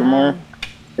 years or more?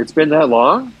 It's been that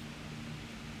long?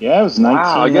 Yeah, it was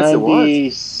Wow, I guess it was.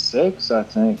 1996, I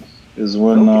think, is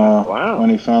when Wow.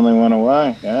 when he finally went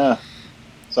away. Yeah,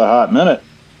 it's a hot minute.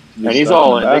 And he's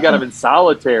all in. They got him in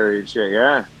solitary and shit,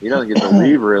 yeah. He doesn't get to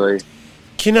leave, really.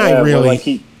 Can I Yeah, really? well,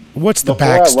 like what's the before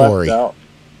I left backstory? out-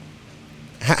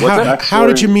 How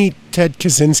did you meet Ted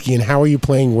Kaczynski, and how are you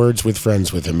playing words with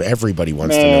friends with him? Everybody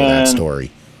wants to know that Man.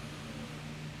 story.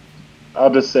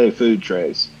 I'll just say food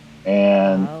trays,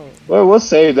 and well, we'll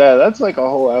save that. That's like a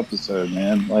whole episode,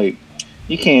 man. Like,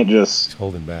 you can't just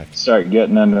holding back. Start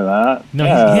getting into that. No,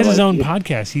 yeah, he has his like, own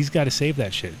podcast. He's got to save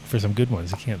that shit for some good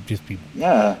ones. He can't just be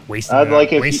wasting I'd it like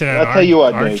on, if wasting you, it I'll on tell you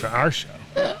what, our Dave. show.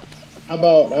 How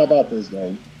about this,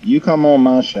 Dave? You come on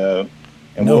my show,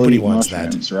 and Nobody we'll eat wants that.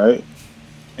 mushrooms, right?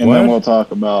 And What? then we'll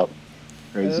talk about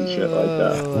crazy shit like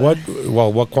that.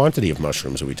 What quantity of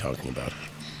mushrooms are we talking about?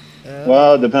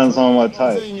 Well, it depends on what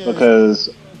type. Because,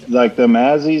 like, the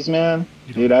Mazzies, man,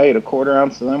 dude, I ate a quarter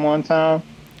ounce of them one time,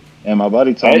 and my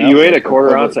buddy told me... And you ate a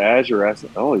quarter ounce of Azure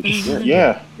acid. Holy shit.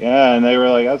 Yeah, and they were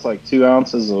like, that's like 2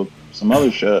 ounces of some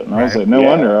other shit. And I was like, no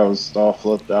wonder I was all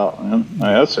flipped out, man.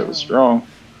 Like, that shit was strong.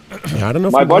 Yeah, I don't know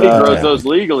if My we buddy got grows that. those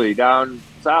legally down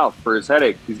south for his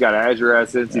headache. He's got Azure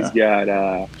acids. He's got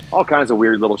all kinds of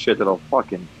weird little shit that'll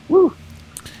fucking woo.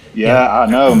 Yeah, I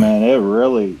know, man. It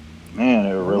really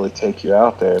take you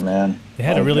out there, man. They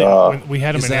had a Like, really. When we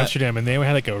had them is in that- Amsterdam, and they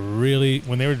had like a really.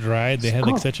 When they were dried, they had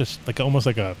like such a almost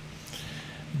like a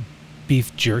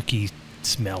beef jerky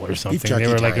smell or something. They jerky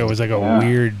were like time. it was like a Yeah.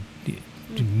 weird,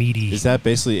 meaty. Is that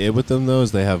basically it with them though?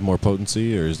 Is they have more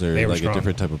potency, or is there They were like strong. a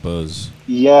different type of buzz?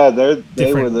 Yeah, they were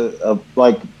Different. the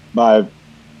like by,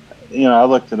 I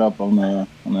looked it up on the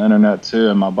internet too,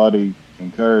 and my buddy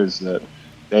concurs that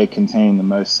they contain the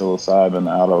most psilocybin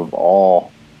out of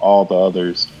all the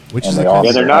others. Which and is they the also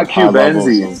Yeah, they're not have high levels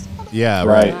Cubensis. Yeah,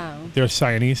 right. Wow. They're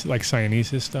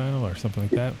Cyanesis style or something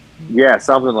like that. Yeah,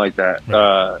 something like that.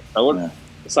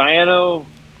 Cyano.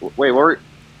 Wait, what?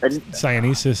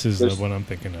 Cyanesis is the There's- one I'm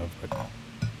thinking of. But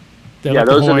they're Yeah, like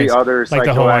the those are the Hawaiians- other like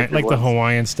the Hawaiian, psychoactive like the ones.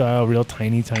 Hawaiian style, real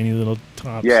tiny little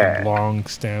tops, Yeah. and long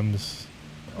stems.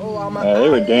 Yeah, they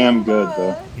were damn good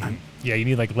though. Yeah, you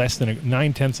need like less than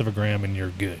 9/10 of a gram, and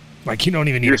you're good. Like you don't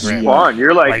even need You're a gram. spawn.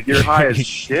 You're like you're high as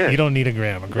shit. You don't need a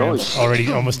gram. A gram's Holy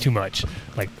already almost too much.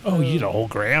 Like, oh, you need a whole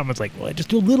gram. It's like, well, just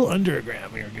do a little under a gram,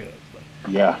 and you're good.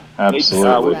 Yeah,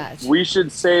 absolutely. We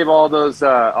should save all those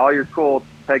all your cool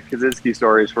Ted Kaczynski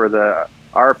stories for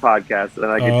our podcast, and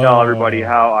I can tell everybody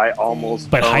how I almost.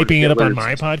 But owned hyping it up on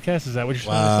Hitler's- my podcast, is that what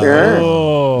you're Wow. saying? Yeah.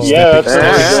 Oh, Yeah,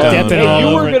 stepping Hey, all you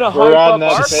over were it. gonna We're hype on up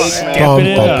that our space, podcast. man. Stepping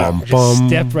it Bum, up. bum, Just bum,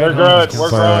 step right We're on good. it. We're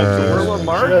We're growing.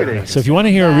 marketing. So if you want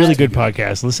to hear a really good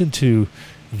podcast, listen to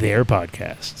their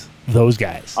podcast. Those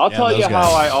guys. I'll tell those you guys.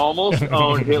 how I almost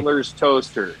owned Hitler's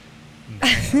toaster.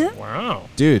 Wow.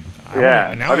 Dude,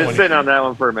 Yeah, now I've been wanna- sitting on that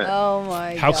one for a minute. Oh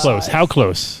my How gosh. close? How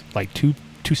close? Like two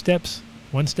steps?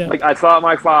 One step? Like I thought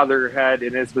my father had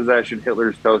in his possession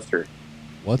Hitler's toaster.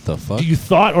 What the fuck? You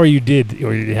thought, or you did,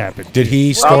 or did it happen? Did he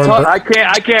I'll storm? tell- I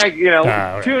can't. You know, Ah,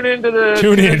 all right. tune into the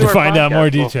Tune in to our find out podcast. more Well,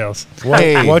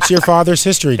 details. What's your father's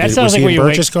history? That Was sounds like he where in you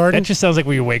Birch's wake. Garden? That just sounds like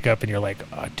where you wake up and you're like,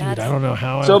 oh, dude, I don't know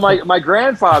how. So I'm my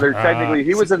grandfather technically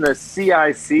he was in the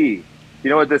CIC. You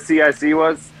know what the CIC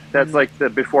was? That's like the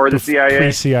before the CIA.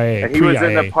 Pre-CIA. And he was in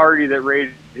Pre-IA. the party that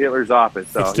raided Hitler's office.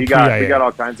 So It's the he got pre-IA.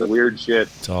 all kinds of weird shit.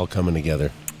 It's all coming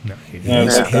together. No, Yeah,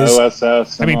 the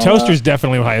OSS. I mean, and all toaster's that.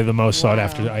 definitely the most sought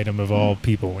after item of all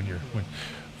people. When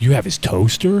you have his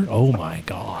toaster, oh my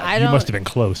god, I you don't- must have been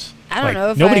close. I don't know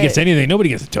if nobody I gets anything. Nobody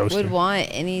gets a toaster. Would want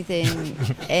anything,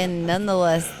 and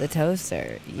nonetheless the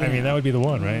toaster. I mean, that would be the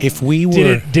one, right? If we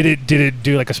were, did it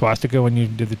do like a swastika when you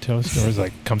did the toast, or was it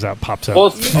like comes out, pops out?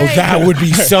 Well, that would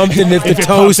be something if the If it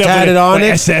toast popped up had with it on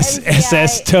it.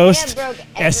 SS toast,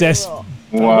 SS.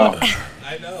 Wow.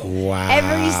 Wow.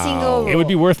 Every single. It would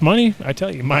be worth money, I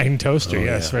tell you. Mine toaster,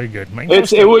 yes, very good. Mine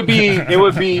It's toaster. it would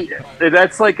be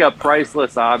that's like a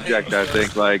priceless object. I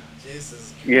think like.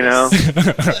 You know,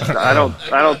 I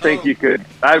don't think you could.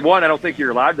 I don't think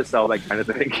you're allowed to sell that kind of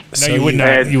thing. No, you would not.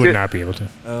 And You would just- not be able to.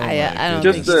 I don't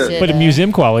Just think the- shit, But in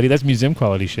museum quality, that's museum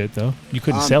quality shit, though. You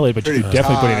couldn't sell it, but you could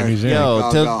definitely put it in a museum.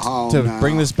 Yo, to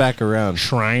bring this back around.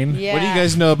 Shrine. Yeah. What do you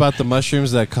guys know about the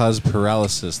mushrooms that cause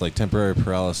paralysis, like temporary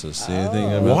paralysis? Anything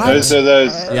about What? that? Those are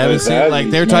those. You haven't those seen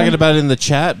like they were Addies, talking man. about it in the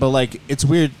chat, but like it's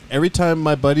weird. Every time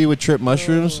my buddy would trip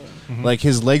mushrooms, like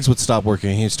his legs would stop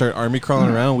working. He'd start army crawling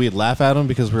around. We'd laugh at him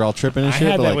because we are all tripping and I shit.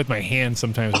 had but that like, with my hands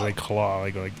sometimes, like claw,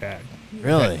 like that.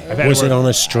 really? I've had Was it where- on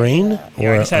a strain Yeah,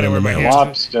 or I just had it on where the my mouth? hands,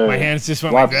 Lobster. my hands just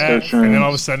went like Lobster that, and then shrooms. all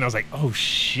of a sudden I was like, "Oh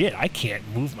shit, I can't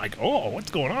move!" Like, "Oh,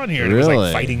 what's going on here?" And it was Really?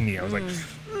 like fighting me. I was like,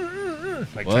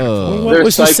 like trying Whoa. to- What There's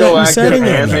was the psychoactive setting on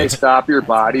and they that? stop your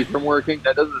body from working.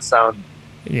 That doesn't sound.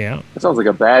 yeah. That sounds like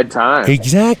a bad time.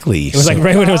 Exactly. It was like So-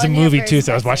 right when it was a On movie your too.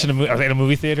 So I was first watching a movie. I was in a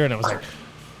movie theater, and I was like,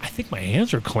 I think my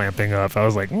hands are clamping up. I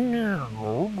was like, it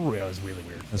was really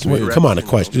weird. That's Wait, weird. come on,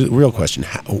 real question.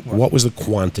 What was the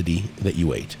quantity that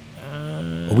you ate?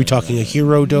 Are we talking a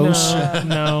hero dose?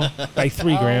 No, like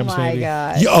 3 grams Oh my maybe.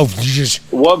 god. You just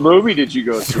What movie did you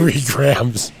go to? 3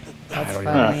 grams. That's don't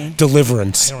funny. I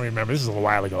Deliverance. don't remember. This is a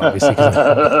while ago, obviously. 'Cause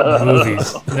of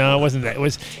movies. No, it wasn't that.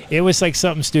 It was like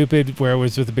something stupid where it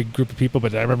was with a big group of people.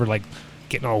 But I remember like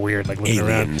getting all weird, like looking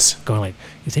Aliens. around, going like,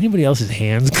 "Is anybody else's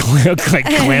hands like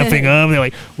clamping up?" They're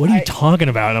like, "What are you talking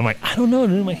about?" And I'm like, "I don't know."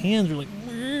 And then my hands were like,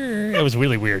 it was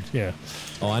really weird. Yeah.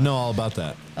 Oh, I know all about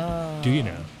that. Do you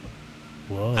know?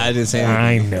 Whoa. I didn't say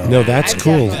I anything. know. No, that's I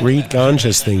cool. definitely Read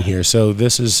Ganja's thing here. So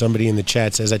this is somebody in the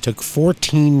chat says, I took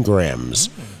 14 grams.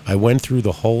 I went through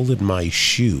the hole in my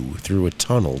shoe through a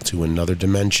tunnel to another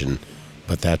dimension.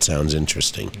 But that sounds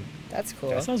interesting. That's cool.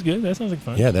 That sounds good. That sounds like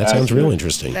fun. Yeah, that sounds real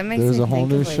interesting. That makes There's me a whole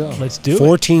think new of, like, show. Let's do it.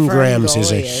 14 grams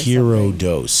is a Ferngully or hero something.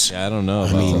 dose. Yeah, I don't know. I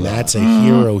About mean, that. that's a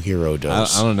hero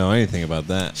dose. I don't know anything about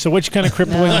that. So which kind of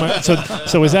crippling?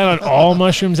 So was that on all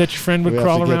mushrooms that your friend would We have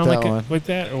crawl to get around that one. like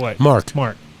that, or what? Mark.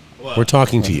 Mark. We're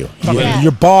talking to you. Yeah.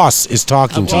 Your boss is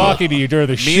talking I'm to you. talking to you during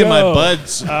the show. Me and my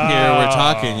buds here were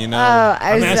talking, you know. Oh,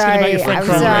 I'm asking sorry. about your friend I'm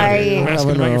crawling around. sorry. I'm asking Having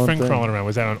about our your own friend thing. crawling around.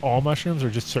 Was that on all mushrooms or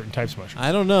just certain types of mushrooms?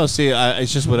 I don't know. See,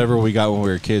 it's just whatever we got when we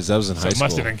were kids. That was in So high it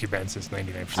must school. have been since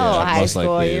 99%. Oh, Yeah, high most school.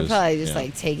 likely You're is. probably just Yeah.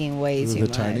 like taking way Is it too the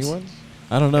much. tiny ones?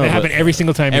 I don't know. It but happened every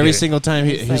single time. Every you did it. single time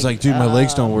he was like, "Dude, my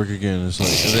legs don't work again." It's like,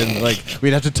 and then like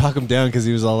we'd have to talk him down because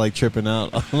he was all like tripping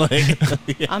out. Like,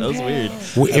 yeah, that was weird.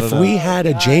 If we had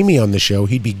a Jamie on the show,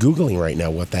 he'd be Googling right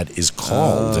now what that is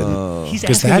called. He's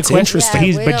Because asking the that's question,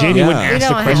 interesting. But Jamie wouldn't we ask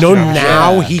the don't question. No, have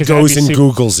now he 'Cause goes that'd and be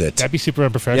Googles it. That'd be super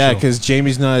unprofessional. Yeah, because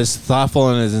Jamie's not as thoughtful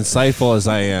and as insightful as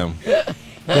I am.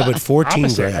 Yeah, but 14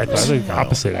 opposite. grams. I think the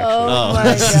opposite, actually. Oh my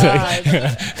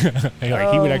god.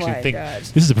 Like, he would Oh actually my think God.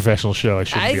 this is a professional show. I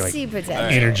shouldn't I be like see potential.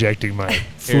 interjecting my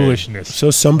foolishness. So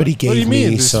somebody What do gave you mean?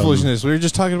 me This some foolishness. We were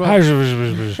just talking about.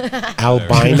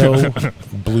 albino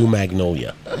blue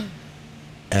magnolia.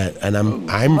 And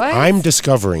I'm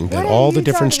discovering that What are all the you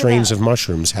different talking strains about? of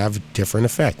mushrooms have different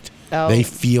effect. Oh. They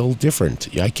feel different.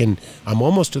 I'm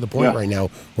almost to the point right now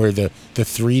where the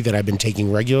 3 that I've been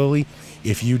taking regularly,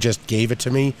 if you just gave it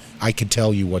to me, I could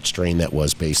tell you what strain that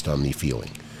was based on the feeling.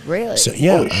 Really? So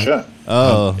yeah, Holy shit.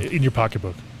 Oh, in your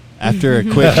pocketbook. After a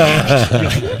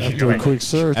quick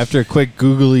search. After a quick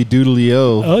googly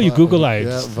doodly-o. Oh, you Google-eyed.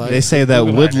 They say that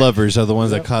wood lovers are the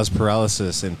ones that cause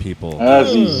paralysis in people.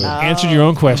 Answered your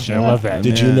own question. I love that.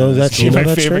 Did you know that? She's my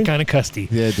favorite kind of custy.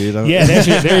 Yeah, dude. Yeah,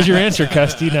 there's your answer,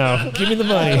 custy. Now, give me the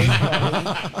money.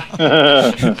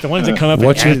 The ones that come up.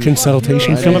 What's your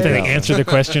consultation Come up fee? and answer the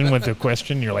question with the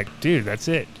question. You're like, dude, that's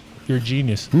it. You're a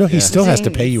genius. No, he still has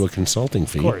to pay you a consulting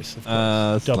fee. Of course.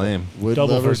 That's lame.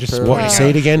 Double for just What? Say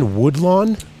it again.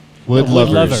 Woodlawn. Wood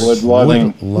lovers. Wood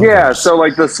loving. Yeah, so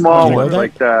like the small You know ones, that?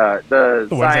 like the The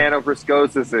ones that-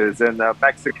 cyanophragoses and the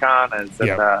Mexicanas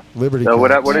and Liberty the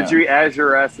what Cats. did you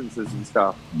Azure essences and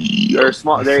stuff. They're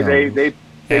small. They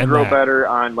And grow that. better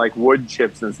on like wood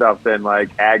chips and stuff than like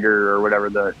agar or whatever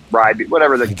the rye,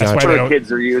 whatever the That's why sort they of don't- kids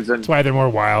are using. That's why they're more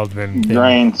wild than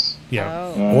Grains.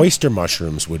 Yeah. Oyster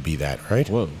mushrooms would be that, right?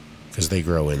 Whoa. Because they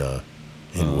grow in wood.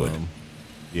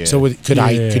 Yeah. So could Yeah.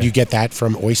 you get that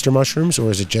from oyster mushrooms,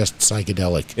 or is it just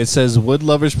psychedelic? It says wood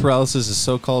lovers paralysis is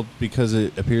so called because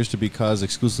it appears to be caused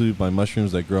exclusively by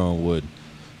mushrooms that grow on wood.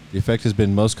 The effect has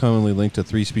been most commonly linked to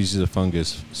 3 species of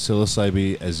fungus: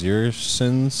 Psilocybe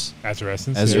azurescens,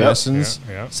 Azurescens.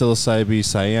 Yeah. Psilocybe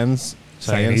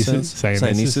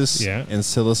cyanensis, Yeah. and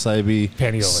Psilocybe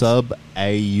Paniolus.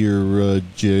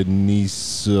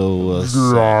 subaerugineisolus.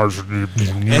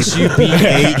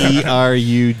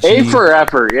 SUBAERUG. A for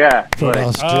effort, yeah. From Like,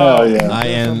 Australia. yeah. I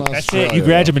am That's it. You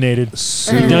graduated.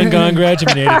 You done gone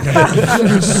graduated.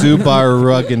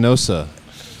 Subaruginosa.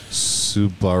 I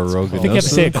think you have to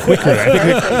say it quicker.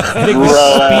 I think the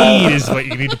Rowan. speed is what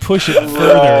you need to push it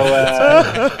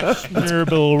further.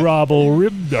 Herbal robble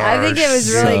ribdar. I think it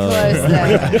was really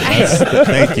close though.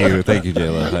 Thank you,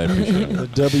 J-Lo. I appreciate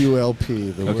it. The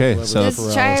WLP. The Okay, Wood so- Lovers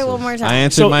Just try it one more time. I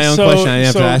answered my own question. I didn't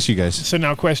have to ask you guys. So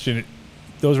now, question: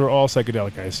 those were all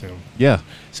psychedelic, I assume. Yeah.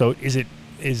 So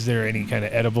is there any kind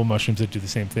of edible mushrooms that do the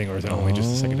same thing, or is it only just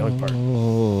the psychedelic part?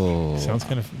 Oh. Sounds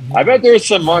kind of. I bet there's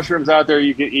some mushrooms out there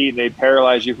you could eat and they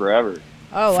paralyze you forever.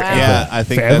 Oh wow. Yeah, I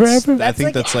think Forever, that's. ever? I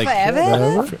think that's like.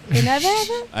 Forever? You never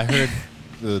ever? I heard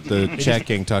the chat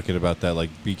gang talking about that.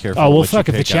 Like, be careful. Oh well, what you fuck!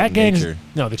 If the pick out chat in gang, nature.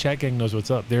 no, the chat gang knows what's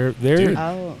up. They're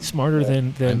Oh. smarter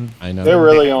than I know. They're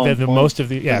really on than the point. most of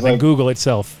the It's than like- Google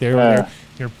itself. They're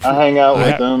I hang out with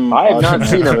Yeah. them. I have not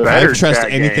seen a I better don't trust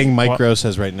chat anything gang. Mike Gross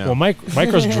says right now. well,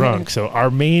 Micro's drunk, so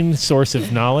our main source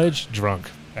of knowledge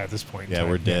drunk at this point. in yeah, time.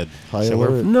 we're dead. High So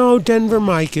we're- alert. No, Denver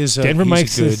Mike is. Denver he's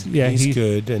Mike's good. is- yeah, he's he-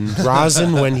 good. And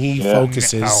Rosin, when he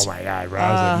focuses, Oh my God,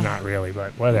 Rosin, not really,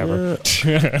 but whatever.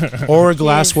 or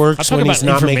Glassworks I'm when talking he's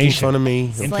about not making information. fun of me.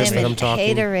 Because Slamming I'm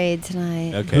talking. haterade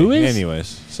tonight. Okay. Who is?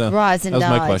 Anyways, so Rosin that was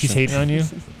my Dog. question. He's hating on you.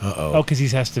 Uh-oh. Oh, because he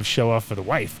has to show off for the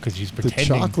wife because she's The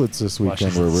pretending. chocolates this while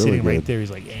weekend she's were really sitting right good. there.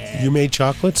 He's like, yeah, You made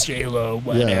chocolates? J-Lo, Yeah,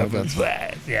 whatever.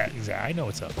 that's- Yeah, exactly. I know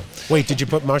what's up. Wait, did you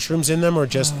put mushrooms in them or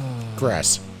just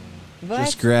grass? What?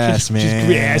 Just grass, man.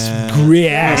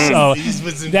 Grass. Oh,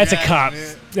 that's a cop.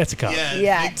 That's a cop.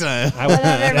 Yeah. Big time. I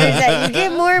 100%. You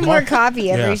get more and more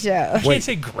copy every show. can't Wait.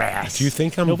 say grass. Do you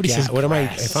think I'm? Nobody says what am I?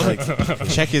 grass. If I'm like,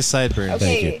 Check his sideburns.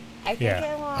 Thank you. Okay, I think Yeah.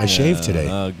 I want. I shaved today.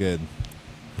 Oh, good.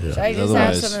 Should I just have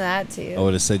Otherwise- some of that too? I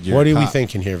would have said you're What a are we cop.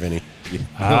 thinking here, Vinny?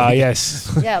 Ah,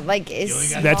 yes. Yeah, like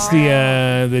is That's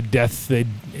the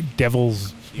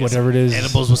devil's whatever it is.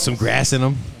 Edibles with some grass in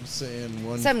them. I'm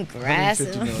saying Some grass 150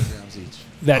 in them. milligrams each.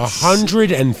 That's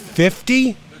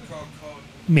 150?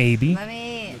 maybe. Let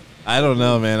me. I don't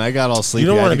know, man. I got all sleepy. You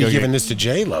don't I want had to be go giving get- this to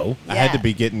J Lo. I had to Yeah.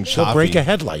 be getting She'll coffee. break a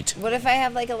headlight. What if I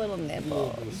have like a little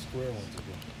nipple?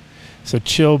 So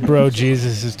chill, bro.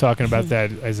 Jesus is talking about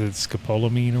that as a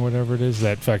scopolamine or whatever it is.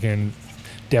 That fucking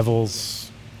devil's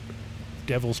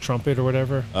trumpet or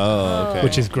whatever. Oh, okay.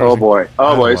 Which is gross. Oh boy. I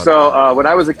Oh boy. love So when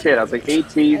I was a kid, I was like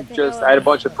 18. I had a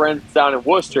bunch of friends down in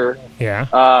Worcester. Yeah.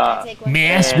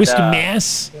 Mass, Whiskey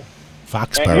Mass.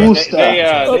 Foxborough.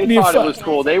 They thought it was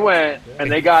cool. They went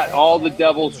and they got all the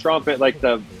devil's trumpet, like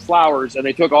the flowers, and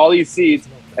they took all these seeds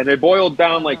and they boiled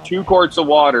down like 2 quarts of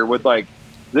water with like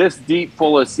this deep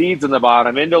full of seeds in the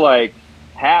bottom into like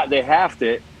they halved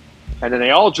it, and then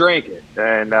they all drank it.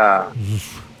 And a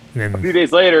few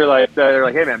days later, like they're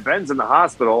like, "Hey man, Ben's in the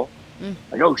hospital."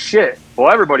 Like, oh shit. Well,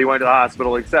 everybody went to the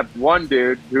hospital except one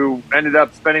dude who ended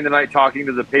up spending the night talking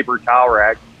to the paper towel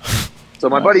rack. So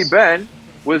my buddy Ben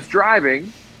was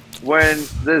driving when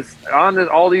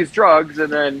all these drugs,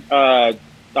 and then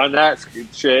on that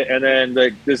shit, and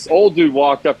then this old dude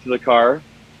walked up to the car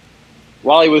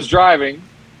while he was driving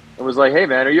and was like, "Hey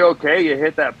man, are you okay? You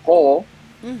hit that pole."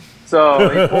 So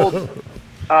he pulled.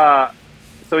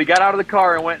 So he got out of the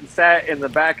car and went and sat in the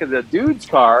back of the dude's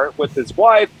car with his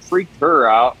wife, freaked her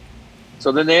out.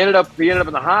 So then he ended up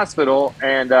in the hospital,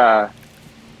 and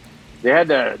they had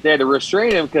to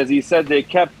restrain him because he said he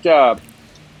kept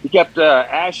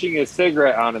ashing his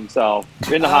cigarette on himself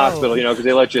in the hospital, because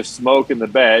they let you smoke in the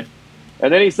bed.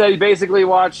 And then he said he basically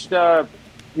watched.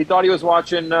 He thought he was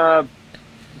watching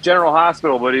General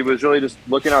Hospital, but he was really just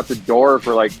looking out the door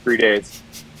for like 3 days,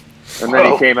 and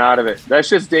then he came out of it. That's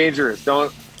just dangerous.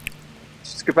 Don't.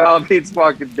 Scopalamine's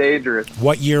fucking dangerous.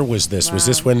 What year was this? Was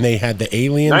this when they had the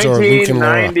aliens or Luke and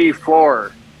Laura?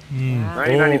 1994.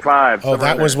 1995. Oh,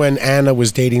 that was when Anna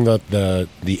was dating the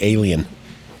alien.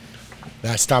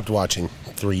 I stopped watching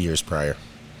 3 years prior.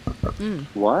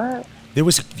 What? There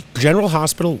was General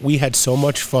Hospital. We had so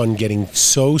much fun getting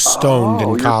so stoned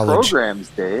in college. Programs,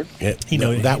 Dave.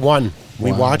 That one.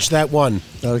 We watched that one.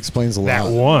 That explains a lot. That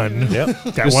one. Yep.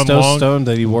 That one so long. stoned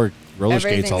that he wore roller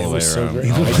skates all the way around.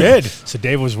 I did. So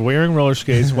Dave was wearing roller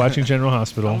skates, watching General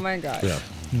Hospital. Oh my god. Yeah.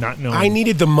 Not knowing. I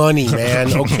needed the money,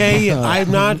 man. Okay, I'm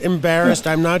not embarrassed.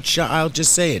 I'm not shy. I'll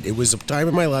just say it. It was a time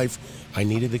in my life. I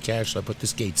needed the cash, so I put the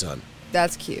skates on.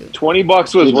 That's cute. $20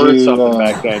 was worth something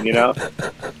back then,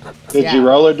 Did you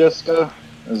roller disco?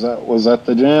 Was that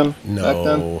the jam back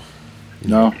then?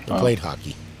 No. I played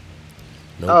hockey.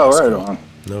 No right disco. on.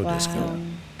 No disco.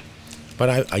 But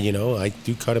I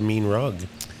do cut a mean rug.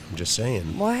 I'm just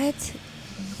saying. What?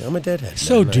 I'm a deadhead.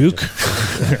 So, Duke.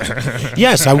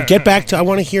 Yes, I get back to. I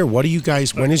want to hear. What are you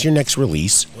guys? When is your next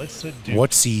release? Duke.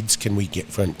 What seeds can we get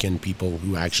from? Can people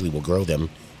who actually will grow them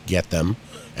get them?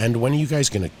 And when are you guys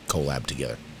going to collab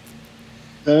together?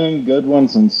 Soon, good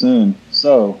ones, and soon.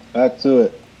 So back to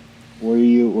it. Where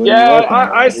you?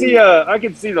 I see. I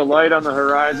can see the light on the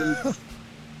horizon.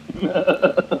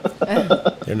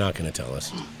 They're not going to tell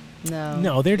us.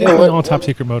 No, they're definitely all top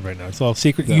secret mode right now. It's all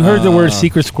secret. You heard the word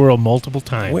secret squirrel multiple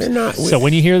times. We're not. So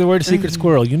when you hear the word secret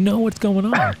squirrel, you know what's going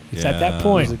on. It's at that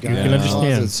point. You can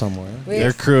understand. Somewhere.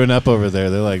 They're crewing up over there.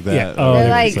 They're like that. Yeah. Oh, They're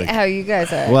like how you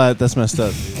guys are. What? That's messed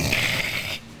up.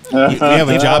 We have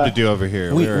a job to do over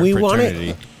here. We want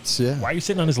it. Why are you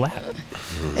sitting on his lap?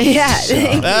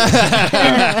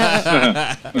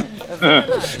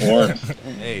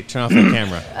 Hey, turn off the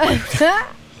camera.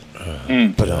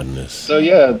 Put on this. So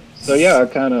yeah,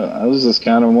 I was just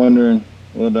kind of wondering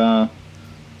what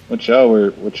y'all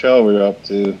were up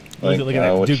to. Like, look at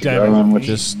that what Duke you growing,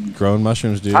 Just growing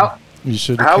mushrooms, dude. You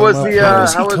should. How was the? How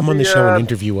does he how was come on the the, show and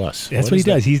interview us? That's what he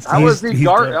does. How was the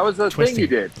thing twisting. you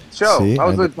did? Show. See, How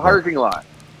was the parking lot?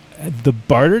 The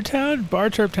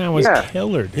Bartertown Town was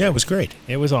killer. Yeah, it was great.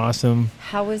 It was awesome.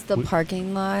 How was the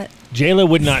parking lot? Jayla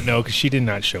would not know because she did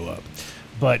not show up.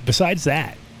 But besides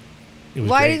that, it was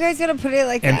Why great. do you guys gotta put it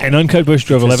like that? And Uncut Bush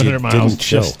drove Because 1,100 you miles didn't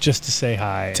show. just to say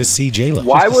hi. To see Jayla.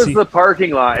 Why was the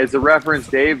parking lot? Is a reference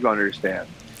Dave understand?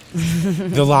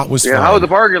 The lot was fine. How was the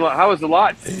parking lot? How was the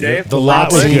lot, Dave? The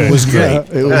lot was good. was great.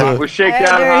 Was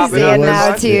shakedown I hopping understand on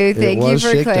now this too. Thank you for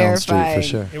Shakedown Street clarifying. for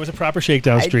sure. It was a proper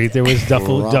shakedown street. There was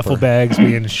duffel bags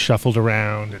being shuffled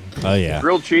around. And Oh yeah.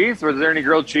 grilled cheese? Was there any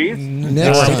grilled cheese?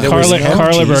 Next time. There was hemp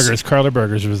Carla cheese. Burgers. Carla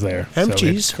Burgers was there. Hemp So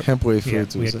cheese. Hempway Yeah,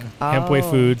 Foods we was had there. Hempway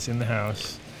Foods in the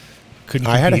house. Couldn't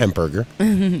I had a compete. hemp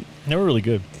burger. They were really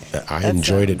good. I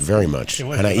enjoyed it very much. It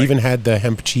was And I like- even had the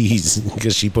hemp cheese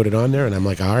because she put it on there, and I'm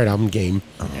like, all right, I'm game.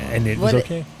 And it was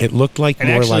okay. It looked like And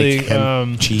more actually, like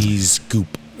hemp cheese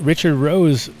goop. Richard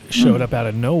Rose showed up out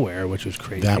of nowhere, which was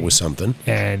crazy. That was something.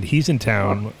 And he's in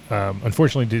town.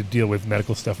 Unfortunately, to deal with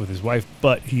medical stuff with his wife,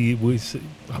 but he was.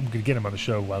 I'm going to get him on the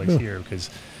show while he's here because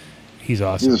he's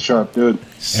awesome. He's a sharp dude.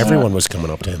 Everyone was coming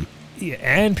up to him. Yeah,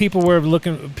 and people were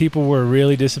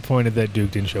really disappointed that Duke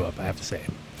didn't show up. I have to say,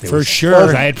 For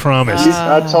sure. I had promised.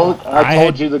 I told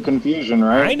had- you the confusion,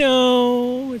 right? I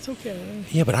know it's okay.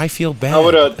 Yeah, but I feel bad. I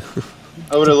would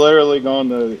have literally gone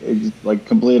the like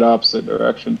complete opposite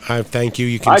direction. I thank you.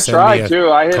 You can I send me tried a to.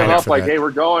 I hit him credit up for like, that. "Hey,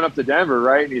 we're going up to Denver,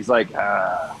 right?" And he's like,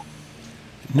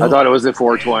 No. "I thought it was at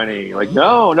 420." Like,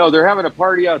 no, they're having a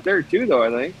party out there too, though. I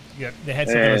think. Yeah, they had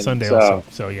something on And Sunday so- also.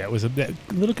 So yeah, it was a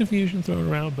little confusion thrown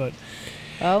around, but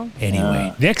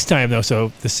anyway, next time though.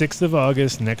 So the 6th of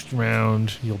August, next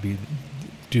round,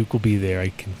 Duke will be there.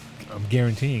 I'm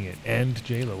guaranteeing it, and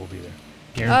J-Lo will be there.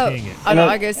 Guaranteeing it. On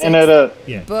August 6th, And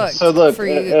Yeah. booked so look, for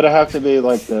you. it'll have to be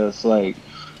like this. Like,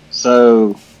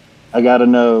 so I got to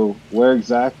know where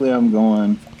exactly I'm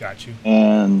going. Got you.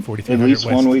 And at 4300 least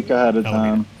West 1 week ahead of Alameda.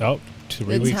 time. Oh,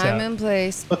 3 the weeks time out. and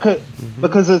place.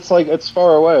 Because it's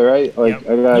far away, right? Like Yep.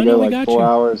 I gotta No, go we like got 4 you.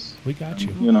 hours. We got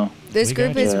you. You know. This We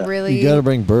group got is you. really You gotta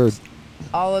bring Bird.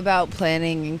 all about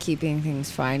planning and keeping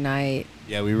things finite.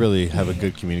 Yeah, we really have a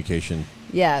good communication.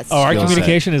 Yes. Oh, our Skill set.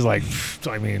 communication is like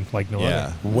no Yeah.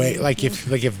 other. Wait, like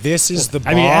if this is the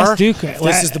bar. I mean, ask Duke. if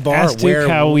this is the bar. Ask Duke where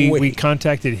how we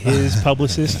contacted his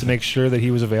publicist to make sure that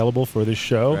he was available for this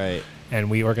show. Right. and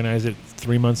we organize it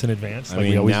 3 months in advance. I like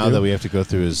mean, we always now do. that we have to go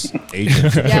through his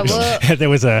agent. Yeah, well, There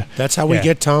was a. That's how we yeah.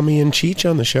 get Tommy and Cheech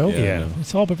on the show. Yeah,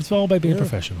 it's all by being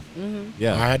professional.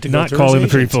 Yeah. I had to go Not through calling the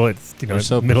his agent. people at We're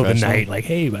so middle of the professional. night, like,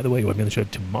 hey, by the way, you want to be on the show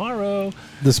tomorrow?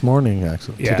 This morning,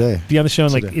 actually. Yeah, Today. be on the show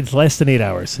in like Today. it's less than 8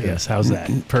 hours. Yeah. Yes, how's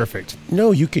that? Perfect.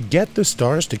 No, you could get the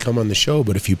stars to come on the show,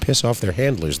 but if you piss off their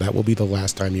handlers, that will be the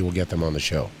last time you will get them on the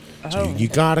show. So you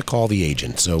got to call the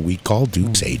agent. So we called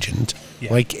Duke's agent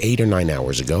like 8 or 9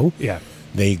 hours ago. Yeah.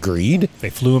 They agreed. They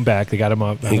flew him back. They got him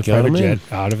up on the got private him in.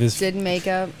 jet out of his. did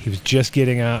makeup. He was just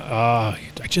getting out. I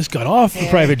just got off the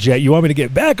private jet. You want me to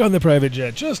get back on the private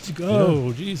jet? Just to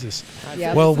go. Jesus.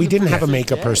 Yeah, Well, this we is didn't have a private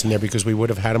makeup jet. person there because we would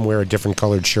have had him wear a different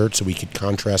colored shirt so we could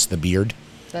contrast the beard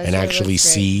That and sure actually looks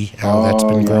great. see how that's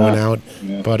been growing out.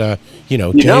 Yeah. But, you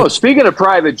know, You know, speaking of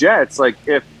private jets, like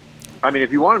if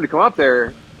you want him to come up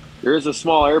there, there is a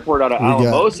small airport out of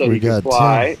Alamosa we you can got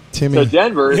fly Timmy. to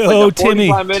Denver. It's Yo, like a Timmy.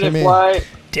 45-minute flight,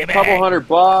 Timmy. couple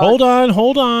 $100.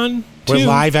 Hold on. we're Two.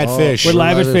 live at Fish. We're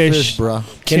live at Fish. bro.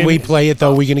 Can we play it,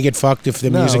 though? We're going to get fucked if the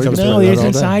No, music we comes can No, through. play he's all day.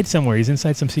 inside somewhere. He's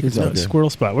inside some secret He's out there.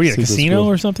 squirrel spot. Were you at a Secret casino squirrel.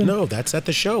 or something? No, that's at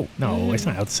the show. No, it's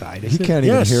not outside. Is He it? can't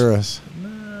Yes. even hear us.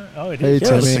 Oh, it Hey, is.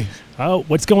 Yes. Timmy. Oh,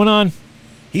 what's going on?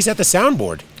 He's at the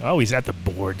soundboard. Oh, he's at the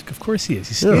board. Of course he is.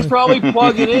 He's Yeah. He's standing- probably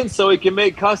plugging in so he can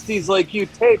make custies like you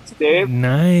tapes, Dave.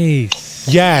 Nice.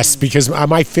 Yes, because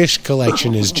my fish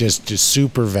collection is just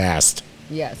super vast.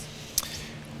 Yes.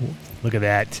 Look at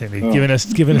that, Timmy. Giving us.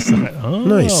 Oh,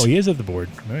 Nice. he is at the board.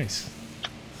 Nice.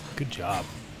 Good job.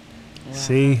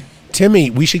 See, Timmy,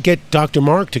 we should get Dr.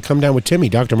 Mark to come down with Timmy.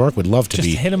 Dr. Mark would love to just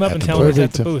be hit him up at and the tell board. him he's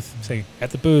at the Perfect. booth. Say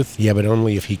at the booth. Yeah, but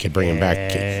only if he could bring him back.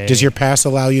 Hey. Does your pass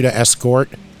allow you to escort?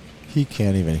 He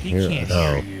can't even He hear can't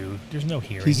us. hear you. There's no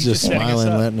hearing. He's just setting us smiling,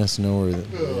 up. letting us know where he's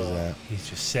at. He's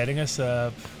just setting us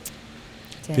up.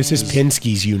 This is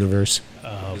Pinsky's universe.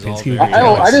 Oh, He's all Pinsky would very be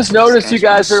jealous. I just noticed you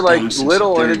guys are like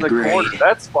little and in the corner.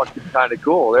 That's fucking kind of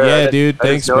cool. There, Yeah, dude.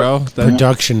 Thanks, bro.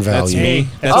 Production That's value. me.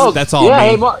 Oh, That's all yeah, me.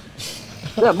 Hey, Mark.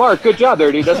 Yeah, Mark. Good job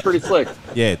there, dude. That's pretty slick.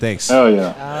 Yeah, thanks. Oh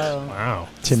yeah. Oh, Wow.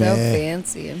 Timmy. so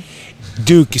fancy.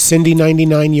 Duke, Cindy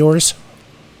 99 yours?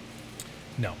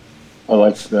 No. Oh,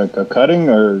 like a cutting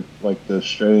or like the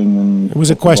strain and. It was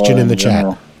a question in the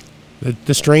general? chat.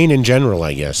 The strain in general,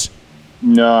 I guess.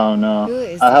 No, Who no.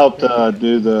 is I helped that?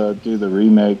 do the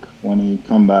remake when he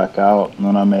come back out, and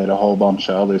then I made a whole bunch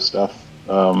of other stuff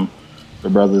for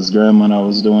Brothers Grimm when I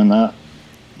was doing that.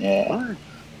 Yeah.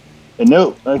 And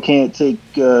nope, I can't take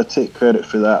credit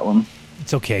for that one.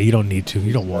 It's okay. You don't need to.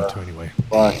 You don't want to anyway.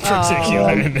 But,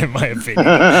 In my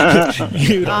opinion.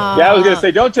 You don't. Yeah, I was gonna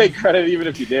say, don't take credit even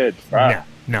if you did. Right.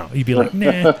 No. You'd be like,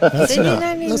 nah. That's Cindy not,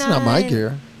 99. that's not my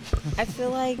gear. I feel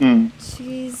like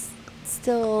she's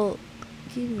still,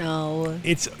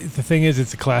 It's the thing is,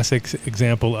 it's a classic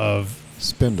example of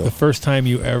Spindle. the first time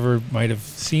you ever might have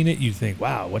seen it, you think,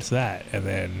 "Wow, what's that?" And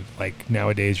then, like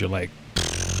nowadays, you're like,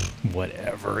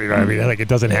 "Whatever." You know what I mean? Like it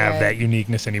doesn't have that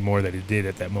uniqueness anymore that it did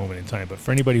at that moment in time. But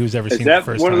for anybody who's ever Is seen that the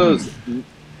first one time, of those? Is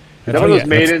that one of those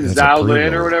maidens dialed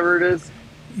in or whatever it is?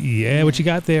 Yeah, what you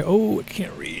got there? Oh, I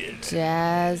can't read it.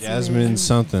 Jasmine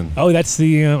something. Oh, that's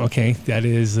the okay. That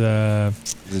is The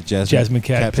Jasmine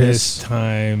Cat Piss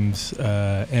times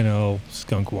NO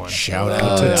Skunk One. Shout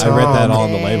out to Tom. I read that all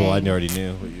on the label. I already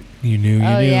knew. You knew.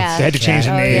 Oh, yeah. They had to change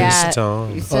the Oh, names. yeah.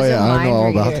 Tom. You're such Oh, a yeah, I know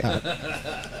all mind about reader.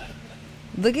 that.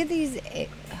 Look at these.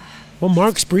 Well,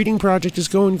 Mark's breeding project is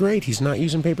going great. He's not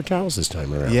using paper towels this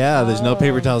time around. Yeah, there's no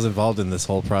paper towels involved in this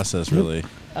whole process, really.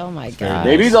 Oh my very god.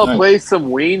 Maybe they'll play some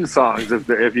Ween songs if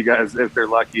they're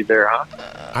lucky there, huh?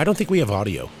 I don't think we have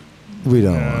audio. We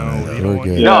don't want it. We're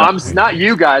good. No, I'm not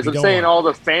you guys. We I'm don't saying want all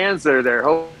the fans that are there.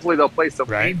 Hopefully they'll play some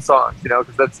Ween songs,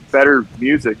 because that's better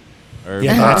music.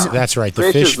 Yeah, that's right. The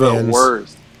Phish Fish is the fans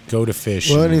worst. go to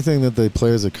Fish. Well, anything that they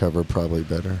play as a cover, probably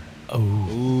better.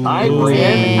 Oh. I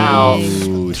ran out.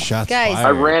 Ooh, shots Guys. fired. I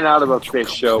ran out of a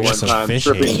Fish show one Some time, Phish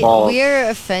tripping hate. balls. We're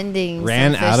offending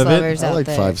Ran some out Phish of it? lovers I out like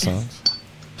there. 5 songs.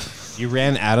 You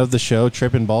ran out of the show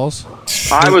tripping balls?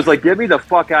 I was like, get me the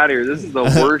fuck out of here. This is the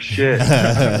worst shit. Like,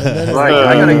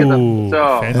 I gotta get the. So,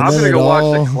 I'm then gonna it go watch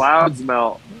all- the clouds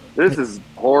melt. This is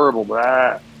horrible.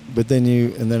 Blah. But then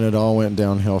it all went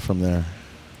downhill from there.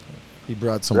 He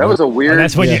brought some. That was a wook- weird.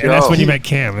 That's when Yeah. you. That's when you He- met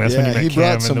Cam. That's when you yeah, met he Cam.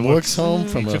 brought and some the wooks home He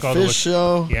from a took all the Fish wooks.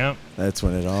 show. Yeah. That's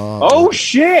when it all. Oh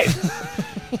shit!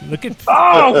 Look at.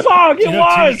 Oh fuck! It You know,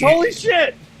 was. Timmy- Holy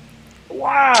shit!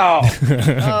 Wow.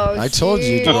 Oh, I told you,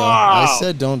 shit. bro. Wow. I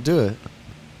said don't do it.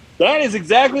 That is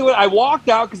exactly what I walked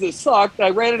out because it sucked. I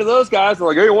ran into those guys. They're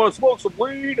like, "Hey, you want to smoke some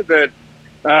weed?" And then,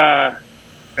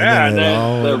 then it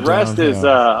all the went rest is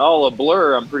downhill. all a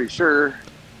blur. I'm pretty sure.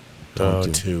 told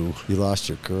you. Two. You lost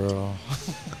your girl.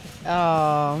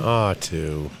 Oh.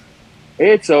 Two.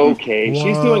 It's okay.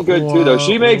 She's doing good too, though.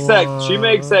 She makes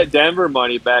that Denver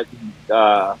money back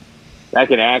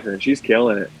in Akron. She's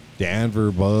killing it.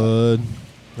 Denver, bud.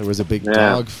 There was a big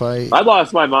dog fight. I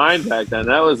lost my mind back then.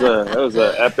 That was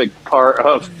an epic part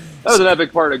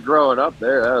of growing up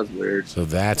there. That was weird. So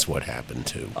that's what happened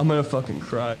too. I'm gonna fucking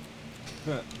cry.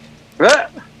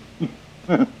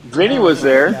 Vinny was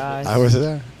there. I was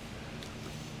there.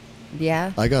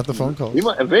 Yeah. I got the phone call.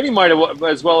 Vinny might have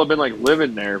as well have been like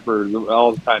living there for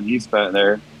all the time he spent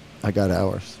there. I got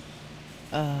hours.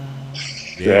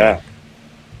 Yeah.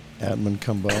 Admin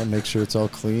come by, make sure it's all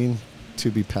clean. To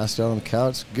be passed out on the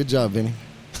couch. Good job, Vinny.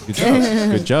 Good job.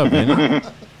 Good job, Vinny.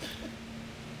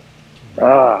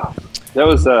 That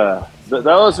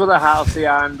was for the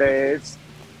halcyon days.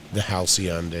 The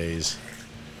halcyon days.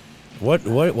 What?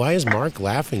 Why is Mark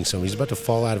laughing so? He's about to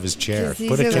fall out of his chair. He's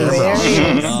Put a camera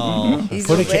on. He's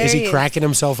Is he cracking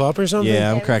himself up or something?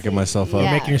 Yeah, I'm cracking myself up.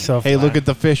 Yeah. Making yourself Hey, laugh. look at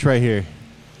the fish right here.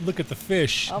 Look at the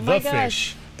fish. Oh the my fish.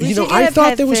 gosh. You know, I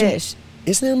thought there was.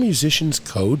 Isn't there a musician's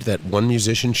code that one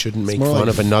musician shouldn't make more fun like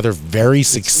of another very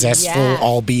successful, Yeah.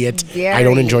 albeit I Very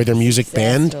don't enjoy their music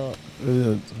band?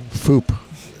 Foop.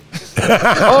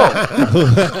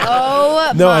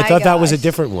 Oh No, my I thought that was a gosh.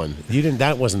 different one. You didn't.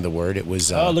 That wasn't the word. It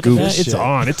was. Oh, look at that. It's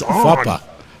on. It's on.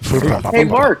 Fuppa. Hey,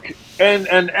 Mark and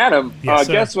Adam, Yes,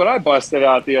 sir. guess what I busted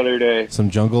out the other day? Some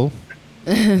jungle.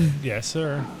 Yes,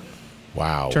 sir.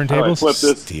 Wow. Turntables. Flip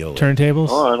this. Steal it. Turntables.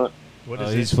 Oh, What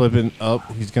is He's it? flipping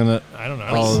up. He's gonna. I don't know.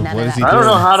 Oh, what is he I doing?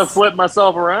 don't know how to flip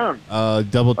myself around.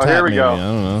 Double tap. here we maybe. go. I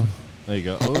don't know. There you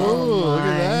go. Oh, look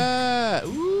at that.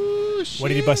 Ooh, shit. What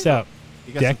did you bust out?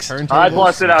 You got some Decks? turntables? I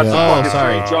busted out some Oh, fucking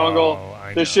sorry. Street Jungle.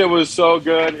 I This shit was so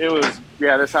good. It was,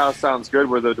 this house sounds good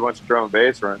with a bunch of drum and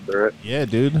bass running through it. Yeah,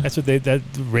 dude. That's what that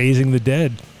raising the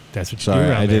dead. That's what you do Sorry,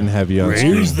 around I didn't there. have you on Raise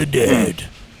screen. the dead.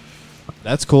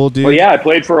 That's cool, dude. Well, yeah, I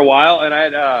played for a while, and I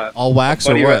had All wax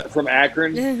or buddy what? from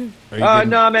Akron. Are you No, getting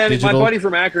man, digital? my buddy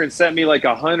from Akron sent me like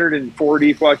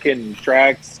 140 fucking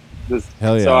tracks.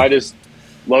 Hell yeah. So I just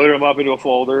loaded them up into a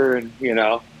folder, and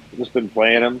just been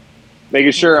playing them,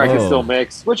 making sure I can Whoa. still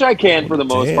mix, which I can for the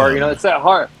most part. It's that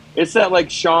hard. It's that like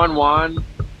Sean Juan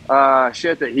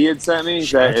shit that he had sent me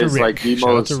Shout out that to is Rick. like the Shout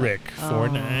out most. to Rick.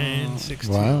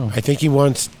 4962. Wow. I think he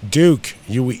wants Duke.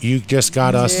 You just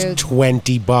got us Dude.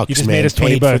 $20, You just man. made us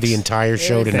 20 Paid for bucks. the entire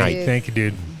show Dude. tonight. Thank you,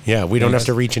 dude. Yeah, we don't have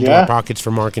to reach into Yeah. our pockets for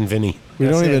Mark and Vinny. We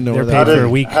don't even know They're where paid that for a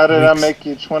is. week. How did I weeks. make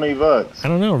you $20? I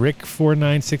don't know. Rick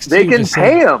 4962. They can just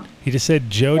pay said, him. He just said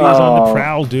Jody's on the Oh.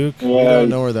 prowl, Duke. We don't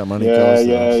know where that money Yeah, goes.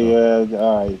 yeah.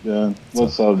 All right, then.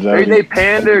 What's up, Jody? They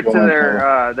pander to their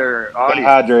Stay audience.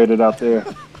 hydrated out there.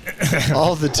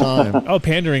 All the time. Oh,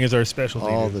 pandering is our specialty.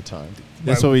 All dude. the time.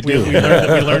 That's what we do. We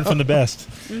learn from the best.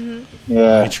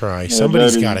 Yeah. I try.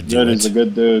 Somebody's Jody's- got to do Jody's it. a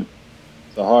good dude.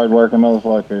 He's a hard-working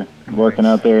motherfucker. Working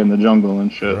out there in the jungle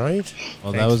and shit. Right?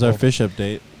 Well, that was our fish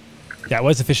update. That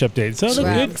was the fish update. So it looked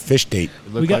Wow. good. Fish date.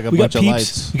 It looked like a bunch of peeps.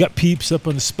 lights. We got peeps up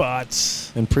on the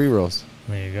spots. And pre-rolls.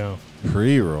 There you go.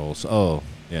 Pre-rolls. Oh,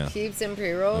 yeah. Keeps and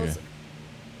pre-rolls. Okay.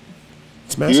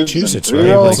 It's Massachusetts, Pre-rolls.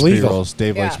 right? Dave Pre-rolls? likes It's legal. pre-rolls.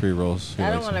 Dave likes Yeah. pre-rolls. He I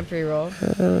don't likes want to them.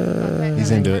 pre-roll.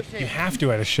 He's into it. You have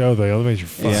to at a show, though. Otherwise, you're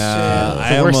fucked. Yeah, It's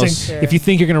I the worst almost. thing. If you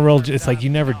think you're gonna roll, it's like you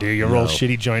never do. You roll No.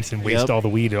 shitty joints and waste Yep. all the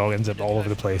weed. It all ends up all over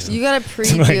the place. You gotta It's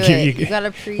pre-do like it. You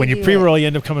gotta pre-do when you it. pre-roll, you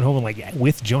end up coming home and like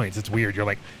with joints. It's weird. You're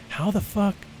like, how the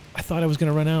fuck? I thought I was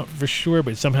gonna run out for sure,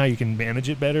 but somehow you can manage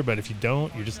it better. But if you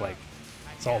don't, you're just like,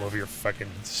 it's all over your fucking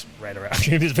right around.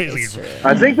 It's basically.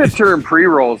 I think the term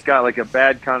pre-roll's got like a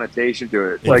bad connotation to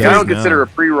it. It Like I does don't now. consider a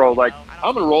pre-roll like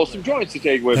I'm gonna roll some joints to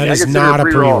take with That me. I is consider not a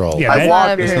pre-roll. pre-roll. Yeah, I that-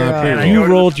 walk It's in not a and I You go to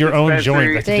the rolled your own dispensary.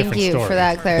 joint. That's a Thank different you story. for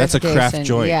that That's a clarification. craft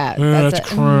joint. Yeah, That's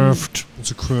a- craft.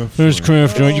 It's a craft. There's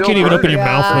craft joint. You Still can't even open your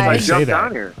burning. mouth when I you say jumped that.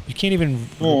 down here. You can't even.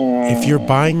 If you're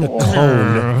buying a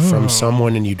cone from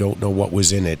someone and you don't know what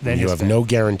was in it, Then you it's have fake. no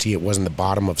guarantee it wasn't the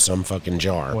bottom of some fucking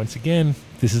jar. Once again,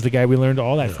 this is the guy we learned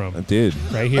all that from. Dude.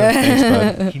 Right here.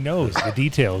 Thanks, bud. He knows the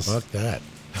details. Fuck that.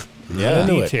 Yeah. I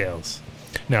knew it. Details.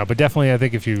 No, but definitely, I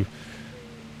think if you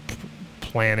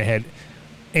plan ahead,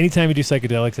 anytime you do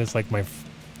psychedelics, that's like my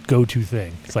go-to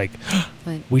thing. It's like,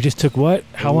 What? we just took what?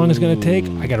 How long is it going to take?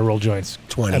 I got to roll joints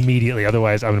 20. immediately.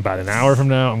 Otherwise, I'm about an hour from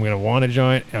now, I'm going to want a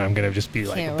joint, and I'm going to just be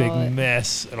like Can't a big roll it.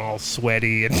 mess and all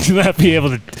sweaty and not be able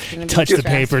to gonna be touch the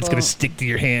paper. It's going to stressful. stick to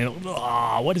your hand.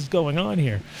 What is going on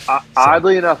here?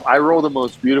 Oddly enough, I roll the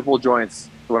most beautiful joints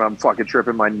when I'm fucking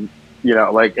tripping my,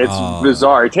 like it's Oh.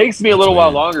 bizarre. It takes me a little That's while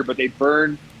weird. longer, but they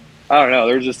burn. I don't know.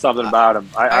 There's just something about them.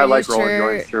 I Are like you rolling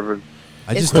sure joints tripping.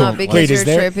 I It's just not don't because Wait, you're is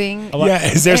there- tripping. Yeah,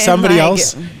 is there And, somebody like,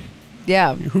 else?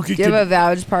 Yeah. Who Do you have a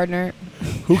vouch partner?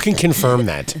 Who can confirm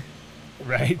that?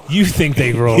 Right? You think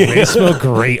they roll. They smell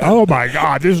great. Oh my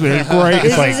God, this is great.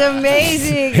 This It's is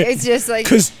amazing. It's just like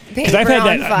Because paper I've had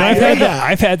on that. fire.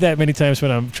 I've had that many times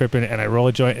when I'm tripping and I roll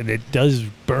a joint and it does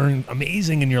burn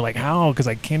amazing. And you're like, how? Because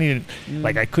I can't even,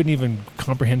 like, I couldn't even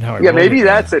comprehend how I. Yeah, rolled maybe it.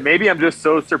 that's it. Maybe I'm just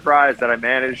so surprised that I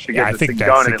managed to Yeah, get I this think thing that's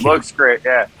done the and it key. looks great.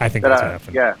 Yeah, I think That that's what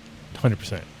happened. Yeah.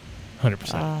 100%.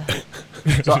 100%.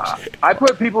 So I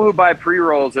put people who buy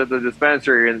pre-rolls at the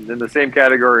dispensary in the same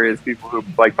category as people who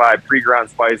like buy pre-ground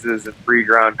spices and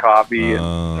pre-ground coffee and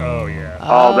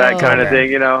all that kind of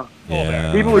thing, you know.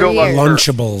 Yeah. People who don't love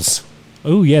Lunchables.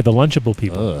 Oh yeah, the Lunchable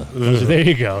people. There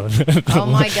you go. Oh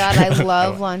my God, I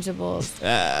love Lunchables. Get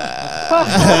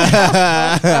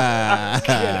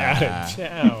out of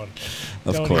town.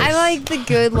 Of Don't course. I like the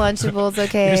good Lunchables.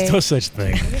 Okay. There's no such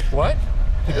thing. What?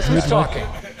 Who's talking?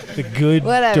 The good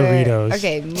Whatever. Doritos.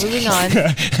 Okay, moving on.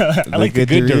 I like the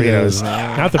good Doritos,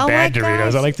 not the Oh bad my Doritos.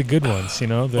 gosh. I like the good ones. You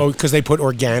know. Oh, because they put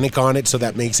organic on it, so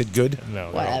that makes it good.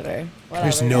 No. Whatever.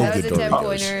 There's no That was good a 10 Doritos.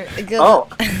 pointer. Good. Oh.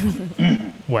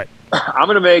 What? I'm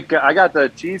gonna make. I got the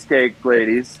cheesecake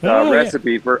ladies Oh, yeah.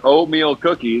 recipe for oatmeal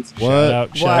cookies.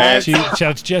 What? Shout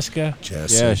out to Jessica. Yeah,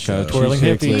 shout out to Twirling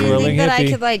Cheesecake hippie. Do you Lady. Twirling think that I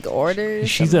hippie. could like order?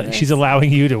 She's some of she's this?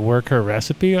 allowing you to work her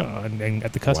recipe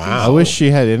at the customs. I wish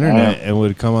she had internet and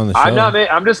would come on the show.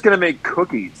 I'm just gonna make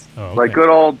cookies, Oh, like okay. good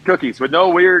old cookies with no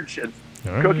weird All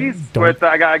right. cookies. Don't- With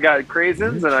I got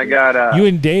craisins and I got You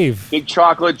and Dave. big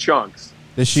chocolate chunks.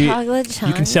 Does she? Chocolate You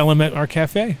chunks. can sell them at our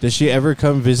cafe. Does she ever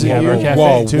come visit Yeah, you? our cafe.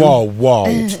 Whoa, too? whoa.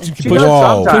 She Push- does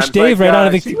sometimes, push Dave right out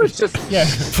of the- She was just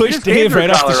Push just came Dave through right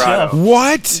off the Colorado. shelf.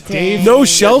 What? Dave. No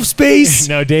shelf space?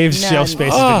 No, Dave's None. shelf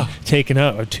space has been taken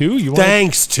up. Two? You want?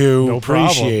 Thanks, too. No problem.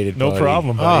 Appreciate it, No buddy.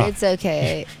 problem, buddy. It's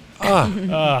okay.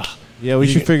 Yeah, we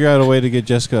should figure out a way to get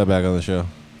Jessica back on the show.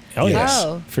 Hell yes,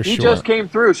 Oh. for He sure. just came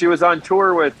through. She was on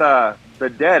tour with the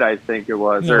Dead, I think it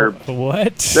was, No, or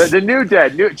what? the new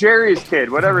Dead, Jerry's kid,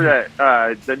 whatever that.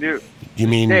 The new You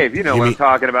mean Dave, you know what I'm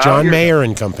talking about. John You're- Mayer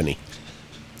and Company.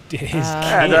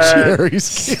 And,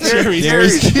 Jerry's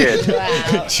Jerry's kid.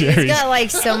 Wow. He's Jerry's. got like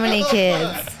so many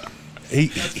kids.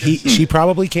 She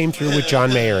probably came through with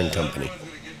John Mayer and Company.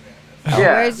 Yeah,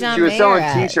 Where's John she was Mayer selling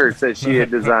at? T-shirts that she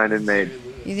had designed and made.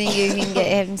 You think you can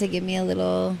get him to give me a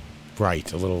little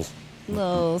Right, a little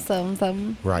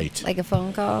something? right. Like a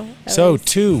phone call? at So least?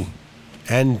 two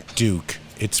and Duke.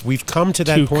 We've come to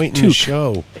that Took, point in the took.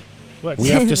 show. What? We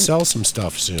have to sell some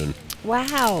stuff soon.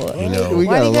 Wow. You know. We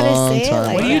Why got do a you gotta long say it time.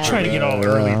 like What are you that? trying to get all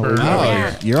early bird?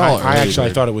 Yeah. You're all. I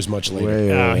actually thought it was much later. Way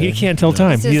No, early. he can't tell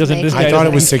time. It's He just doesn't. This making- guy I thought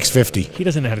it doesn't- was 6:50. He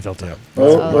doesn't know how to tell time.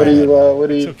 What are you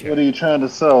okay. what are you trying to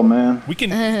sell, man? We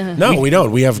can. No, we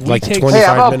don't. We have like take- 25 Hey,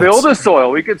 how about minutes. build a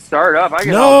soil? We could start up. I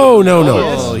can No.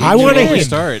 Oh, I want to to hear.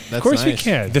 start. That's Of course we nice.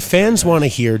 can. The fans want to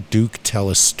hear Duke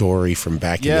tell a story from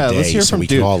back Yeah, in the let's day, hear so from we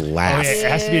can Duke. all Oh, yeah, laugh. it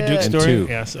has to be a Duke And story. two.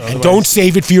 Yes. And otherwise- don't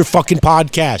save it for your fucking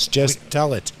podcast. Just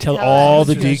tell it. tell all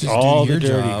the You guys deep, just all do the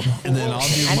your dirty. job, and then I'll do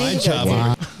I my need to go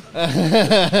job.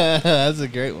 That's a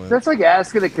great one. That's like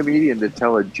asking a comedian to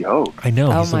tell a joke. I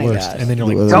know. Oh He's the my worst. gosh. And then you're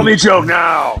like, Tell me a joke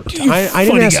now. I funny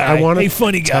didn't ask. guy. I want Hey, to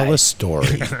funny guy. tell a story.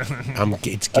 It's I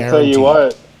guaranteed. tell you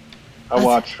what, I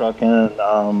watched fucking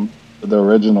the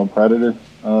original Predator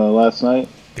last night,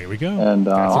 there we go. and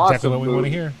That's exactly Awesome what we want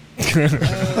to movie.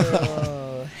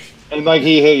 Oh. and like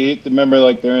he remember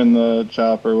like they're in the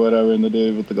chopper or whatever, and the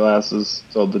dude with the glasses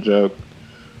told the joke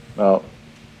about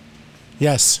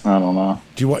Yes. I don't know.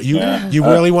 Do you want you Yeah. you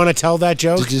really want to tell that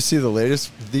joke? Did you see the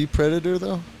latest The Predator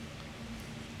though?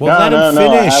 Well, let him I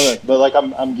finish. haven't. But like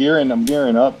I'm gearing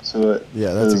up to it.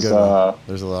 Yeah, that's a 'cause, good one.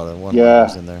 There's a lot of one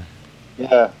yeah. in there.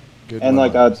 Yeah. Good And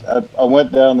like one-liners. I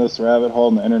went down this rabbit hole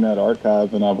in the Internet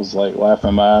Archive, and I was like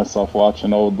laughing my ass off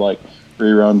watching old like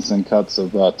reruns and cuts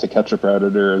of To Catch a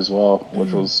Predator as well,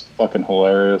 which was fucking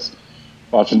hilarious.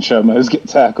 Watching Chemos get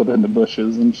tackled in the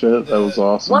bushes and shit, that was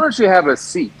awesome. Why don't you have a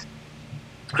seat?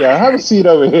 Yeah, have a seat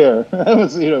over here. Have a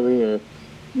seat over here.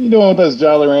 What you doing with those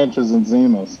Jolly Ranchers and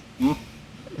Zimas?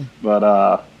 But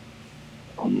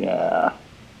yeah.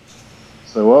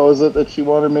 So what was it that you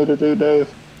wanted me to do, Dave?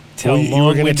 Tell Well, you were gonna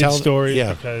long-winded tell- stories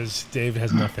yeah. because Dave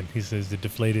has nothing. He says the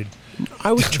deflated.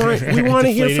 I was trying. We want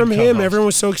to hear Deflated from him. co-host. Everyone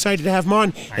was so excited to have him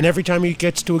on, and every time he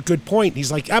gets to a good point,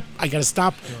 he's like, "Up, I gotta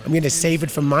stop. I'm gonna save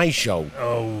it for my show."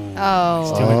 Oh.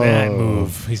 He's doing that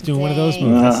move. He's doing one of those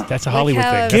moves. That's a Hollywood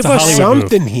how thing. it's- Give That's a us Hollywood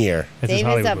something move. here. That's his Dave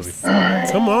is Hollywood movie.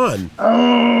 upset. Come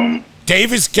on.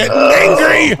 Dave is getting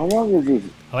angry. How long is this?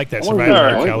 I like that Oh, Survivor all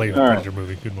R. right, Kelly all right. Predator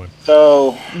movie. Good one. So,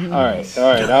 all right.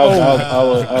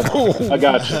 I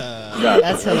got you.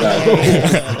 That's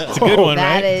hilarious. It's a good one,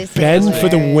 That right? is Ben for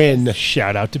the hilarious. win.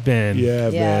 Shout out to Ben. Yeah,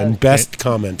 Yeah. Ben. Best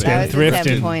comment. That was a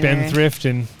 10-pointer. Ben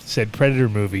Thrifton said Predator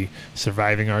movie,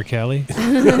 Surviving R. Kelly.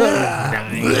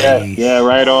 Yeah, yeah,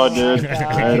 right on, dude.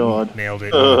 Right on. Nailed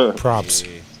it. Props.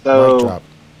 So,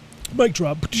 Mic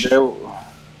drop. Mic drop.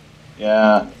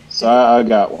 Yeah, so I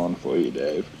got one for you,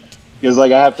 Dave. Because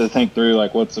like I have to think through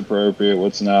like what's appropriate,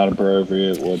 what's not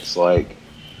appropriate, what's like,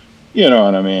 you know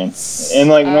what I mean. And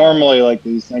like normally like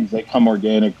these things they come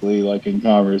organically like in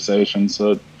conversation.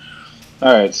 So,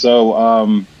 all right,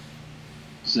 so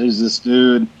there's this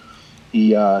dude.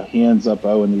 He ends up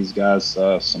owing these guys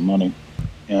some money,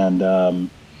 and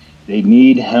they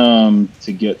need him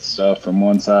to get stuff from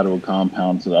one side of a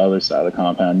compound to the other side of the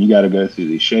compound. You got to go through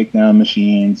these shakedown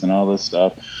machines and all this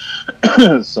stuff.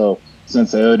 So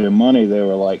since they owed him money, they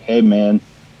were like, "Hey man,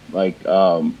 like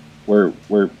we're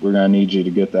gonna need you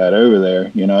to get that over there,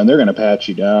 you know, and they're gonna pat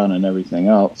you down and everything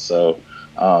else. So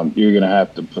you're gonna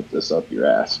have to put this up your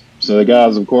ass." So the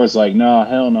guys, of course, like, "Nah,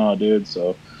 hell no, dude."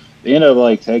 So they end up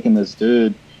like taking this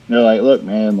dude. And they're like, "Look,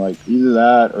 man, like either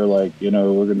that or like, you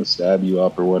know, we're gonna stab you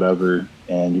up or whatever,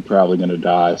 and you're probably gonna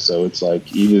die." So it's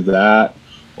like either that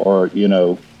or, you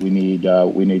know, we need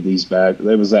these back.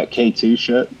 There was that K2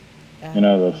 shit, you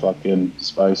know, the fucking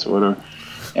spice or whatever.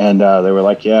 And they were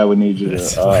like, "Yeah, we need you to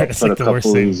put a couple of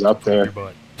these up there."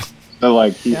 So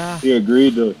like he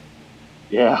agreed to,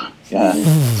 yeah.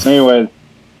 So anyway,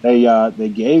 they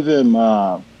gave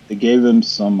him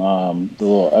some the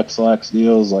little X-Lax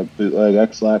deals, like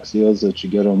X-Lax deals that you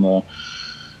get on the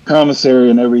commissary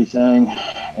and everything,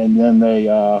 and then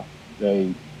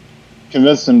they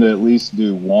convinced him to at least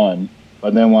do one.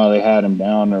 But then while they had him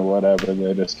down or whatever,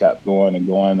 they just kept going and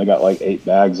going. They got like 8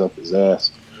 bags up his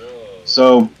ass.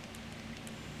 So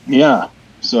yeah.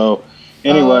 So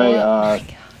anyway,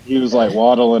 he was like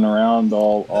waddling around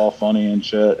all funny and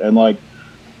shit, and like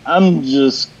I'm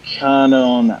just kind of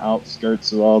on the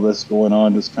outskirts of all this going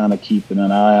on, just kind of keeping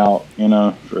an eye out, you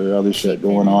know, for other shit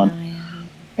going on.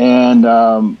 And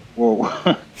we're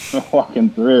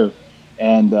walking through,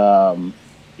 and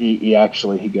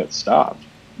he gets stopped.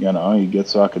 You know, he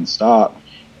gets fucking stopped,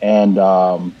 and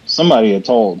somebody had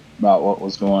told about what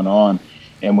was going on,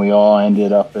 and we all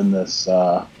ended up in this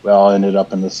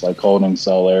like holding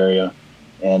cell area,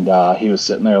 and he was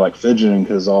sitting there like fidgeting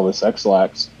because all this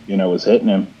X-Lax, you know, was hitting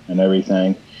him and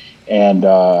everything, and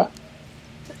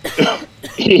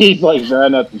he's like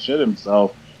trying not to shit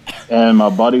himself, and my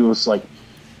buddy was like,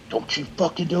 "Don't you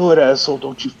fucking do it, asshole!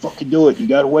 Don't you fucking do it! You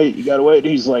gotta wait! You gotta wait!"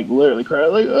 And he's like literally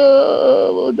crying, like,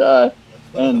 "Oh, we'll die!"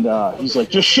 And he's like,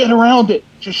 "Just shit around it!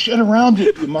 Just shit around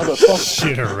it, you motherfucker!"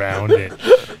 Shit around it.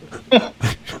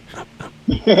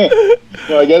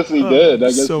 Well, I guess he did. I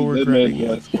guess so he did regretting make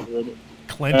it. it.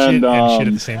 Clench it and shit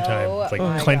at the same time. It's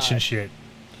like clenching shit.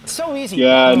 So easy.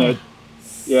 Yeah,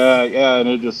 and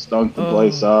it just stunk the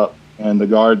place up. And the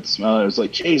guard smelled it. It was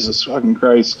like, "Jesus fucking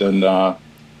Christ!" And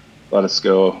let us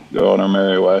go on our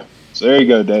merry way. So there you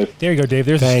go, Dave. There you go, Dave.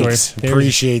 There's the story.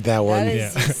 Appreciate that one.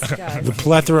 That The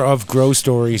plethora of gross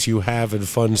stories you have and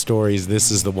fun stories, this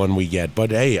is the one we get.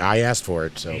 But hey, I asked for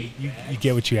it, so you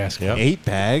get what you ask for. 8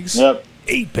 bags? Yep.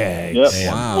 8 bags.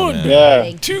 Yep. Wow, One man.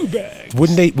 bag. Yeah. 2 bags.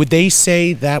 would they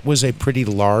say that was a pretty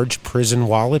large prison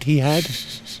wallet he had?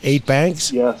 8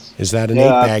 bags? Yes. Is that an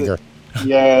Yeah, 8-bagger?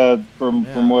 Yeah, from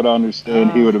what I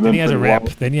understand, he would have Then been. he has a pretty rep.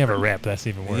 wild. Then you have a rep. That's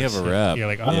even worse. You have a rep. You're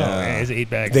like, oh, Yeah. it's 8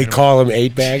 bags. They call him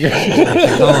 8-bagger?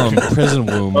 They call him prison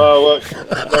womb. Oh, what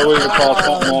we would call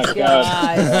something like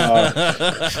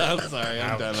that. I'm sorry,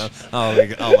 I'm done.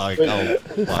 I'll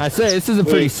I say this is a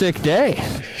pretty sick day.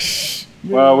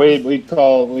 Well, we'd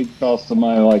call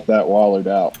somebody like that wallered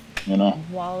out, you know.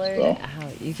 Wallered So.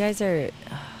 out. You guys are.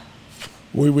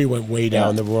 We went way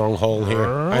down the wrong hole here.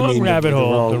 I mean, rabbit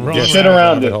hole. The wrong Just shit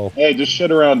around rabbit it. hole. Hey, just shit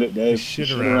around it, Dave. Shit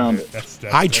Just around it. That's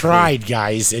I tried,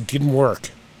 guys. It didn't work.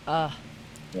 Yeah.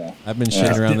 I've been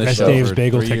shitting around this That's show Dave's for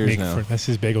bagel 3 years technique. now. That's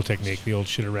his bagel technique. The old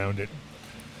shit around it.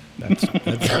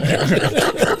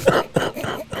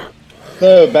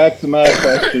 So back to my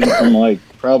question from like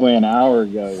probably an hour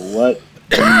ago. What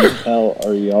the hell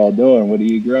are y'all doing? What are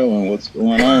you growing? What's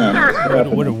going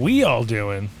on? What are we all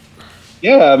doing?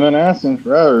 Yeah, I've been asking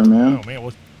forever, man. Oh man,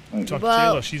 we'll talk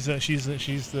Well- to Taylor. She's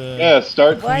the. Yeah,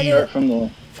 start What from the.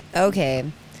 Okay.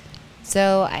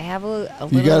 So I have a little.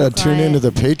 You gotta tune client. into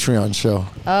the Patreon show.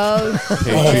 Oh.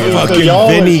 Fucking y'all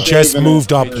are Vinny just saving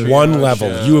moved it. up one level.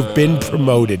 You have been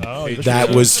promoted. you That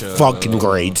should. was fucking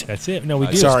great. That's it. No, we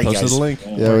do. Sorry, Posted guys. the link.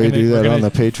 Yeah, We're we gonna- do we're that gonna- on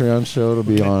the Patreon show. It'll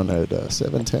be on at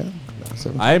 7:10.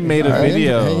 I made a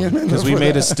video hang in because we for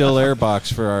made a that. still air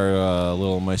box for our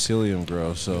little mycelium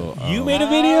grow. So You made a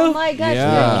video? Oh my gosh,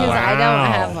 Yeah. because I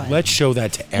don't have one. Let's show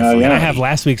that to yeah. everyone. And I have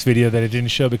last week's video that it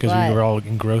didn't show because What? we were all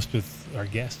engrossed with our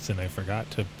guests, and I forgot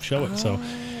to show it. So,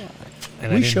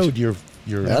 and I We didn't- showed your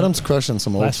Adam's crushing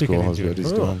some old Last week I school. didn't Is do what it.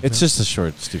 he's doing. it's just a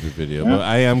short, stupid video, but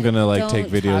I am gonna take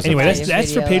Don't videos. talk Anyway, about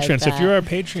that's your for video Patreon. like So if that. you're our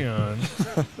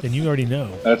Patreon, then you already know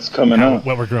That's coming up.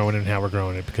 what we're growing and how we're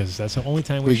growing it, because that's the only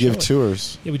time we We show give it.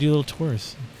 tours. Yeah, we do little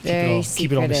tours. Very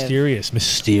keep it all secretive. mysterious.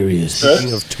 Mysterious.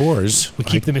 Speaking of tours, We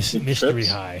keep the mystery trips.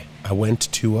 high. I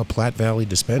went to a Platte Valley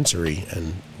dispensary,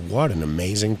 and what an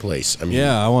amazing place. I mean,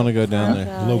 Yeah, I want to go down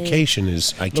there. location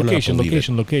is, I cannot Location, believe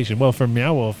location, location. Well, for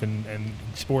Meow Wolf and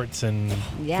sports and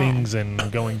Yeah. things and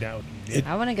going down.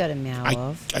 I want to go to Meow it.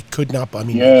 Wolf. I could not, I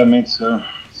mean, Yeah, me too.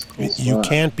 It's a cool you spot.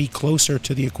 can't be closer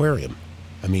to the aquarium.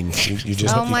 I mean, you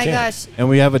just Oh you my can't. gosh. And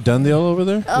we have a done deal over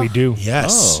there. Oh. We do.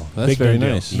 Yes. Oh, that's Big very done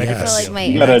deal. nice. Mega Yes. I feel like my-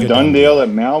 You got a Mega done done deal at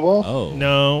Malwell? Oh,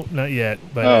 No, not yet.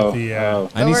 But Oh, at the I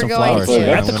But need we're some going flowers. to. so That's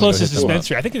I'm at the gonna go closest hit them up.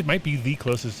 dispensary. I think it might be the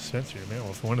closest dispensary to Meow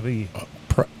Wolf. One of the.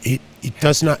 It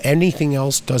does not, anything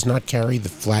else does not carry the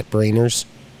flat brainers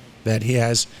that he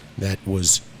has. That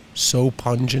was so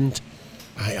pungent.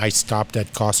 I stopped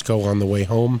at Costco on the way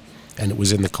home, and it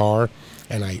was in the car,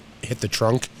 and I hit the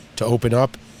trunk to open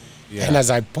up, and as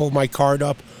I pulled my card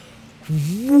up,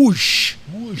 whoosh!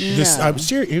 This, No. I'm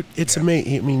serious. It's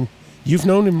amazing. I mean, you've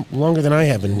known him longer than I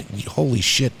have, and holy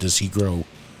shit, does he grow?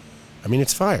 I mean,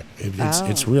 it's fire.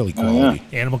 It's really quality.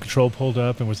 Animal control pulled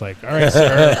up and was like, "All right,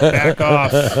 sir, back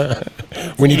off.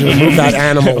 We need to remove that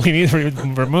animal." We need to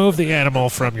remove the animal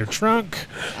from your trunk."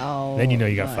 Oh, Then you know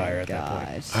you got my fire at that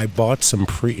point. gosh. I bought some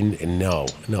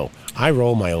no. I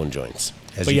roll my own joints.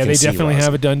 As But you yeah, can they see, definitely Roz.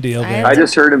 have a done deal there. I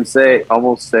just heard him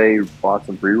almost say, bought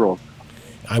some pre-rolls.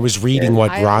 I was reading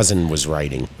what I- Rosin was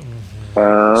writing. So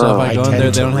if I go in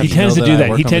there, they don't have He to tends know to do I that.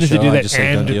 work He on the tends to show, do I that just say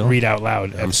done and deal. read out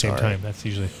loud at I'm the same sorry. time. That's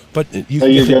usually. But So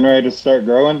you're getting ready to start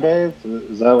growing, Dave?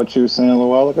 Is that what you were saying a little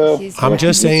while ago? I'm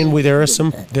just saying, there are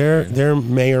some. There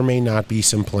may or may not be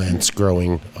some plants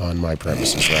growing on my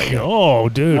premises right now. Oh,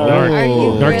 dude, Are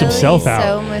you narked really himself so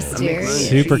out. mysterious?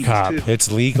 Super cop. It's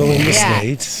legal in the Yeah.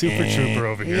 state. Super trooper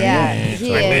over here. Yeah,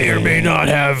 he I may is. or may not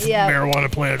have Yeah.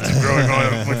 marijuana plants growing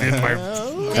on within my.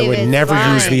 I would David's never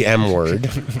use lying. the M word.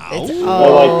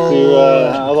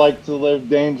 I like to live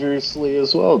dangerously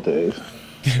as well, Dave.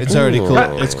 It's already cool.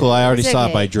 It's cool. I already It's saw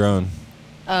okay. it by drone.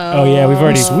 Oh yeah, we've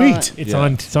already. Sweet. It's Yeah.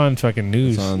 on. It's on fucking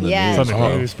news. It's on the Yeah. It's on the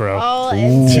news. news, bro. All I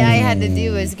had to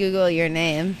do was Google your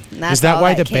name. That's Is that all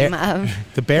why that the bear? came up.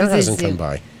 The bear Was it hasn't come Zoom?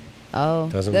 by. Oh,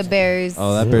 Doesn't- the bears.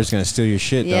 Oh, that bear's gonna steal your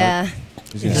shit, dog. Yeah.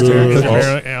 He's gonna Is steal there your a clothes.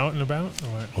 bear out and about? Or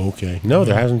what? Okay. No,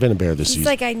 there hasn't been a bear this He's season.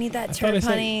 like, I need that thought I turp, said-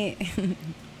 honey.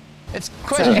 It's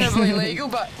questionably legal,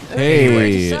 but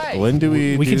Hey, when do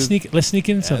we? We can do sneak. Let's sneak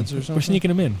in some. ads or We're something? sneaking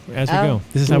them in as we Oh. go.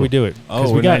 This is how we do it. 'Cause Oh,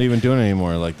 we we're got. not even doing it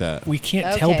anymore like that. We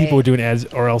can't tell Okay. people we're doing ads,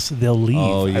 or else they'll leave.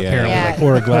 Oh, yeah. Apparently, Yeah. like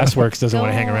Aura Glassworks doesn't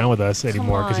want to hang Don't- around with us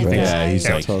anymore because he on, thinks. Yeah, he's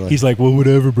guys. like, Totally. He's like, well,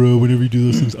 whatever, bro. Whenever you do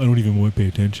those things, I don't even want to pay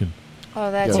attention. Oh,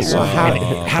 that's Yeah, your so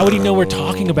girl. How would he know we're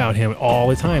talking about him all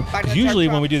the time? 'Cause usually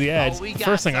when we do the ads, the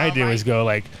first thing I do is go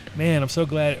like, man, I'm so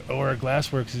glad Aura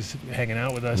Glassworks is hanging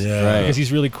out with us. Yeah. Right. Because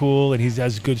he's really cool and he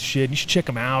does good shit. You should check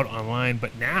him out online. But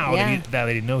now Yeah. that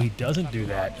they know he doesn't do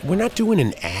that, We're not doing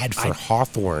an ad for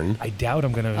Hawthorne. I doubt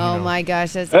I'm going to, Oh my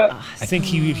gosh, that's awesome. I think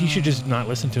he should just not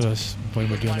listen to us when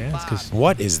we're doing ads. Because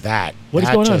What is that? What is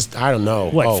That going on? just, I don't know.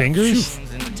 what, Oh, fingers?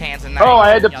 Oh, I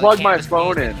had to plug my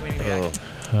phone in.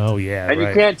 Oh, yeah. And right.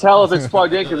 you can't tell if it's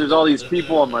plugged in because there's all these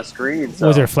people on my screen. So.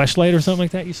 Was there a flashlight or something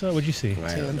like that you saw? What'd you see?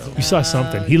 You saw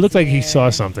something. He looked like he saw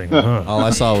something. Huh. all I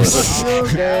saw was. So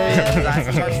good.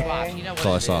 That's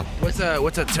all I saw. what's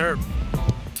a terp?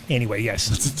 Anyway,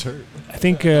 yes. I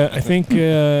think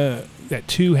that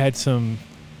 2 had some.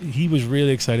 He was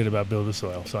really excited about Build a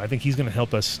Soil, so I think he's going to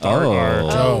help us start with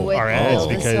our ads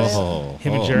Build a because Soil.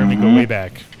 him and Jeremy go way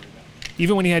back.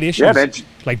 Even when he had issues, Yeah, man.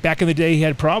 like back in the day, he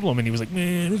had a problem, and he was like,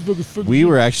 "Man, this book is fucking." We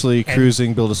were actually And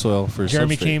cruising Build a Soil for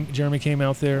Jeremy substrate. came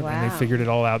out there, and Wow. they figured it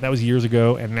all out. That was years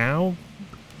ago, and now,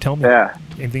 tell me, Yeah.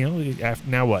 anything else?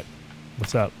 Now what?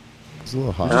 What's up? It's a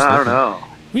little hot. I don't know.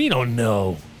 We don't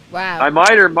know. Wow. I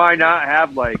might or might not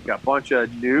have like a bunch of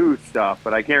new stuff,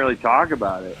 but I can't really talk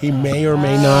about it. He may or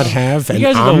may not have, You and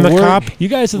guys are I'm the worst. cop. You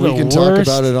guys are the We can worst. talk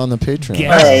about it on the Patreon.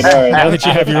 guests All right. now that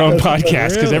you have your own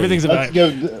podcast, because everything's about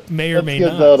Let's may or may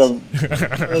give not.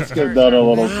 let's give that a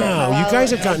little time. Wow, you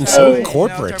guys have gotten so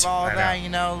corporate.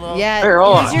 Yeah, Here,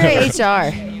 hold he's on.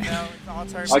 your HR.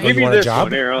 I'll give you this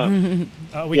one here.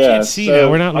 We can't see now.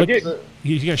 We're not looking.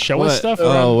 You gonna show us stuff?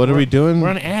 Oh, what are we doing? We're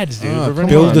on ads, dude.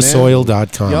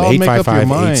 BuildTheSoil.com. Y'all make up your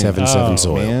mind.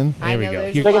 855-877-SOIL. Man. There we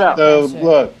go. Check it out.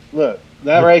 So look,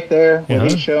 that right there, what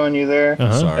he's showing you there,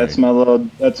 that's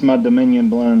my Dominion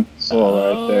blend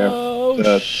soil right there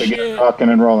to get rocking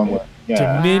and rolling with.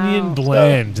 Yeah. Dominion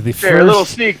blend, the first. A little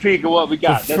sneak peek of what we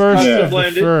got. The first of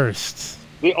the first.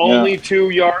 The only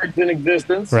 2 yards in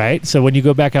existence. Right. So when you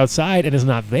go back outside and it's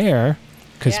not there,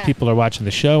 because people are watching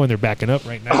the show and they're backing up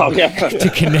right now to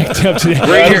connect up to that.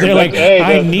 They're like,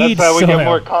 I need that's how soil. we get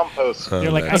more compost. They're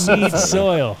like, I need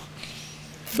soil.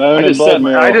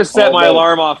 I just set my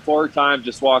alarm off 4 times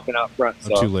just walking out front.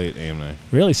 I'm too late, am I?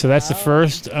 Really? So that's the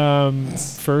first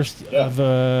of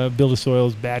Build a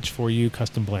Soil's batch for you,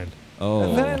 custom blend.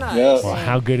 Oh, very nice. Yes. Well,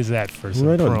 how good is that for some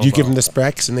Right on. promo? Did you give them the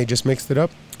specs and they just mixed it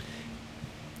up?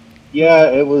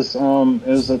 Yeah, it was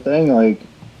a thing like.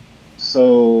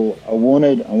 So I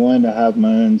wanted to have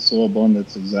my own soil blend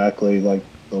that's exactly like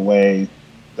the way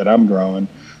that I'm growing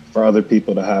for other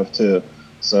people to have too.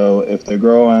 So if they're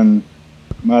growing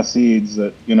my seeds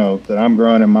that I'm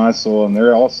growing in my soil and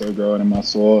they're also growing in my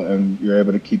soil and you're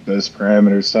able to keep those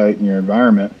parameters tight in your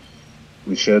environment,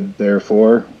 we should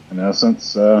therefore, in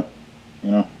essence, have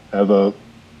the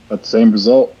same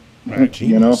result. Right,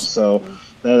 so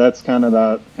that's kind of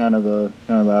the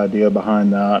idea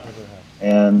behind that,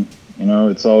 and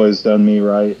it's always done me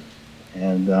right,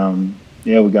 and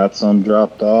we got some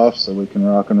dropped off so we can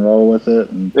rock and roll with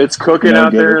it. And it's cooking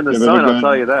out there in the sun. I'll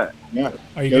tell you that. Yeah,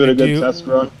 Are you give it a gonna good do? test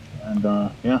run, and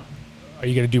Are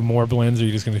you going to do more blends, or are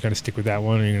you just going to kind of stick with that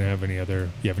one, or are you going to have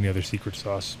any other secret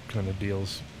sauce kind of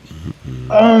deals?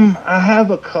 I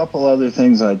have a couple other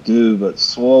things I do, but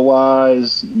soil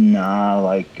wise, nah.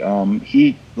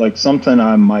 Like something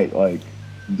I might like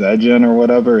veg in or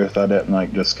whatever. If I didn't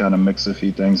like just kind of mix a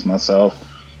few things myself,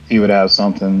 he would have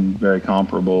something very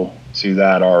comparable to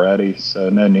that already. So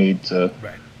no need to,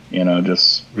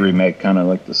 just remake kind of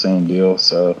like the same deal.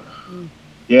 So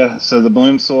so the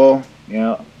bloom soil,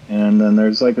 and then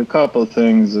there's like a couple of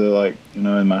things that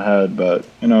in my head, but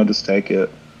just take it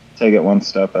one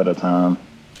step at a time.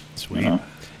 Sweet. And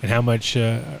how much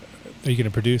are you going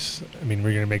to produce? I mean,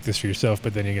 we're going to make this for yourself,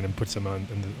 but then you're going to put some on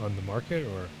the market,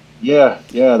 or? Yeah,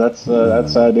 that's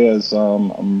the idea. Is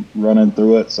I'm running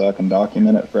through it so I can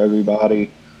document it for everybody.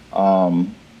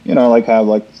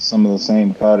 Have some of the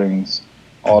same cuttings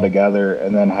all together,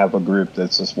 and then have a group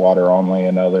that's just water only,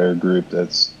 another group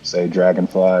that's say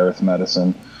dragonfly earth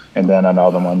medicine, and then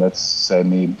another one that's say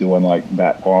me doing like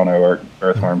bat guano or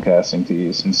earthworm casting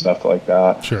teas and stuff like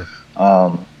that. Sure.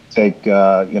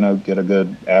 Get a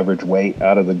good average weight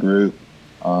out of the group,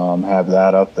 have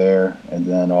that up there, and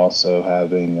then also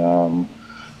having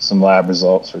some lab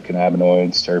results for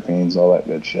cannabinoids, terpenes, all that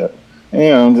good shit.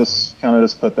 And, just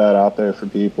put that out there for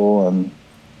people, and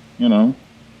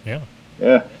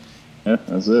yeah,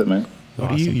 that's it, man. What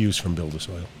do you use from Build a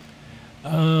Soil?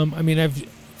 I mean,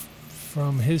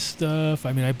 from his stuff.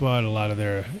 I mean, I bought a lot of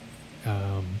their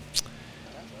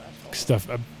stuff,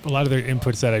 a lot of their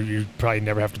inputs that you probably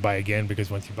never have to buy again, because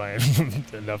once you buy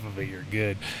enough of it, you're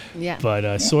good. Yeah.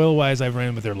 But soil-wise, I've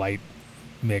ran with their light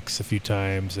mix a few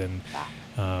times, and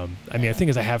I mean, the thing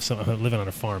is, I'm living on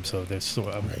a farm, so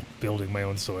I'm building my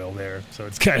own soil there, so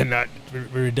it's kind of not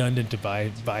redundant to buy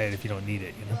it if you don't need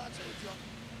it,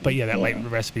 But yeah, that light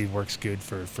recipe works good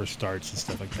for starts and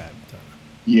stuff like that.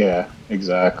 Yeah,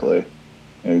 exactly,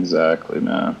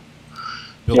 man.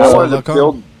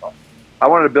 I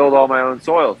wanted to build all my own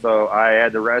soil, so I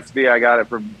had the recipe. I got it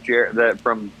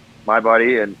from my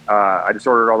buddy, and I just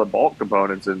ordered all the bulk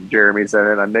components, and Jeremy sent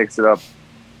it. And I mixed it up.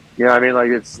 I mean, like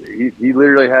he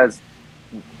literally has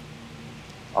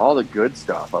all the good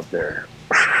stuff up there.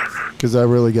 Because I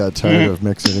really got tired of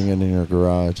mixing it in your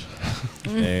garage.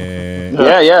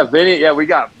 Yeah, Vinny. Yeah, we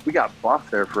got buff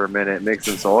there for a minute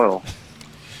mixing soil.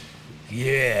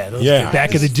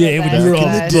 Back in the day when you were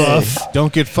all buff.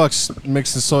 Don't get fucked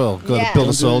mixing soil. Go to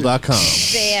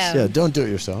buildasoil.com. Damn. Yeah, don't do it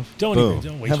yourself.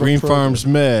 Don't wait. Green Farms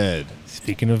Med.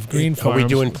 Speaking of Green Farms, are we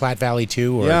doing Platte Valley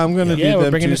too? Or? Yeah, I'm gonna do we're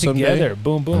them bringing too it someday. together.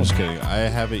 Boom, boom. I'm just kidding. I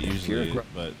have it usually,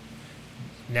 but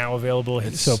now available.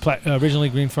 So originally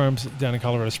Green Farms down in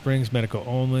Colorado Springs, medical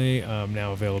only.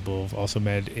 Now available also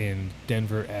med in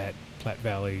Denver at Platte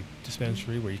Valley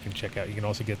Dispensary, where you can check out. You can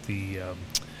also get the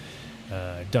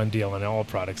Dunn deal on all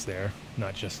products there,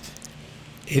 not just.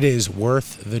 It is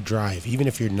worth the drive, even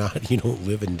if you don't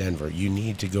live in Denver. You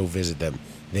need to go visit them.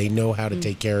 They know how to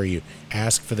take care of you.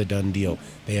 Ask for the Dunn deal.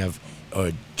 They have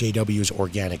JW's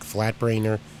Organic Flat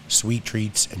Brainer, Sweet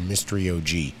Treats, and Mystery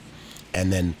OG,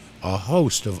 and then a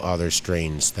host of other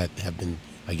strains that have been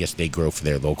I guess they grow for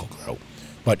their local grow.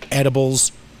 But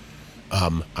edibles,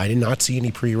 I did not see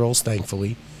any pre-rolls,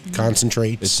 thankfully.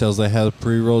 Concentrates. It tells they have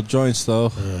pre-rolled joints, though.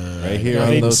 Right here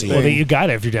on those things. Well, you got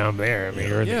it if you're down there. I mean,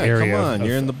 you're in the area. Come on.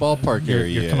 You're in the ballpark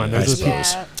area. Come on, those people.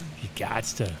 You got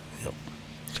to.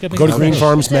 Go to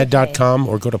greenfarmsmed.com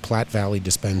or go to Platte Valley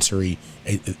Dispensary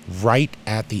right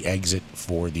at the exit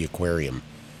for the aquarium.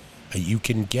 You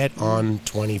can get on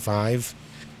 25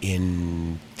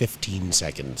 in 15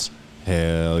 seconds.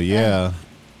 Hell yeah.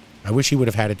 I wish he would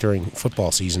have had it during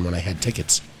football season when I had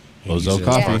tickets. Ozo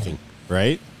Coffee,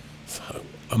 right?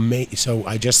 So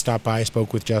I just stopped by,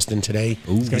 spoke with Justin today.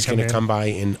 He's going to come by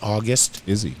in August.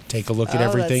 Is he? Take a look at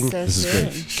everything. This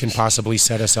is great. Can possibly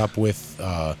set us up with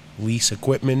lease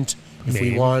equipment if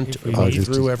Maybe, we want. if we Go need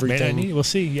through to. everything. We'll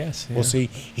see. Yes, We'll see.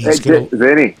 Hey,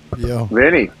 Vinny. Yo.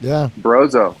 Vinny. Yeah.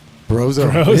 Brozo.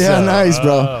 Brozo. Yeah, nice,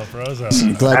 bro. Oh,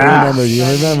 Brozo. Glad you remembered. You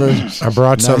remember. I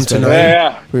brought some Nice, tonight. buddy.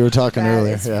 Yeah. We were talking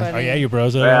earlier. Yeah. Oh yeah, you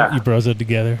brozo. Yeah. You brozoed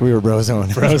together. We were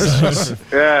brozoing.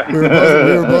 Yeah. we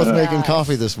were both making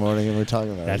coffee this morning, and we were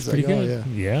talking about That's it. pretty It's like, good.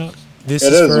 oh, Yeah. This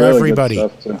It is is for really good everybody.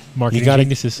 stuff, too. Marketing You gotta-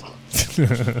 geniuses.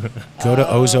 Go to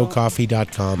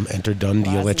ozocoffee.com, enter Dunn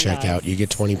deal at checkout. You get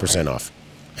 20% off.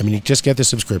 I mean, you just get the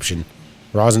subscription.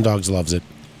 Rosin Dogs loves it.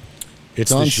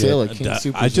 It's on the sale shit. at King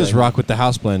Soupers I just right rock with the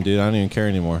house blend, dude. I don't even care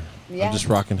anymore. Yeah. I'm just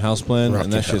rocking house blend,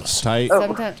 and that shit's tight.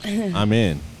 Sometimes I'm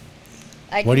in.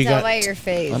 I What do can you tell got? by your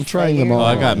face. I'm trying that them you're all. Oh,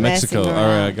 I got messing Mexico. All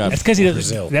around. right, I got That's because he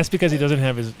Brazil. doesn't. That's because he doesn't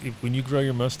have his. When you grow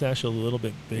your mustache a little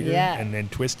bit bigger Yeah. and then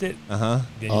twist it, Uh-huh.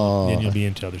 then you'll be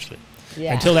into other shit.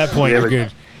 Yeah. Until that point, you're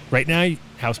good. Right now,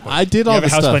 house blend. I did you all have the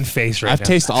a house stuff. blend face right I've now.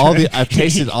 tasted all the. I've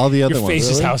tasted all the other Your ones. face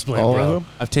is Really? house blend, All of bro. them?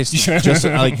 I've tasted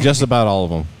just about all of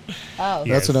them. Oh.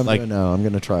 That's what I'm Like- doing now. I'm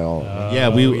going to try all of them.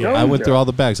 Yeah, I went through all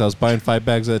the bags. I was buying 5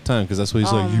 bags at a time because that's what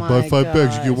he's Oh like. You my buy 5 bags,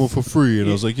 you gosh. get one for free. And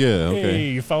I was like, yeah, okay. Hey,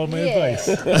 you followed my Yeah.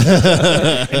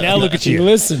 advice. And now look at He you.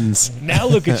 listens. Now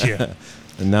look at you.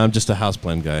 And now I'm just a house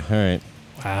blend guy. All right,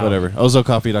 Wow. whatever.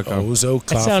 Ozocoffee.com.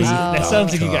 That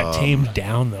sounds like you got Ozocoffee.com. tamed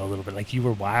down though a little bit. Like you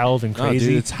were wild and No, crazy.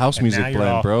 dude, it's house and music now you're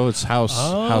blend, all- bro. It's house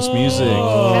music.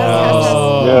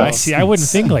 Oh, Yeah. I see. I wouldn't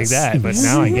think like that, but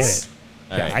now I get it.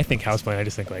 All Yeah, right. I think house blend. I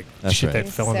just think like That's shit right.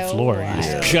 that fell on the So floor. You wild.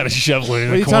 just gotta shovel it in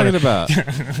What are you the corner. talking about?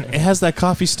 It has that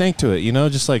coffee stank to it, you know,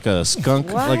 just like a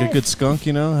skunk, like a What? good skunk,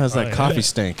 you know, has that yeah. coffee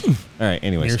stank. All right,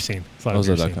 anyways. Myrcene. It's a lot of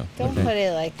myrcene. Ozo.com. Don't put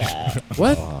it like that.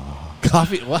 What?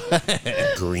 Coffee? What?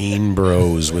 Green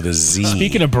Bros with a Z.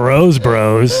 Speaking of bros,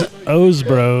 O's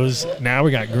bros. Now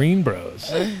we got green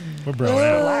bros. We're broing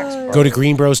out. Go to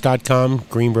greenbros.com,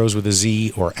 Green Bros with a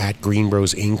Z, or at Green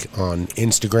Bros Inc. on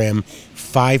Instagram.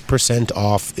 5%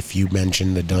 off if you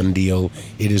mention the Dunn deal.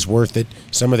 It is worth it.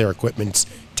 Some of their equipment's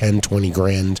 10, 20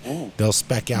 grand. They'll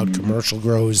spec out commercial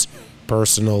grows,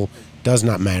 personal, does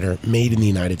not matter. Made in the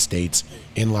United States,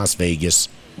 in Las Vegas.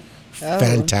 Oh.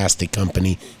 Fantastic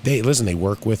company. They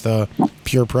work with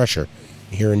Pure Pressure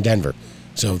here in Denver.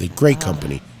 So they're great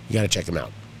company. You got to check them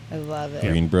out. I love it.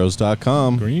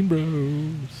 Greenbros.com. Green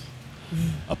bros.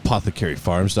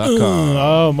 ApothecaryFarms.com.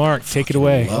 Oh, Mark, take it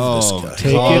away. Oh,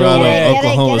 Take it Colorado, away.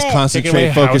 Oklahoma's Get it. concentrate Take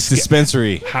it away, focused house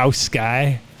dispensary. House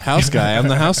guy. House guy. I'm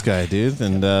the house guy, dude.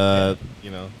 And,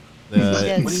 you know,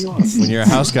 Yes. when you're a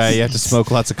house guy, you have to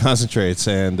smoke lots of concentrates.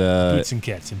 And Boots and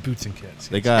cats and boots and cats.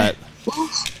 they got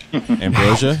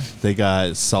ambrosia. They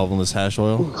got solventless hash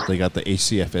oil. They got the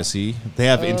HCFSE. They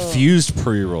have infused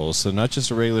pre-rolls. So not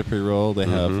just a regular pre-roll. They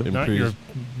have Not your infused.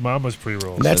 mama's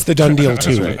pre-roll. And that's the Dunn deal, That's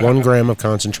too. right. 1 gram of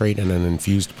concentrate and an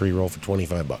infused pre-roll for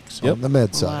 $25. Yep. On the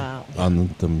med side. Wow.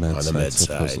 On the med On the side, med side.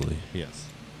 supposedly. Yes.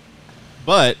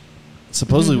 But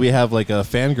supposedly we have like a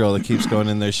fangirl that keeps going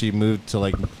in there. She moved to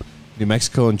like New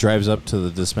Mexico and drives up to the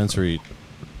dispensary,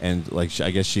 and like I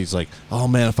guess she's like, "Oh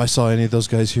man, if I saw any of those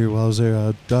guys here while I was there,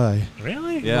 I'd die."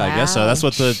 Really? Yeah, I guess so. Wow. That's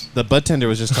what the bud tender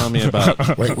was just telling me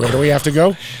about. Wait, where do we have to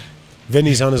go?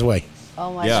 Vinny's on his way.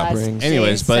 Oh my Yeah. gosh. Springs.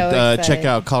 Anyways, She's but so check excited.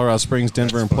 out Colorado Springs,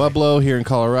 Denver, and Pueblo here in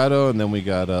Colorado, and then we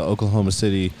got Oklahoma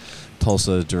City,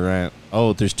 Tulsa, Durant.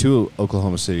 Oh, there's 2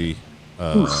 Oklahoma City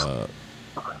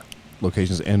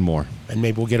locations and more. And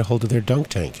maybe we'll get a hold of their dunk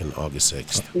tank on August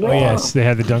 6th. Oh, yes. They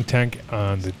had the dunk tank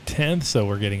on the 10th, so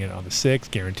we're getting it on the 6th.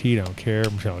 Guaranteed. I don't care.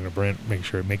 I'm telling Brent,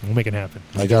 we'll make it happen.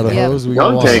 I got a Yep. hose. We got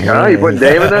Dunk water. tank, huh? You putting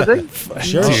Dave in that thing?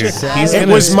 Sure. Dude, He's It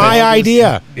gonna was spend- my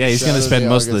idea. Yeah, he's going to spend Saturday,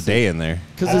 most of the August day in there.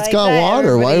 Because I it's like got that,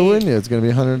 water. Why everybody. wouldn't you? It's going to be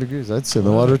 100 degrees. I'd sit in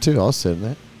the water too. I'll sit in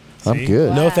it. I'm See?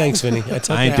 good. No thanks, Vinny. That's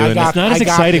okay. I ain't doing it. It's not as I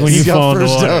got exciting when this. you got fall in the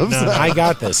first water. dubs. No. I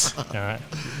got this. All right.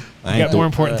 I got more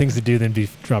important things to do than be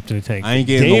dropped in a tank. I ain't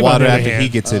getting Dave, the water on the other after he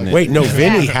hand- gets in it. Wait, no,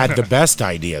 Vinny had the best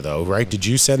idea, though, right? Did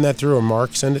you send that through or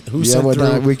Mark send it? Who sent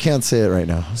through? We can't say it right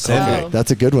now. Send it. That's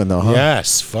a good one, though, huh?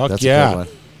 Yes, fuck That's yeah. a good one.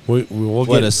 We'll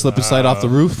What, get a slip and slide off the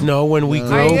roof? No, when we grow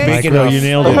Are you guys- big Micro, enough. you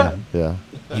nailed it. Yeah.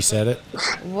 You said it.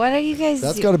 What are you guys?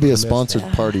 That's got to be a sponsored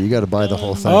party. You got to buy the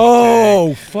whole thing.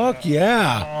 Oh, fuck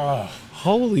yeah.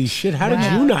 Holy shit, how did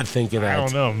you not think of that? I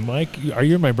don't know, Mike. Are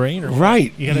you in my brain? Or what?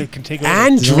 Right. You gotta take over.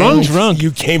 And drunk. You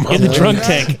came up in the with drunk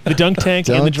that. tank, the dunk tank,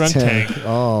 and the drunk tank.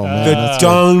 Oh, man. The that's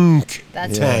dunk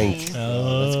That's tank. nice.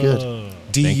 That's good.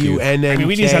 D-U-N-N-K. I mean,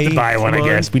 we just have to buy one, I Come on.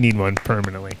 guess. We need one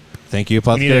permanently. Thank you, We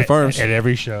need Apothecary it Farms. at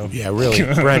every show. Yeah, really.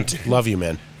 Brent, love you,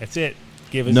 man. That's it.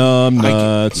 Give us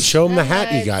Nuts. Show them the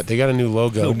hat you got. They got a new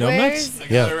logo. Where's, I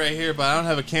got it right here, but I don't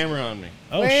have a camera on me.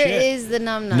 Oh, where shit. is the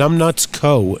num nut?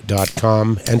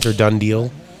 Numnutsco.com. Enter Dunn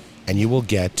Deal, and you will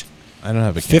get I don't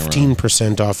have a camera.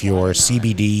 15% off your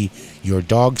CBD, your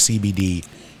dog CBD,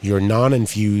 your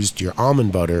non-infused, your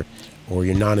almond butter, or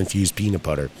your non-infused peanut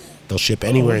butter. They'll ship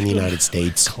anywhere in the United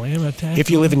States. Clam attack. If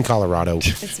you live in Colorado,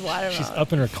 It's watermelon. She's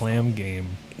up in her clam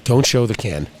game. don't show the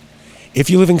can. If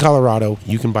you live in Colorado,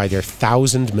 you can buy their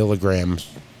 1,000 milligram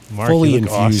Mark, fully you look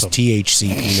infused awesome.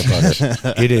 THC peanut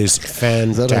butter. It is Is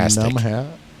fantastic. that a numb hat?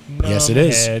 Yes, it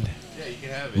is. Numbhead.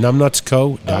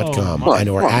 Numnutsco.com Oh, and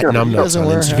or at Numnuts doesn't on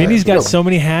wear Instagram. Vinny's got so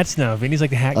many hats now. Vinny's like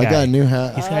the hat guy. I got a new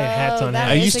hat. He's got hats on that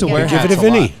hats. I is used a to good wear one. Give hats it a a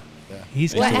lot. Vinny.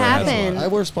 He's What happened? I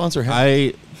wear sponsor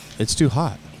hats. It's too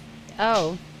hot.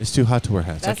 Oh, It's too hot to wear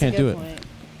hats. that's I can't a do good it. point.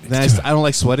 Then I don't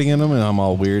like sweating in them, and I'm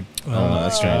all weird. I don't know.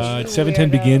 That's strange. 7:10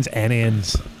 Weirdo. begins and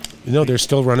ends. No, they're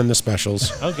still running the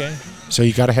specials. Okay. So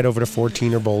you got to head over to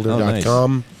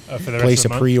 14erboulder.com. For the rest Place of a the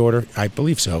month? pre-order. I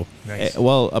believe so. Nice.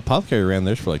 Well, Apothecary ran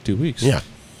theirs for like 2 weeks. Yeah.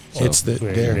 So, It's the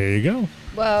There there. you go.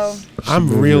 Well,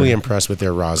 I'm really impressed with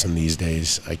their rosin these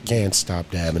days. I can't stop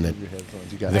dabbing it.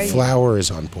 The Are you- flower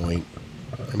is on point.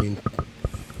 I mean,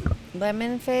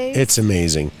 lemon face. it's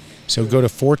amazing. So go to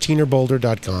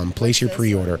 14erboulder.com, place your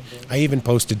pre-order. I even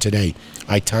posted today.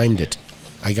 I timed it.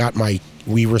 I got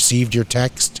we received your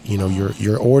text,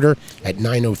 your order at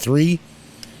 9:03.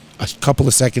 A couple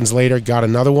of seconds later, got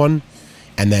another one,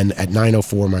 and then at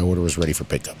 9:04, my order was ready for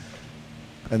pickup.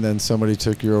 And then somebody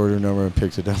took your order number and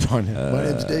picked it up on it. My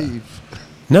name's Dave.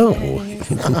 No.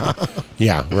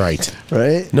 Yeah, right.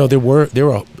 Right? No, there were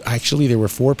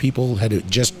 4 people had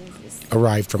just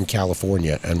arrived from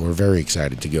California and were very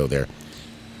excited to go there.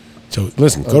 So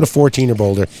listen, go to 14er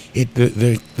Boulder.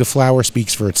 The flower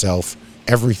speaks for itself.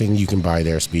 Everything you can buy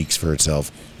there speaks for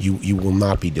itself. You will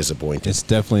not be disappointed. It's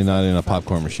definitely not in a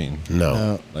popcorn machine.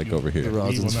 No. Like over here. The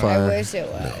rosin's I fire. wish it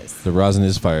was. The rosin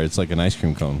is fire. It's like an ice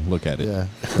cream cone. Look at it. Yeah.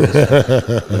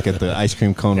 Look at the ice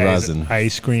cream cone That is rosin.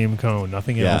 ice cream cone.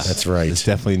 Nothing Yeah, else. That's right. It's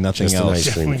definitely nothing Just an else.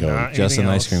 ice cream Definitely cone. not Just an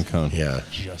anything ice cream else. cone. Yeah.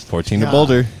 14 to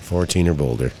Boulder.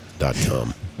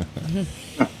 14erboulder.com.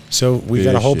 So we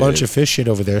got a whole bunch of fish shit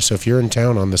over there. So if you're in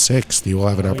town on the 6th, you will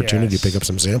have an opportunity to pick up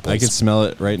some samples. I can smell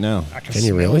it right now. Can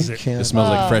you really? It smells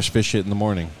like fresh fish shit in the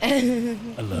morning. I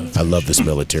love the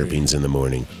smell of terpenes in the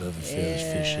morning.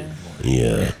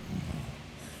 Yeah.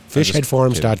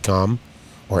 Fishheadfarms.com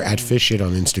or at fishshit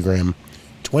on Instagram.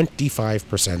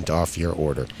 25% off your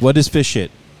order. What is fish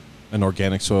shit? An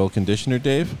organic soil conditioner,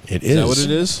 Dave? It Is that what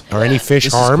it is? Are any fish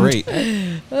This harmed? Is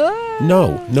great.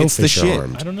 No It's the fish are shit.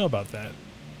 harmed. I don't know about that.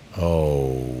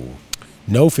 Oh,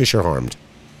 no fish are harmed.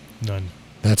 None.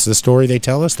 That's the story they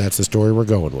tell us. That's the story we're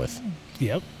going with.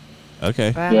 Yep.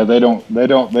 Okay. Yeah, they don't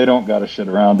got to shit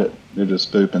around it. They're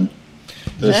just pooping.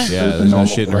 Yeah, there's no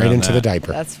shitting Right around into the that.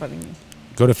 diaper. That's funny.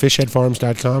 Go to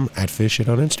fishheadfarms.com, at fishit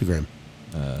on Instagram.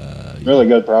 Really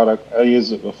good product. I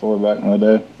used it before back in the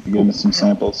day. You gave me some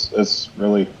samples. It's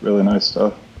really, really nice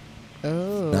stuff.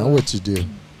 Oh. Now what you do?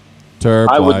 Terp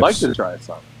I would like wipes. to try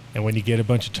some. And when you get a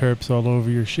bunch of terps all over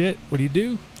your shit, what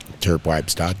do?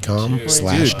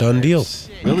 Terpwipes.com/done deal.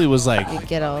 Willie was like, You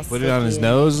get all put it on his sticky.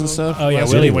 nose and stuff. Oh yeah,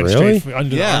 Was Willie it went really? straight under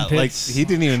the Yeah, like armpits. he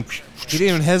didn't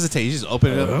even hesitate. He just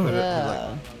opened it up.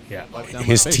 Ugh. Yeah.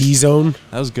 His T-zone.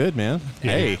 That was good, man.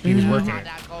 Yeah, Hey, he was working it.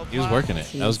 he was working it.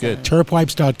 That was good.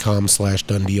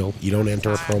 Terpwipes.com/done deal. You don't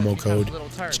enter a promo code.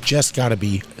 It's just got to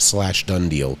be /done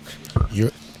deal.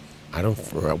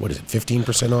 What is it,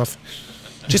 15% off?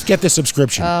 Just get the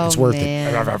subscription. Oh, it's worth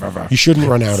man. it. You shouldn't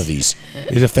run out of these.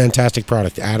 It's a fantastic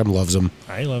product. Adam loves them.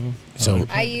 I love him. So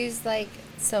I used like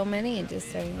so many just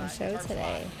starting the show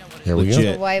today. there we Legit.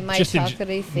 go. To wipe my Just in-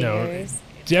 chocolatey no. fingers.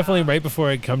 Definitely right before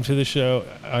I come to the show,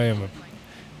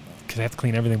 because I have to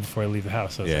clean everything before I leave the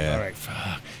house. So it's Yeah. like, all right,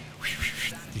 fuck.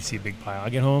 You see a big pile. I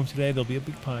get home today, there'll be a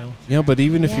big pile. Yeah, but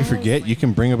even if you Yes. forget, you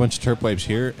can bring a bunch of terp wipes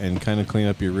here and kind of clean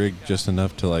up your rig just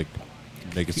enough to like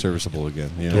make it serviceable again.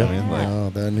 You know what I mean? Like, No,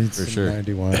 that needs for some sure.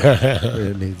 91.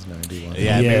 It needs 91.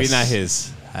 Yeah, Yes. maybe not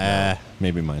his.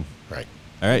 Maybe mine. Right.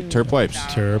 All right, Terp Wipes.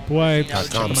 Terp Wipes.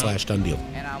 .com/done deal.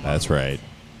 That's right.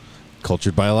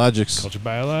 Cultured Biologics. Cultured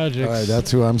Biologics. All right,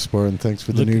 that's who I'm sporting. Thanks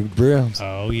for the new brands.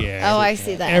 Oh, yeah. Oh, I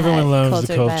see that. Everyone loves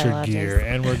the Cultured cultured Biologics. gear.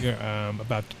 And we're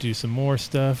about to do some more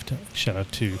stuff. Shout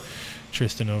out to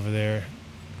Tristan over there.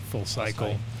 Full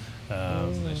Cycle.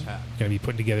 Going to be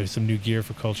putting together some new gear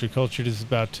for Cultured. Cultured is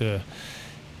about to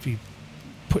be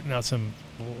putting out a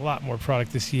lot more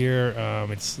product this year.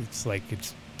 It's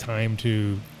time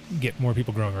to get more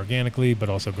people growing organically, but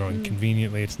also growing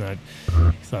conveniently. It's not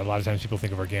a lot of times people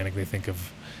think of organic, they think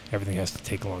of everything has to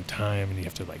take a long time, and you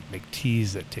have to like make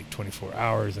teas that take 24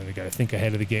 hours, and you got to think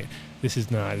ahead of the game. This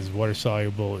is not. It's water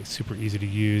soluble. It's super easy to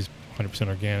use. 100%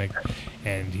 organic,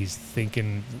 and he's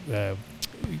thinking.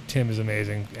 Tim is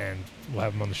amazing, and we'll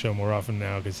have him on the show more often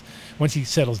now because once he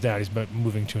settles down, he's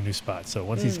moving to a new spot. So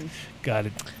once he's got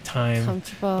it, time.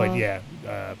 Comfortable. But yeah.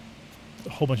 A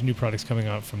whole bunch of new products coming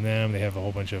out from them. They have a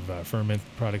whole bunch of ferment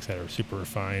products that are super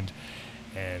refined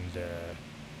and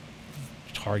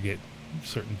target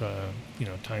certain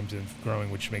times of growing,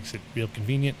 which makes it real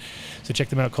convenient. So check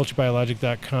them out,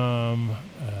 culturebiologic.com,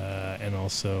 and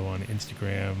also on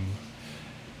Instagram.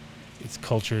 It's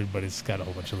cultured, but it's got a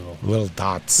whole bunch of little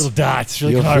dots. Little dots. It's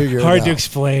really You'll figure it hard to out.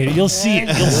 explain. You'll see it.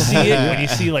 You'll see it when you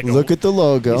see like. Look at the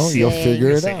logo. You'll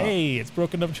figure it say, out. Hey, it's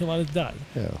broken up into a lot of dots.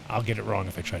 Yeah. I'll get it wrong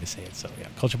if I try to say it. So yeah,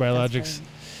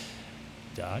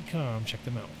 culturebiologics.com. Check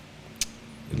them out.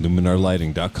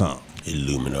 Illuminarlighting.com.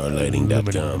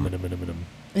 Illuminarlighting.com.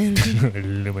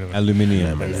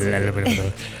 Aluminium.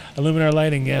 Illuminar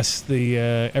Lighting, yes. The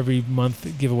every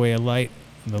month give away a light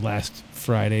on the last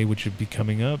Friday, which would be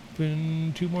coming up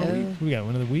in 2 more weeks. We got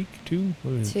one of the week, 2?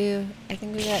 What is it? 2. I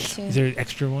think we got 2. Is there an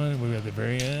extra one? We got the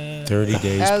very 30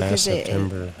 days past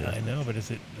September. I know, but is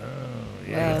it?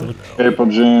 Yeah. April,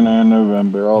 June, and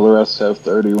November. All the rest have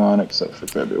 31 except for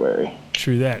February.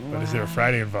 True that, but is there a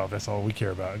Friday involved? That's all we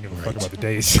care about. I don't give a fuck about the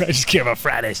days. I just care about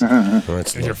Fridays.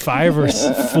 Is there 5 or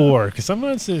 4? Because some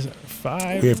months there's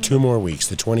 5. We have 2 more weeks,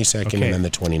 the 22nd and then the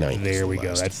 29th. There we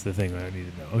go. That's the thing that I need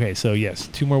to know. Okay, so yes,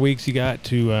 2 more weeks you got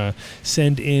to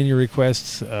send in your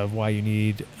requests of why you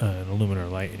need an Illuminar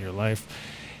light in your life,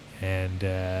 and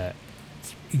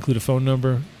include a phone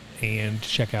number, and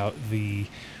check out the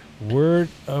word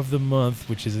of the month,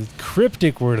 which is a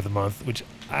cryptic word of the month, which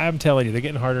I'm telling you, they're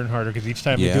getting harder and harder because each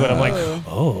time we do it, I'm like,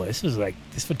 oh, this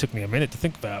one took me a minute to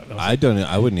think about. I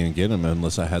wouldn't even get them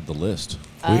unless I had the list.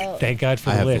 Thank God for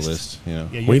I the have list. the list. You know.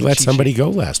 Yeah, We let somebody go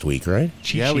last week, right?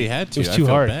 Yeah, we had to. It was I too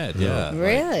felt hard. bad, yeah.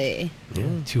 Really? Yeah,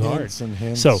 too hard. Hints and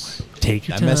hints. So take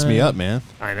your That time. messed me up, man.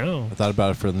 I know. I thought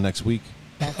about it for the next week.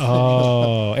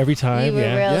 Oh, every time, You were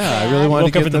yeah. real Yeah, I sad. really wanted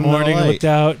Woke to up get in the them morning, light. looked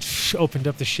out, opened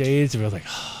up the shades, and we were like,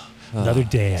 another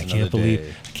day. I can't another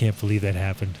day. believe that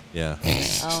happened. Yeah.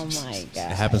 Oh my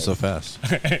god. It happened so fast.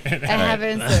 It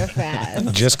happened so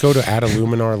fast. Just go to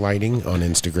 @Illuminar Lighting on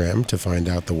Instagram to find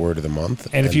out the word of the month.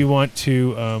 And if you want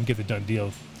to get the done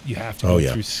deal, you have to Oh, go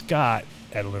yeah. through Scott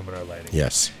at Illuminar Lighting.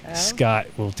 Yes. Scott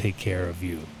will take care of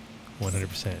you,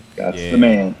 100%. That's the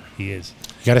man. He is.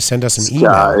 You got to send us an Sky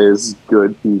email. is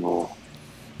good people.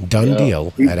 Done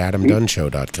deal at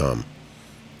AdamDunnshow.com.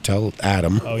 Tell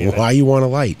Adam Oh, yeah, why you want a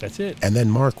light. That's it. And then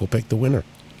Mark will pick the winner.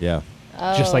 Yeah.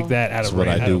 Just like that, out That's of what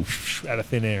rain, I out do. out of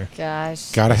thin air.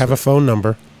 Gosh. Got to have a phone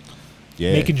number.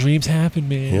 Yeah. Making dreams happen,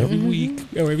 man. Yep. Every week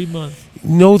or every month.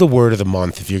 Know the word of the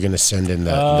month if you're going to send in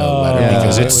the letter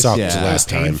because it sucked last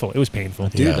time. Painful. It was painful.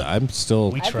 Dude, Yeah. I'm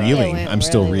still We tried. reeling. It went I'm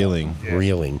still really reeling. Yeah.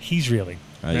 Reeling. He's reeling.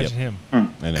 Imagine him. I know.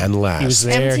 And He was last,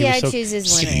 there. He MTI was so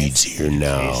chooses winners. Seeds Here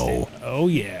Now. Oh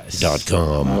yes.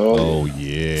 .com. Oh,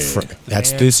 yeah.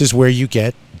 This is where you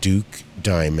get Duke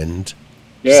Diamond.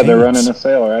 Yeah, they're seeds. running a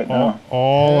sale right now.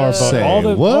 All Say all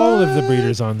of what? the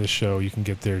breeders on this show, you can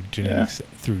get their genetics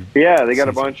through. Yeah, they got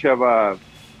a season. bunch of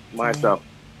my stuff.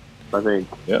 I think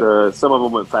Yeah. some of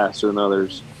them went faster than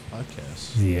others.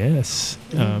 Podcast. Yes.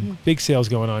 Big sales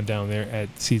going on down there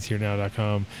at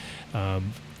seedsherenow.com.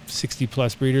 60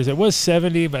 plus breeders. It was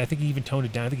 70, but I think he even toned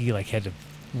it down. I think he had to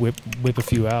whip a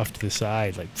few off to the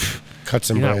side. Like, Cut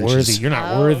some you're not branches. worthy. You're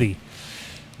not worthy.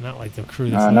 Not like the crew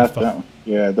that's Nah, left not that one.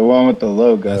 Yeah, the one with the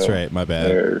logo. That's right. My bad.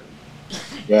 There.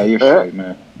 Yeah, you're straight,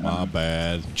 man. My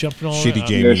bad. jumping all Shitty around.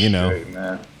 Jamie, You're you know. straight,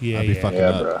 man. Yeah, I'll be yeah. fucking Yeah,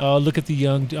 up. bro. Oh, look at the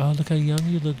young. Oh, look how young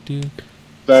you look, Duke.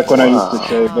 Back when I used to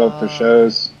shave up for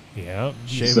shows, Yeah.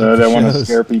 Shave so I up for didn't want to shows.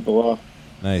 scare people off.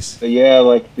 Nice. But yeah,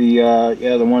 like the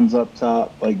ones up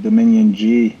top, like Dominion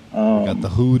G. Got the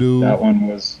hoodoo. That one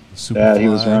was. Superfly. Yeah, he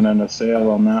was running a sale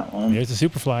on that one. There's the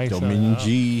Superfly. Dominion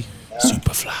G.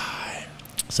 Superfly.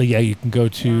 So yeah, you can go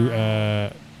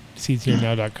to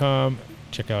seedsherenow.com.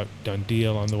 Check out Done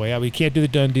Deal on the way out. We can't do the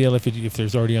Done Deal if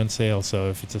there's already on sale. So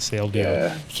if it's a sale deal,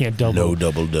 you can't double. No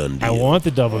double Done Deal. I want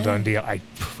the double Done Deal. I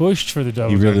pushed for the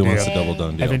double. He really Done wants deal. the double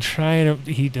Done Deal. I've been trying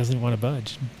to. He doesn't want to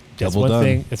budge. That's Double one done.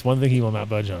 thing. It's one thing he will not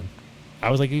budge on. I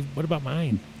was like, what about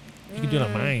mine? You can do it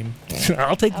on mine.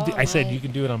 I'll take. I said you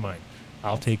can do it on mine.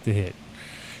 I'll take the hit.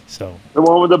 So. The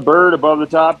one with the bird above the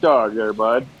top dog there,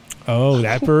 bud. Oh,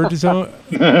 that bird is on.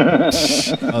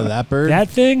 Oh, that bird? That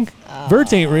thing?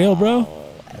 Birds ain't real, bro.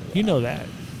 You know that.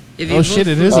 Oh shit!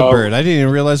 It is a bird. I didn't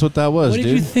even realize what that was, What dude.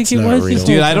 did you think it was? This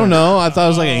Dude, whole I don't time? know. I thought it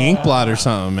was like an ink blot or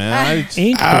something, man.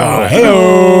 Ink Oh, blot.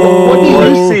 hey-o. What do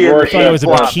you see in I the thought it was a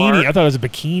ink blot, bikini. Mark? I thought it was a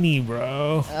bikini,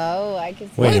 bro. Oh, I can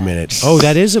see Wait a that. minute. Oh,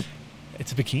 that is a.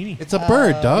 It's a bikini. It's a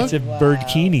bird, dog. It's a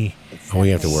birdkini. Oh, we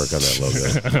have to work on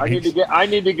that logo. I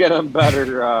need to get them better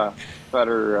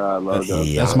logo.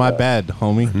 Yeah. That's my bad,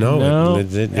 homie. No,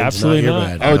 it's absolutely not. Your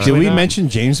not. bad. Oh, did we not. mention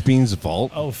James Bean's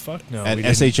vault? Oh, fuck no. At we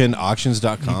didn't.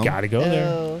 shnauctions.com. You gotta go there.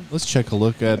 Oh, Let's check a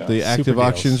look at the Super active deals.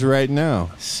 auctions right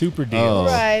now. Super Oh.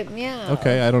 deals. right, yeah.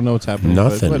 Okay, I don't know what's happening. but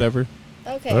Nothing. Whatever.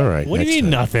 Okay. All right. What do you next mean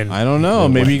time. nothing? I don't know.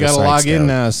 Maybe you the got to log site's in down.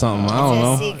 now or something. I don't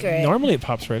know. Secret. Normally it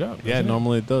pops right up. Yeah, doesn't it?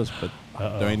 normally it does, but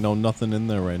there ain't nothing in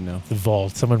there right now. The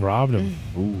vault. Someone robbed him.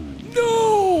 Ooh.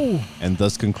 No. And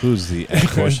thus concludes the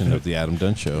portion of the Adam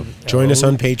Dunn Show. Join us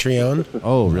on Patreon.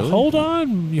 Oh, really? Hold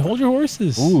on. You hold your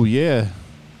horses. Ooh, yeah.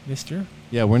 Mister.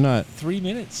 Yeah, we're not. 3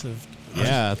 minutes of.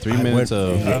 Yeah, 3 I minutes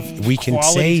went- of. we can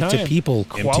Quality say to time. people,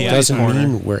 Quality doesn't corner.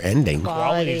 mean we're ending.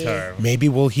 Quality time. Maybe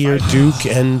we'll hear Duke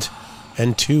and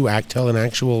two tell an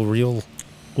actual real.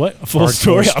 What? A full Hardcore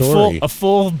story? story. A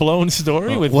full blown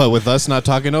story with What, with us not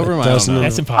talking over him? I don't doesn't- know.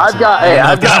 That's impossible.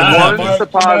 I've got one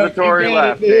suppository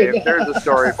left, Dave. There's a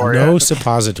story for you. No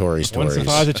suppository one stories.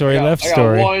 suppository left I got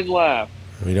story. one left.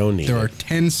 We don't need There are it.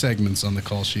 10 segments on the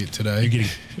call sheet today.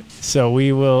 So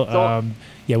we will.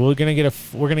 We're gonna get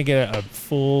a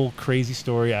full crazy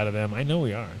story out of them. I know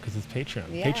we are because it's Patreon.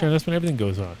 Yeah. Patreon. That's when everything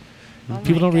goes on. Oh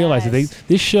People my don't realize that gosh.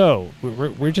 this show.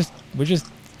 We're just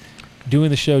doing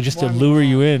the show just to lure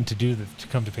you in to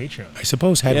come to Patreon. I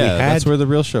suppose had Yeah, we had that's where the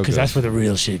real show goes. Because that's where the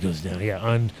real shit goes down. Yeah,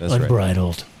 That's right.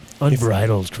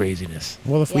 unbridled craziness.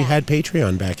 well, if we Yeah. had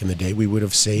Patreon back in the day, we would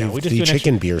have saved we just the do an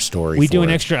chicken extra- beer story. We do for an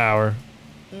it. extra hour.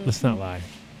 Let's not lie.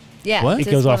 Yeah. What? It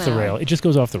just goes off 1 the hour. rail. It just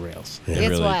goes off the rails. Yeah. It's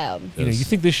really wild. You know, you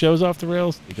think this show's off the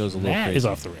rails? It goes a little That crazy. is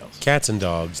off the rails. Cats and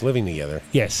dogs living together.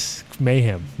 Yes,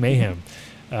 mayhem.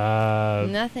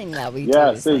 Nothing that we do.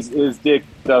 Yes, is his dick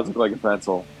does look like a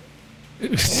pencil.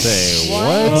 Say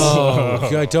What? what? Oh,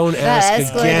 God, don't that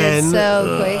ask escalated again.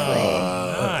 so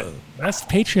quickly. That's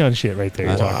Patreon shit right there.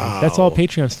 You're talking. That's all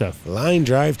Patreon stuff. Line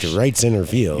drive to right center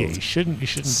field. Yeah, you shouldn't.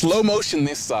 Slow motion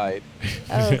this side.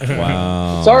 Okay.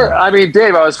 Wow. Sorry, I mean,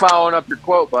 Dave, I was following up your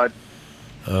quote, bud.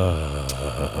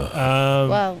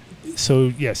 Well,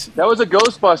 So yes, That was a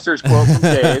Ghostbusters quote from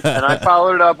Dave, and I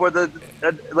followed it up with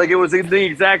like it was in the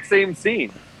exact same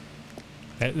scene.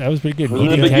 that was pretty good. It was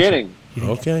You in the didn't catch it. beginning.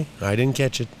 Okay, I didn't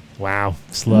catch it. Wow,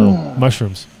 slow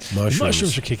mushrooms. Mushrooms.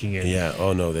 Mushrooms are kicking in. Yeah.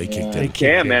 Oh no, they kicked They in. kicked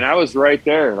Yeah, in. man, I was right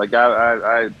there. Like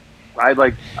I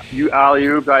like you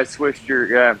alley-oop. I switched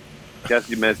your Guess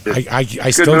you missed it. I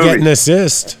still get an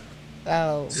assist.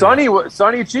 oh. Sonny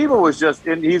Chiba was just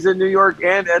he's in New York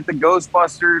and at the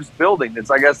Ghostbusters building. It's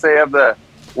I guess they have the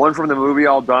one from the movie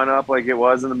all done up like it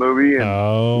was in the movie,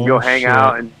 and you go hang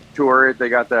out and tour it. They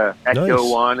got the Echo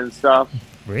Nice. one and stuff.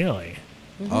 Really?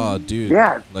 Oh, dude.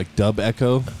 Yeah. Like Dub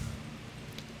Echo.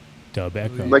 Dub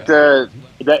Echo. Like the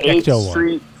 8th Ecto one.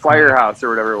 Street Firehouse or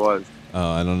whatever it was.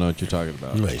 Oh, I don't know what you're talking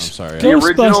about. I'm sorry. The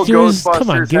original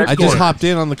Ghostbusters I just hopped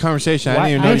in on the conversation. I didn't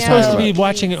even know I'm what you were supposed to talking be about.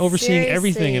 watching and overseeing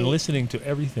everything and Seriously. listening to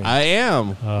everything. I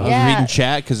am. I was Yeah. reading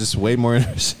chat because it's way more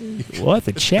interesting. What?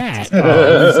 The chat? Wow.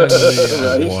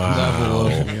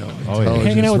 Oh, you're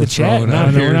hanging out with the chat?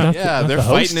 Not here. Not Yeah, the, they're not the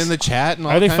fighting hosts? in the chat and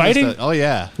all Are they kinds of fighting? stuff. Oh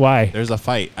yeah. Why? There's a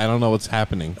fight. I don't know what's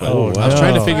happening. But Oh, I was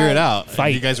trying to wow. figure it out. and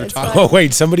Fight. You guys were talking. Oh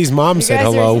wait, somebody's mom said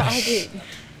hello.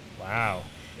 Wow.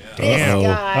 This Damn.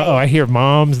 guy. Uh-oh, I hear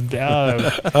moms. Uh-oh.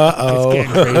 It's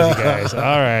getting crazy, guys. All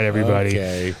right, everybody.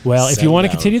 Okay. Well, if you want to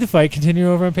Settle continue the fight,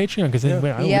 continue over on Patreon because we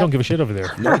Yep. don't give a shit over there.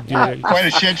 Quite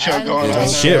a shit show going on.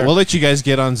 Shit, we'll let you guys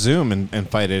get on Zoom and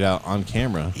fight it out on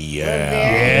camera.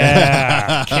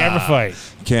 Yeah. Camera fight.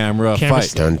 Camera Camera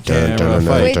fight. Dun, dun, Camera dun,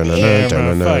 fight. dun, dun, Camera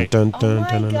dun, dun, fight. dun, Oh dun, my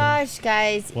dun, dun. gosh,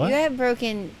 guys. What? You have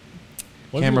broken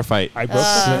Camera fight. I broke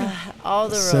all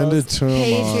the rules. Send it to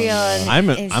him on-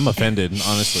 Patreon. I'm offended,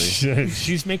 honestly.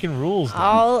 She's making rules. now.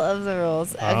 All of the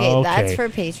rules. Okay, that's Okay. for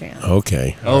Patreon.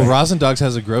 Okay. Oh, Rosendogs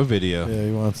has a grow video. Yeah,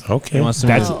 he wants. Okay. He wants to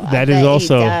That's Oh, I that bet is he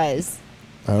also does.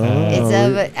 I don't know.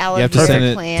 It's a aloe You have to vera send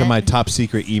it plant. to my top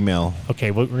secret email.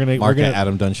 Okay, well, we're Mark gonna at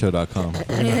adamdunnshow.com.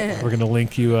 we're gonna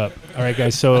link you up. All right,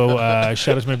 guys. So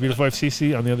shout out to my beautiful wife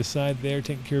Cece on the other side there,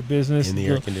 taking care of business In the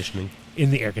air conditioning. In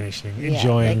the air conditioning, Yeah,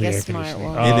 enjoying like the a air smart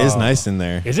conditioning. woman. It is nice in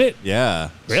there. Is it? Yeah.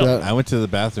 Really? I went to the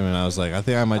bathroom and I was like, I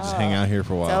think I might just hang out here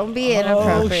for a while. Don't be Oh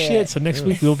inappropriate. shit! So next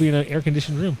week we'll be in an air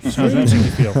conditioned room. How's that make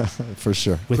you feel? For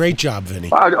sure. Great job, Vinny.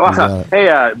 Wow.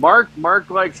 Hey, Mark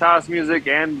likes house music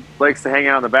and likes to hang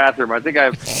out in the bathroom. I think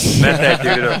I've met that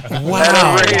dude at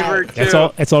a rave or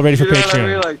two. It's all ready for You know what I Patreon.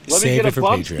 mean? Like, let Save me it get for a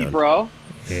bumpski, Patreon. bro.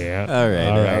 Yeah. All right.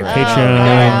 All right. right. Patreon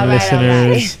All right.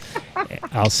 listeners.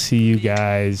 I'll see you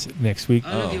guys next week.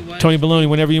 Tony Baloney,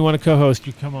 whenever you want to co-host,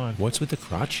 you come on. What's with the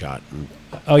crotch shot?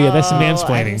 Oh yeah, that's the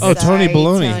mansplaining. I'm Tony sorry,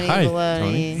 Baloney. Tony Hi, Baloney.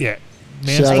 Tony. Yeah.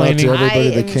 Shout out to Mansplaining. everybody I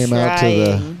that am came out to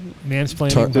the.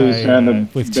 Mansplaining Who's trying by, to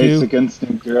with two. basic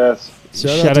instinct your ass.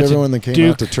 Shout out to everyone that came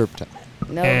Duke out to Turptown.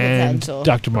 No and potential.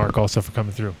 Dr. Mark also for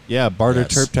coming through. Yeah, Barter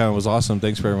Yes. Turptown was awesome.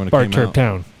 Thanks for everyone who Bar came out.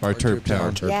 Turptown. Bar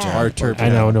Turptown. Yeah. Bar Turptown. I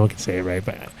know no one can say it right,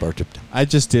 but Bar Turptown. I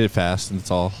just did it fast, and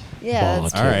that's all. Yeah, Ball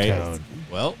that's All right. Turptown.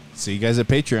 Well, see you guys at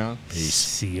Patreon.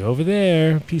 See you over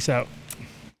there. Peace out.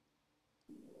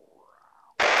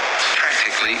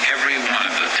 Practically every one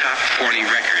of the top 40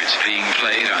 records being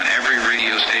played on every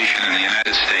radio station in the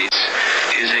United States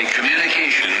is a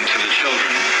communication to the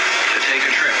children to take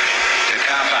a trip, to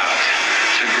cop out,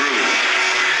 to groove.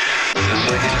 The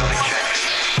psychedelic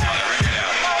jackets on the record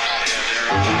albums have their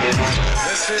own influence.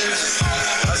 This is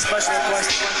a special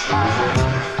question.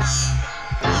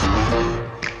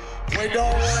 We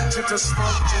don't want you to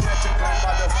smoke genetically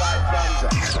modified ganja.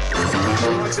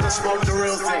 We want you to smoke the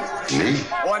real thing. Me?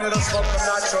 Want you to smoke the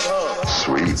natural herb.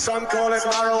 Sweet. Some call it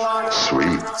marijuana.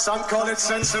 Sweet. Some call it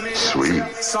sensimilla. Sweet.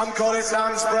 Some call it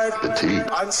lamb's bread. The tea.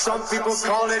 And some people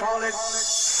call it